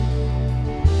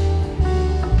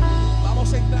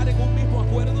 Vamos a entrar en un mismo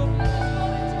acuerdo.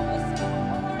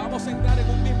 Vamos a entrar en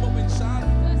un mismo pensar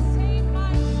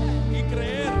y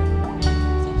creer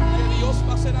que Dios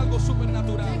va a hacer algo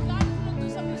supernatural.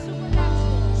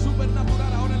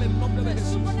 Supernatural ahora en el nombre de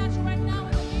Jesús.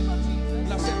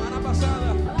 La semana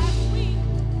pasada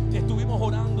estuvimos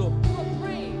orando.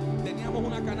 Teníamos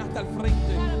una canasta al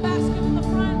frente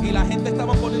y la gente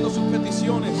estaba poniendo sus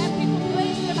peticiones.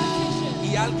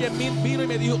 Y alguien vino y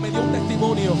me dio un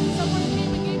testimonio.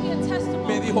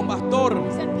 Me dijo, pastor,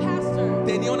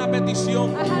 tenía una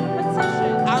petición.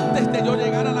 Antes de yo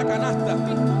llegar a la canasta,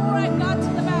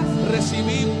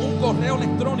 recibí un correo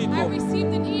electrónico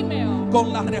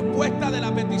con la respuesta de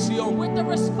la petición.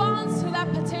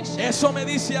 Eso me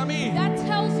dice a mí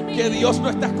que Dios no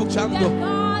está escuchando.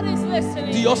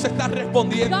 Dios está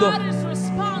respondiendo.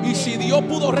 Y si Dios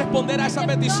pudo responder a esa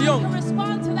petición,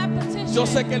 yo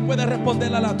sé que Él puede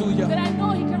responder a la tuya.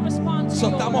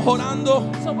 Estamos orando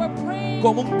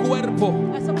como un cuerpo,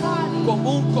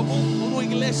 como una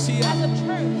iglesia,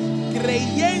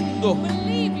 creyendo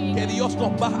que Dios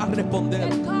nos va a responder.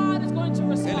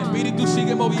 El Espíritu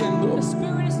sigue moviendo.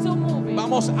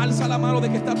 Vamos, alza la mano de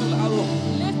que está a tu lado.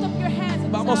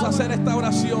 Vamos a hacer esta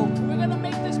oración.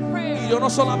 Y yo no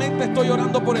solamente estoy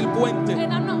orando por el puente,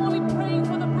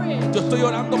 yo estoy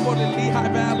orando por el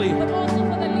Lehigh Valley,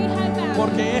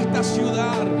 porque esta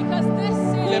ciudad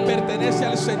le pertenece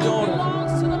al Señor.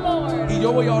 Y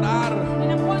yo voy a orar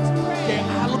que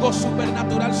algo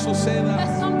supernatural suceda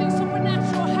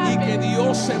y que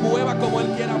Dios se mueva como Él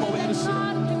quiera moverse.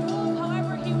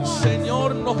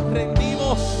 Señor, nos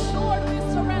rendimos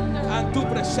a tu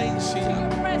presencia.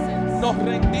 Nos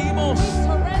rendimos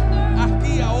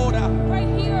aquí ahora.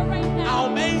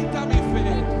 Aumenta mi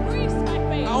fe.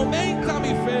 Aumenta mi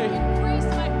fe.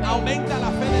 Aumenta la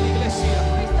fe de la iglesia.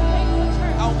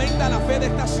 Aumenta la fe de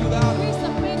esta ciudad.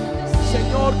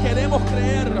 Señor, queremos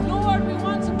creer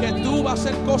que tú vas a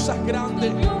hacer cosas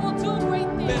grandes,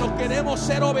 pero queremos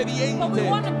ser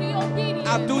obedientes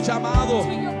a tu llamado,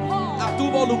 a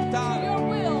tu voluntad,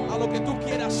 a lo que tú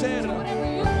quieras hacer.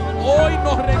 Hoy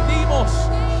nos rendimos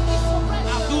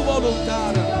a tu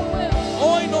voluntad.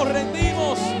 Hoy nos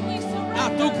rendimos a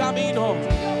tu camino.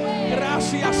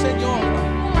 Gracias, Señor,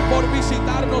 por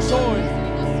visitarnos hoy.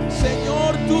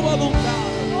 Señor, tu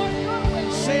voluntad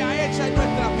sea hecha en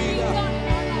nuestra vida.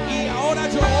 Y ahora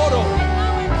yo oro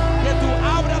que tú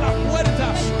abras las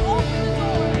puertas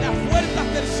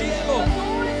del cielo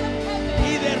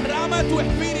y derrama tu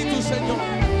espíritu, Señor,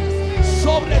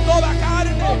 sobre toda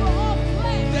carne.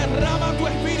 Derrama tu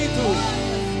espíritu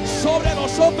sobre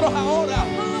nosotros ahora.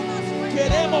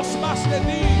 Queremos más de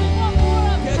ti.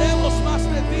 Queremos más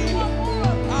de ti.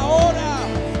 Ahora,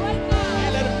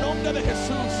 en el nombre de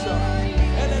Jesús.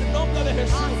 En el nombre de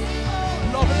Jesús.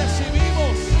 Los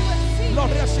recibimos. Los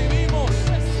recibimos.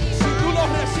 Si tú los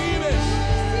recibes,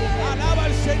 alaba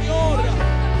al Señor.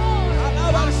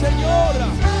 Alaba al Señor.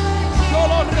 Yo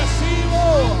los recibo.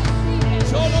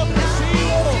 Yo los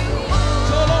recibo.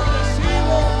 Yo los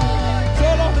recibo. Yo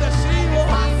los recibo.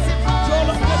 Yo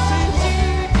los recibo.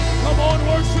 Come on,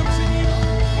 worship, Señor.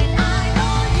 And I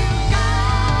know you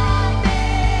got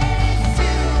this.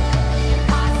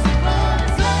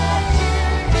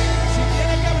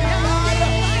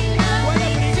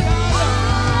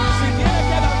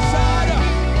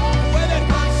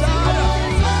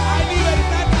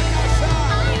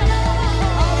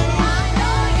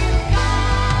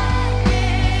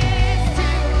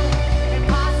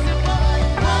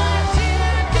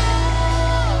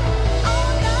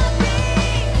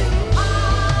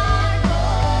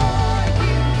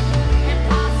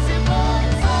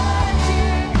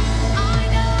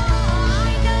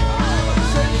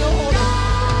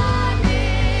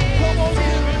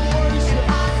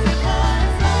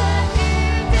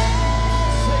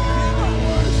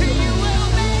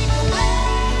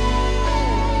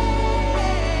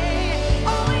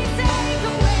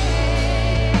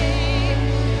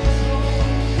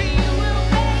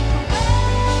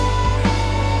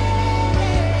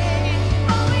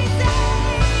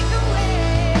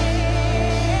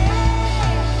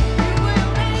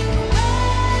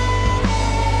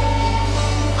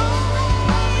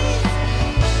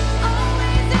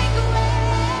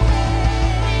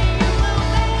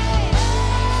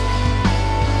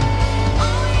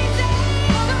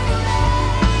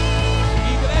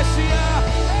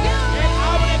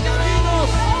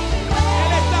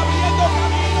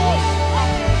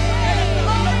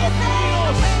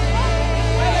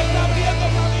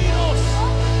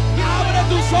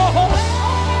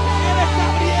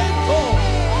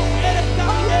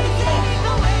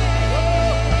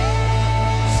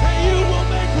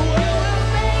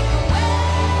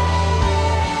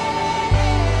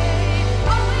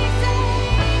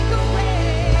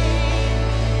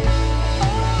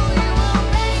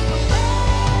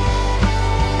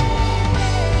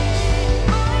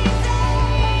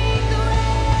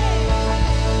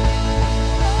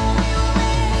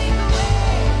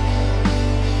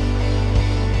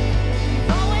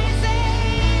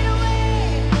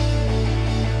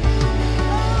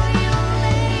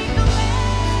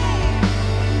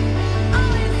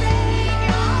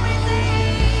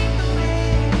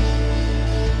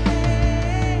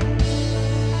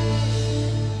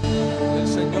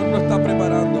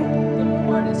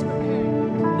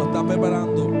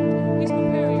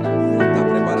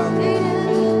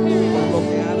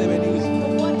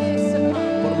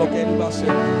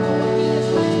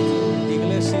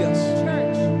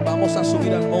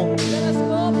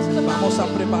 Vamos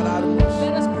a prepararnos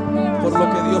Let us prepare por lo que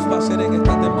ourselves Dios va a hacer en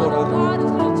esta for what temporada. God is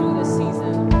going to do this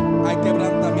season. Hay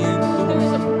quebrantamiento, There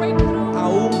is a breakthrough.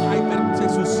 aún hay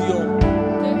persecución,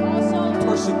 There also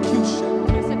persecution.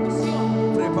 persecución.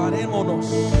 Preparémonos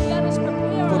Let us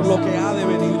prepare por lo que ourselves ha de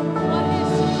venir. for what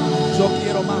is to come. Yo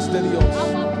quiero más de Dios. I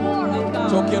want more of God.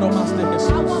 Yo quiero más de I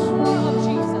Jesús. want more of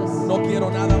Jesus. No quiero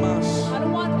nada más. I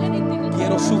don't want anything else.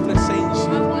 Quiero su I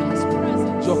presencia. want His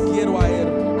presence. Yo quiero a Él. I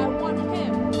want Him.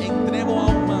 Entremos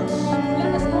aún más,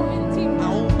 Let us go in deeper,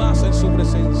 aún más en su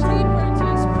presencia. deeper into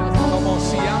His presence. Como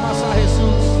si amas a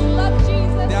Jesús, You love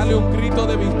Jesus. dale un grito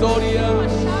de victoria. A shout of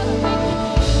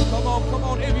victory. Come on, come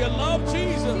on. If you love Si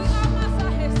Jesus, amas a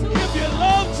Jesús, if you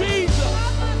love Jesus,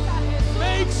 amas a Jesús.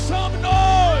 make some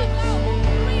noise.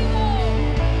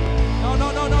 No,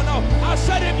 no, no, no, no. I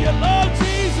said if you love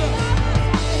Jesus,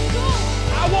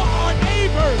 I want our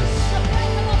neighbors.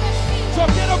 Yo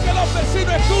quiero que los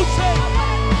vecinos escuchen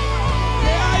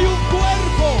que hay un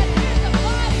cuerpo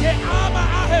que ama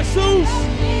a Jesús.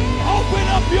 Open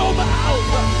up your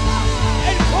mouth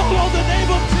and call on the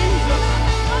name of Jesus.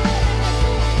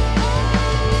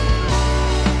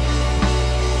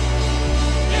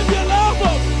 If you love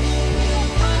Him,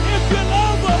 if you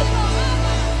love Him,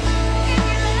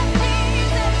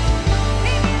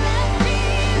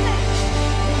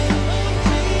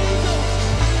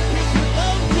 if you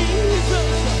love Jesus,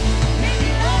 if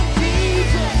you love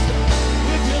Jesus,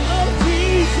 if you love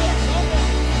Jesus,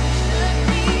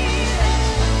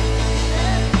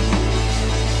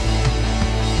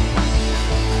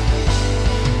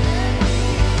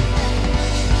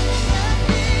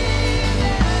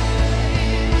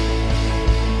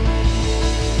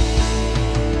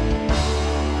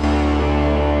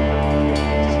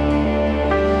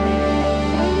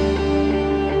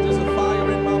 there's a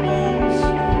fire in my bones.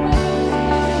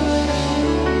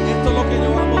 Esto es lo que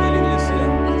yo amo de la iglesia,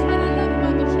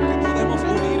 que podemos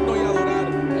unirnos y adorar.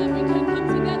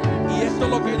 Y esto es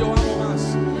lo que yo amo más,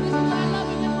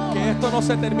 que esto no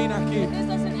se termina aquí.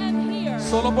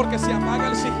 Solo porque se apaga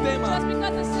el sistema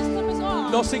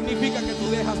no significa que tú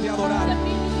dejas de adorar.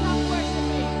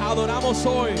 Adoramos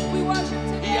hoy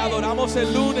y adoramos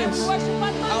el lunes,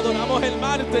 adoramos el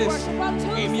martes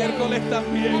y miércoles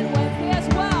también.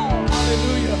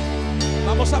 Aleluya.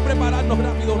 Vamos a prepararnos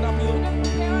rápido, rápido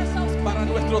para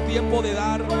nuestro tiempo de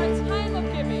dar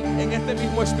en este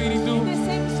mismo espíritu.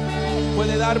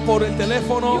 Puede dar por el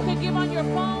teléfono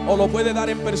o lo puede dar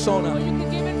en persona.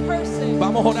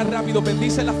 Vamos a orar rápido.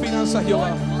 Bendice las finanzas,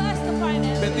 Jehová.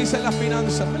 Bendice las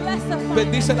finanzas.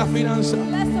 Bendice las finanzas.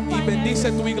 Y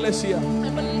bendice tu iglesia.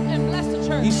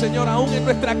 Y Señor, aún en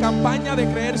nuestra campaña de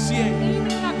creer 100,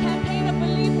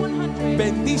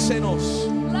 bendícenos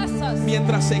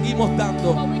mientras seguimos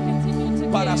dando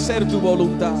para hacer tu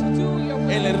voluntad.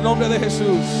 En el nombre de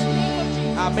Jesús.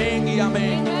 Amén y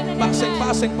amén. Pasen,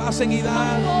 pasen, pasen y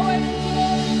dan.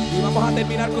 Y vamos a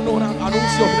terminar con unos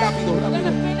anuncios rápidos,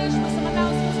 rápidos.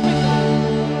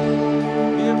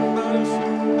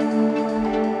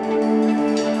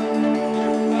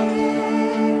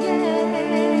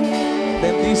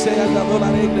 Bendice al dador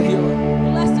alegre,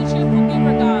 Jehová. Bless the cheerful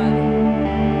giver, God.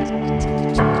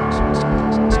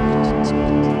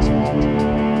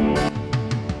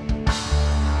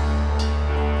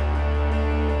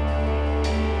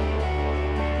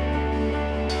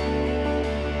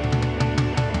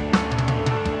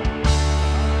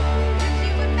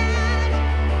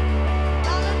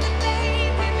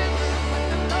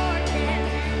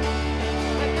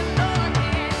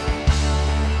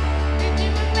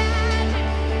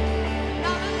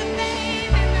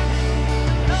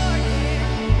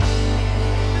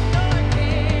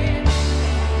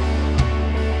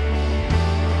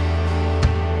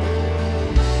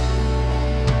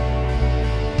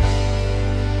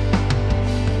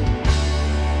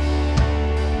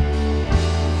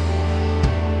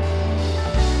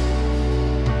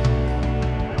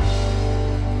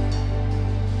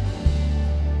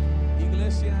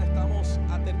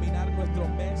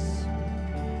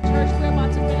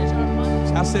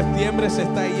 Septiembre se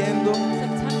está yendo.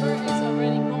 September is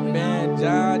already going Man,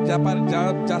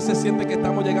 out. ya se siente que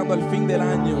estamos llegando al fin del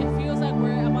año. It feels like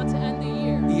we're about to end the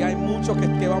year. Y hay mucho que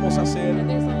vamos a hacer. And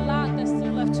there's a lot that's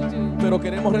still left to do. Pero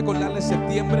queremos recordarles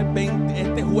septiembre 20,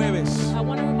 este jueves. I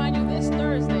want to remind you this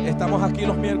Thursday. Estamos aquí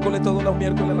los miércoles, todos los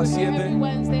miércoles a las We're here every 7.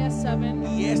 Wednesday at 7.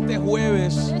 Y este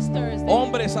jueves, This Thursday.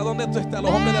 hombres, ¿a dónde tú estás?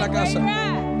 Los hombres de la Man, where casa. you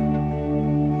at?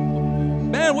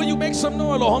 Man, will you make some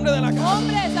noise? Los hombres de la casa.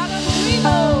 Hombres, hagan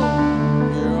ruido.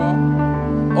 Yeah.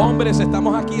 Hombres,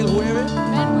 estamos aquí el jueves.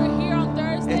 Men, we're here on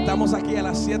Thursday. Estamos aquí a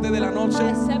las 7 de la noche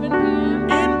At 7 p.m.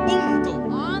 en punto.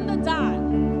 On the dot.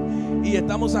 y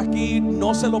estamos aquí,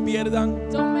 no se lo pierdan.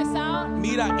 Don't miss out.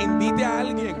 Mira, invite a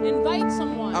alguien. Invite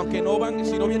someone. Aunque no van,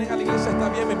 si no vienen a la iglesia está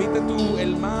bien, invite a tu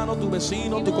hermano, tu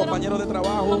vecino, tu compañero de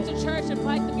trabajo. Come to church,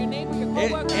 invite them, your neighbor, your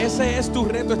coworker. Ese es tu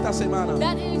reto esta semana.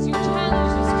 That is your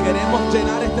challenge this week. Queremos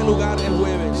llenar este lugar el We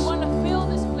jueves want to fill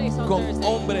this place on con Thursday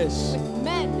hombres with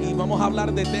men. y vamos a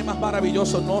hablar de temas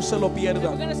maravillosos, no se lo We're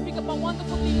pierdan. going to speak about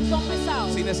wonderful things. Don't miss out.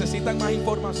 Si necesitan más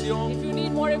información, If you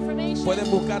need more information, pueden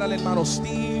buscar al hermano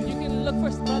Steve, you can look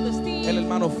for Brother Steve, el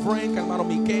hermano Frank, el hermano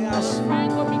Miqueas,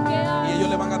 Frank or Miguel, y ellos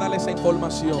le van a dar esa they're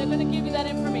información. going to give you that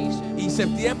information. Y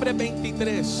septiembre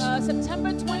 23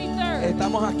 September 23rd,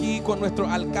 estamos aquí con nuestro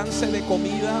alcance de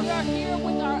comida. we are here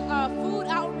with our food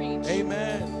outreach.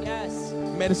 Amen. Yes.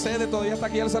 Mercedes todavía está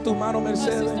aquí, alza tus manos,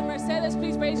 Mercedes. Sister Mercedes,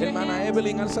 please raise your Hermana hand.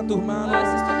 Evelyn, alza tus manos.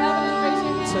 Sister Evelyn,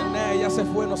 raise your hand. Tené, ella se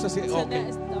fue, no sé si. Tené Ok.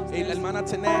 is downstairs. Y la hermana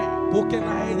Tené, busquen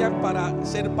a ella para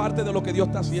ser parte de lo que Dios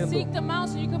está haciendo. Seek them out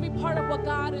so you can be part of what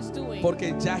God is doing.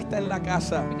 Porque ya está en la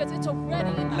casa. Because it's already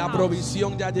in the La house.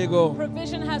 provisión ya llegó.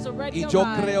 Provision has already Y yo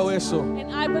arrived. creo eso.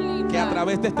 And I believe Que a that,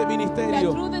 través de este that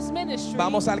ministerio through this ministry,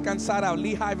 vamos a alcanzar a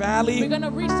Lehigh we're Valley going to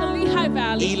reach the Lehigh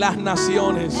Valley y las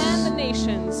naciones. and the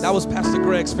nations. That was Pastor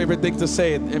Greg's favorite thing to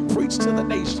say, and preach to the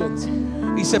nations.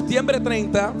 Y septiembre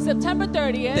 30 September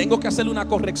 30th, tengo que hacerle una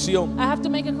corrección. I have to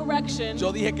make a correction.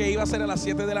 Yo dije que iba a ser a las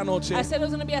 7 de la noche. I said it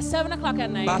was going to be at 7 o'clock at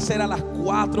night. Va a ser a las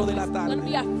 4 de la It's going to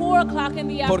be tarde. at 4 o'clock in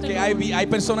the Porque afternoon. hay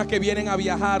personas que vienen a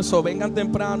viajar, so vengan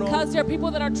temprano. Because there are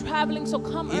people that are traveling, so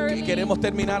come Y early. queremos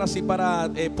terminar así para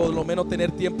por lo menos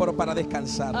tener tiempo para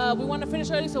descansar. We want to finish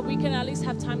early so we can at least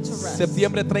have time to rest.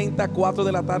 Septiembre 30, 4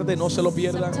 de la tarde, no se lo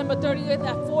pierdan. September 30th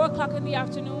at 4 o'clock in the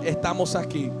afternoon, Estamos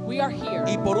aquí. we are here.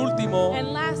 Y por último,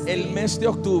 And lastly, el mes de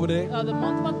octubre, the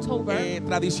month of October,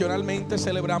 tradicionalmente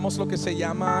celebramos lo que se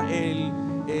llama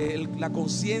la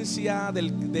conciencia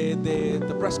de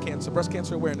breast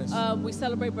cancer awareness. we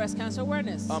celebrate breast cancer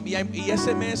awareness. Y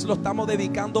ese mes lo estamos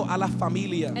dedicando a la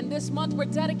familia. And this month we're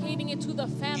dedicating it to the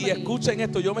Y family. escuchen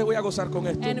esto, yo me voy a gozar con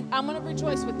esto. And I'm going to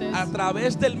rejoice with this. A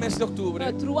través del mes de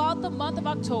octubre Throughout the month of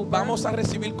October, vamos a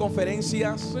recibir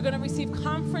conferencias, we're going to receive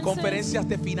conferencias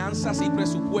de finanzas y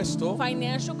presupuesto.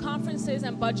 financial conferences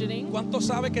and budgeting. ¿Cuántos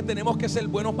saben que tenemos que ser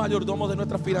buenos mayordomos de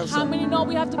nuestras How finanzas? many know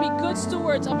we have to be good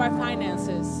stewards of our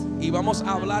finances? Y vamos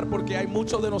a hablar porque hay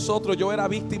muchos de nosotros, yo era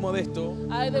víctima de esto.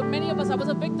 There are many of us, I was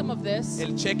a victim of this.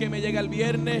 El cheque me llega el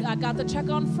viernes I got the check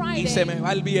on Friday, y se me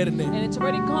va el viernes. and it's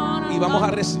already gone Y on vamos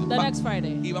a the next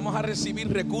Friday. y vamos a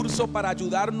recibir recursos para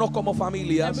ayudarnos como And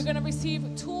familias we're going to receive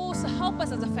tools to help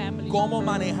us as a family, cómo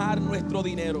manejar nuestro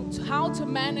dinero. to how to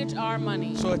manage our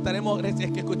money. So, estaremos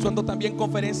escuchando también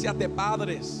conferencias de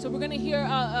padres. So we're going to hear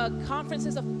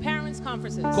conferences of parents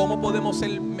conferences. Cómo podemos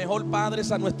ser mejor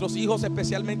padres a nuestros hijos,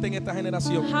 especialmente en esta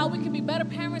generación. How we can be better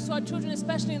parents to our children,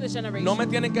 especially in this generation. No me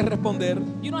tienen que responder,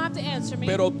 You don't have to answer me.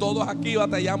 pero todos aquí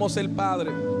batallamos ser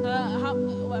padre.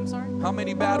 I'm sorry. How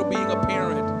many battle being a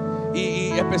parent?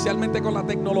 Y especialmente con la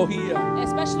tecnología.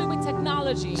 Especially with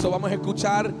technology. So, vamos a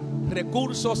escuchar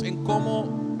recursos en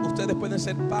cómo ustedes pueden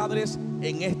ser padres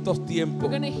en estos We're tiempos.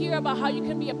 going to hear about how you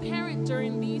can be a parent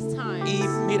during these times. Y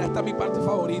mira, esta es mi parte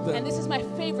favorita. And this is my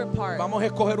favorite part. Vamos a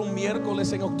escoger un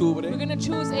miércoles en We're octubre going to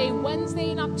choose a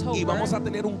Wednesday in October. y vamos a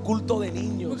tener un culto de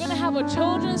niños. We're going to have a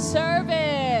children's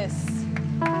service.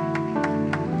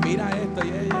 Mira esto,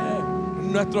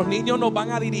 Nuestros niños nos van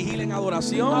a dirigir en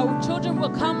adoración. Our children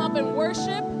will come up and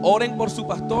worship. Oren por su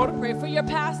pastor, Pray for your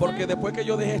pastor. porque después que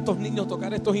yo deje a estos niños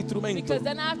tocar estos instrumentos, Because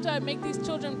then after I make these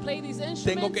children play these instruments,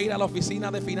 tengo que ir a la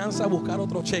oficina de finanzas a buscar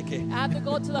otro cheque. I have to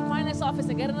go to the finance office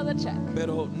and get another check.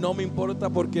 Pero no me importa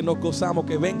porque nos gozamos.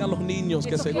 Que vengan los niños,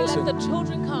 que It's se okay, let gocen. the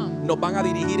children come. Nos van a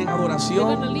dirigir en They're going to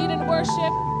adoración, lead in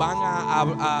worship. van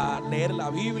a leer la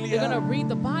They're going to Biblia, read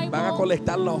the Bible. van a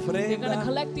colectar la They're going to ofrenda,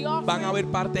 collect the offering. van a ver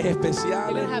partes They're going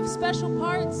especiales to have special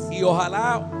parts. y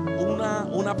ojalá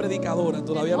una predicadora,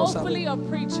 todavía And no hopefully saben. a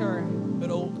preacher.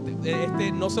 Pero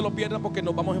no se lo pierdan porque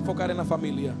nos vamos a enfocar en la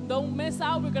familia. Don't miss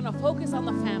out. We're going to focus on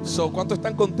the family. So, ¿cuántos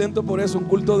están contentos por eso? Un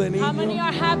culto de How many niños.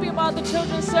 are happy about the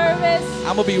children's service?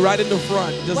 I'm gonna be right in the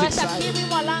front, just Voy a estar aquí excited.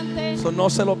 mismo adelante. So, no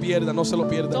se lo pierdan, no se lo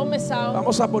pierdan. Don't miss out.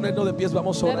 Vamos a ponernos de pies,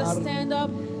 vamos a Let us orar. stand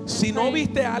up. Si no Pray.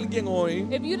 viste a alguien hoy,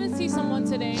 If you didn't see someone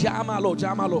today,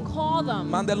 llámalo. call them.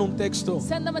 Mándale un texto.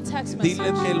 Send them a text message.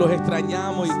 Dile que los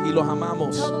extrañamos y los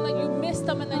amamos. Tell them that you miss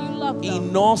them and that you love Y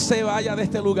them. no se vaya de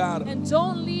este lugar And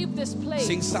don't leave this place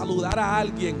sin saludar a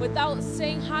alguien. without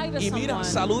saying hi to Y mira, someone.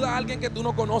 saluda a alguien que tú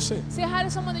no conoces. Say hi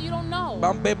to someone that you don't know.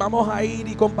 Vamos a ir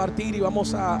y compartir y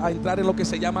vamos a entrar en lo que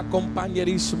se llama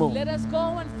compañerismo. Let us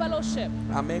go and fellowship.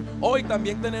 Amén. Hoy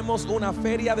también tenemos una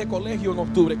feria de colegio en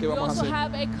octubre que We vamos a also hacer.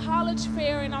 have a college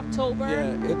fair in October.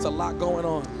 Yeah, it's a lot going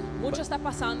on. Mucho está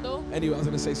pasando. Anyway, I was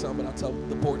going to say something, but I'll tell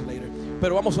the board later.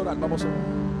 Pero vamos a orar, vamos a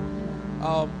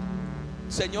orar.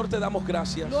 Señor, te damos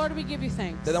gracias. Lord, we give you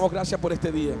thanks Te damos gracias por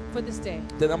este día. for this day.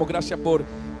 Te damos gracias por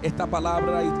esta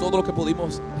palabra y todo lo que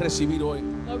pudimos recibir hoy.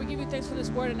 Lord, we give you thanks for this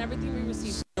word and everything we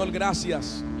received. Señor,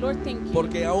 gracias. Lord, thank you.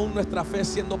 Porque aún nuestra fe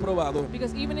siendo probado,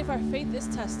 Because even if our faith is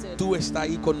tested, tú estás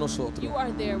ahí con nosotros. you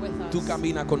are there with us. Tú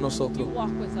caminas con You nosotros.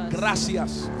 walk with us.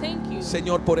 Gracias, Thank you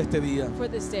Señor, por este día. for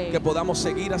this day. Que podamos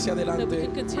seguir hacia That we adelante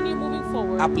can continue moving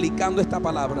forward, aplicando esta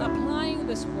palabra. applying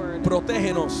this word.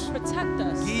 Protégenos, Protect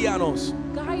us, guíanos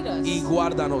guide us, y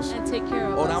guárdanos. and take care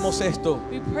of Oramos us. esto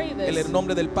We pray this en el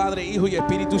nombre del Padre, Hijo y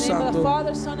Espíritu in the name of the Santo.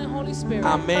 Father, Son, and Holy Spirit.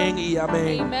 Amén y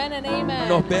amén. Amen and amen.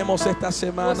 Nos vemos esta We'll see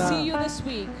semana. you this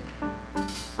week.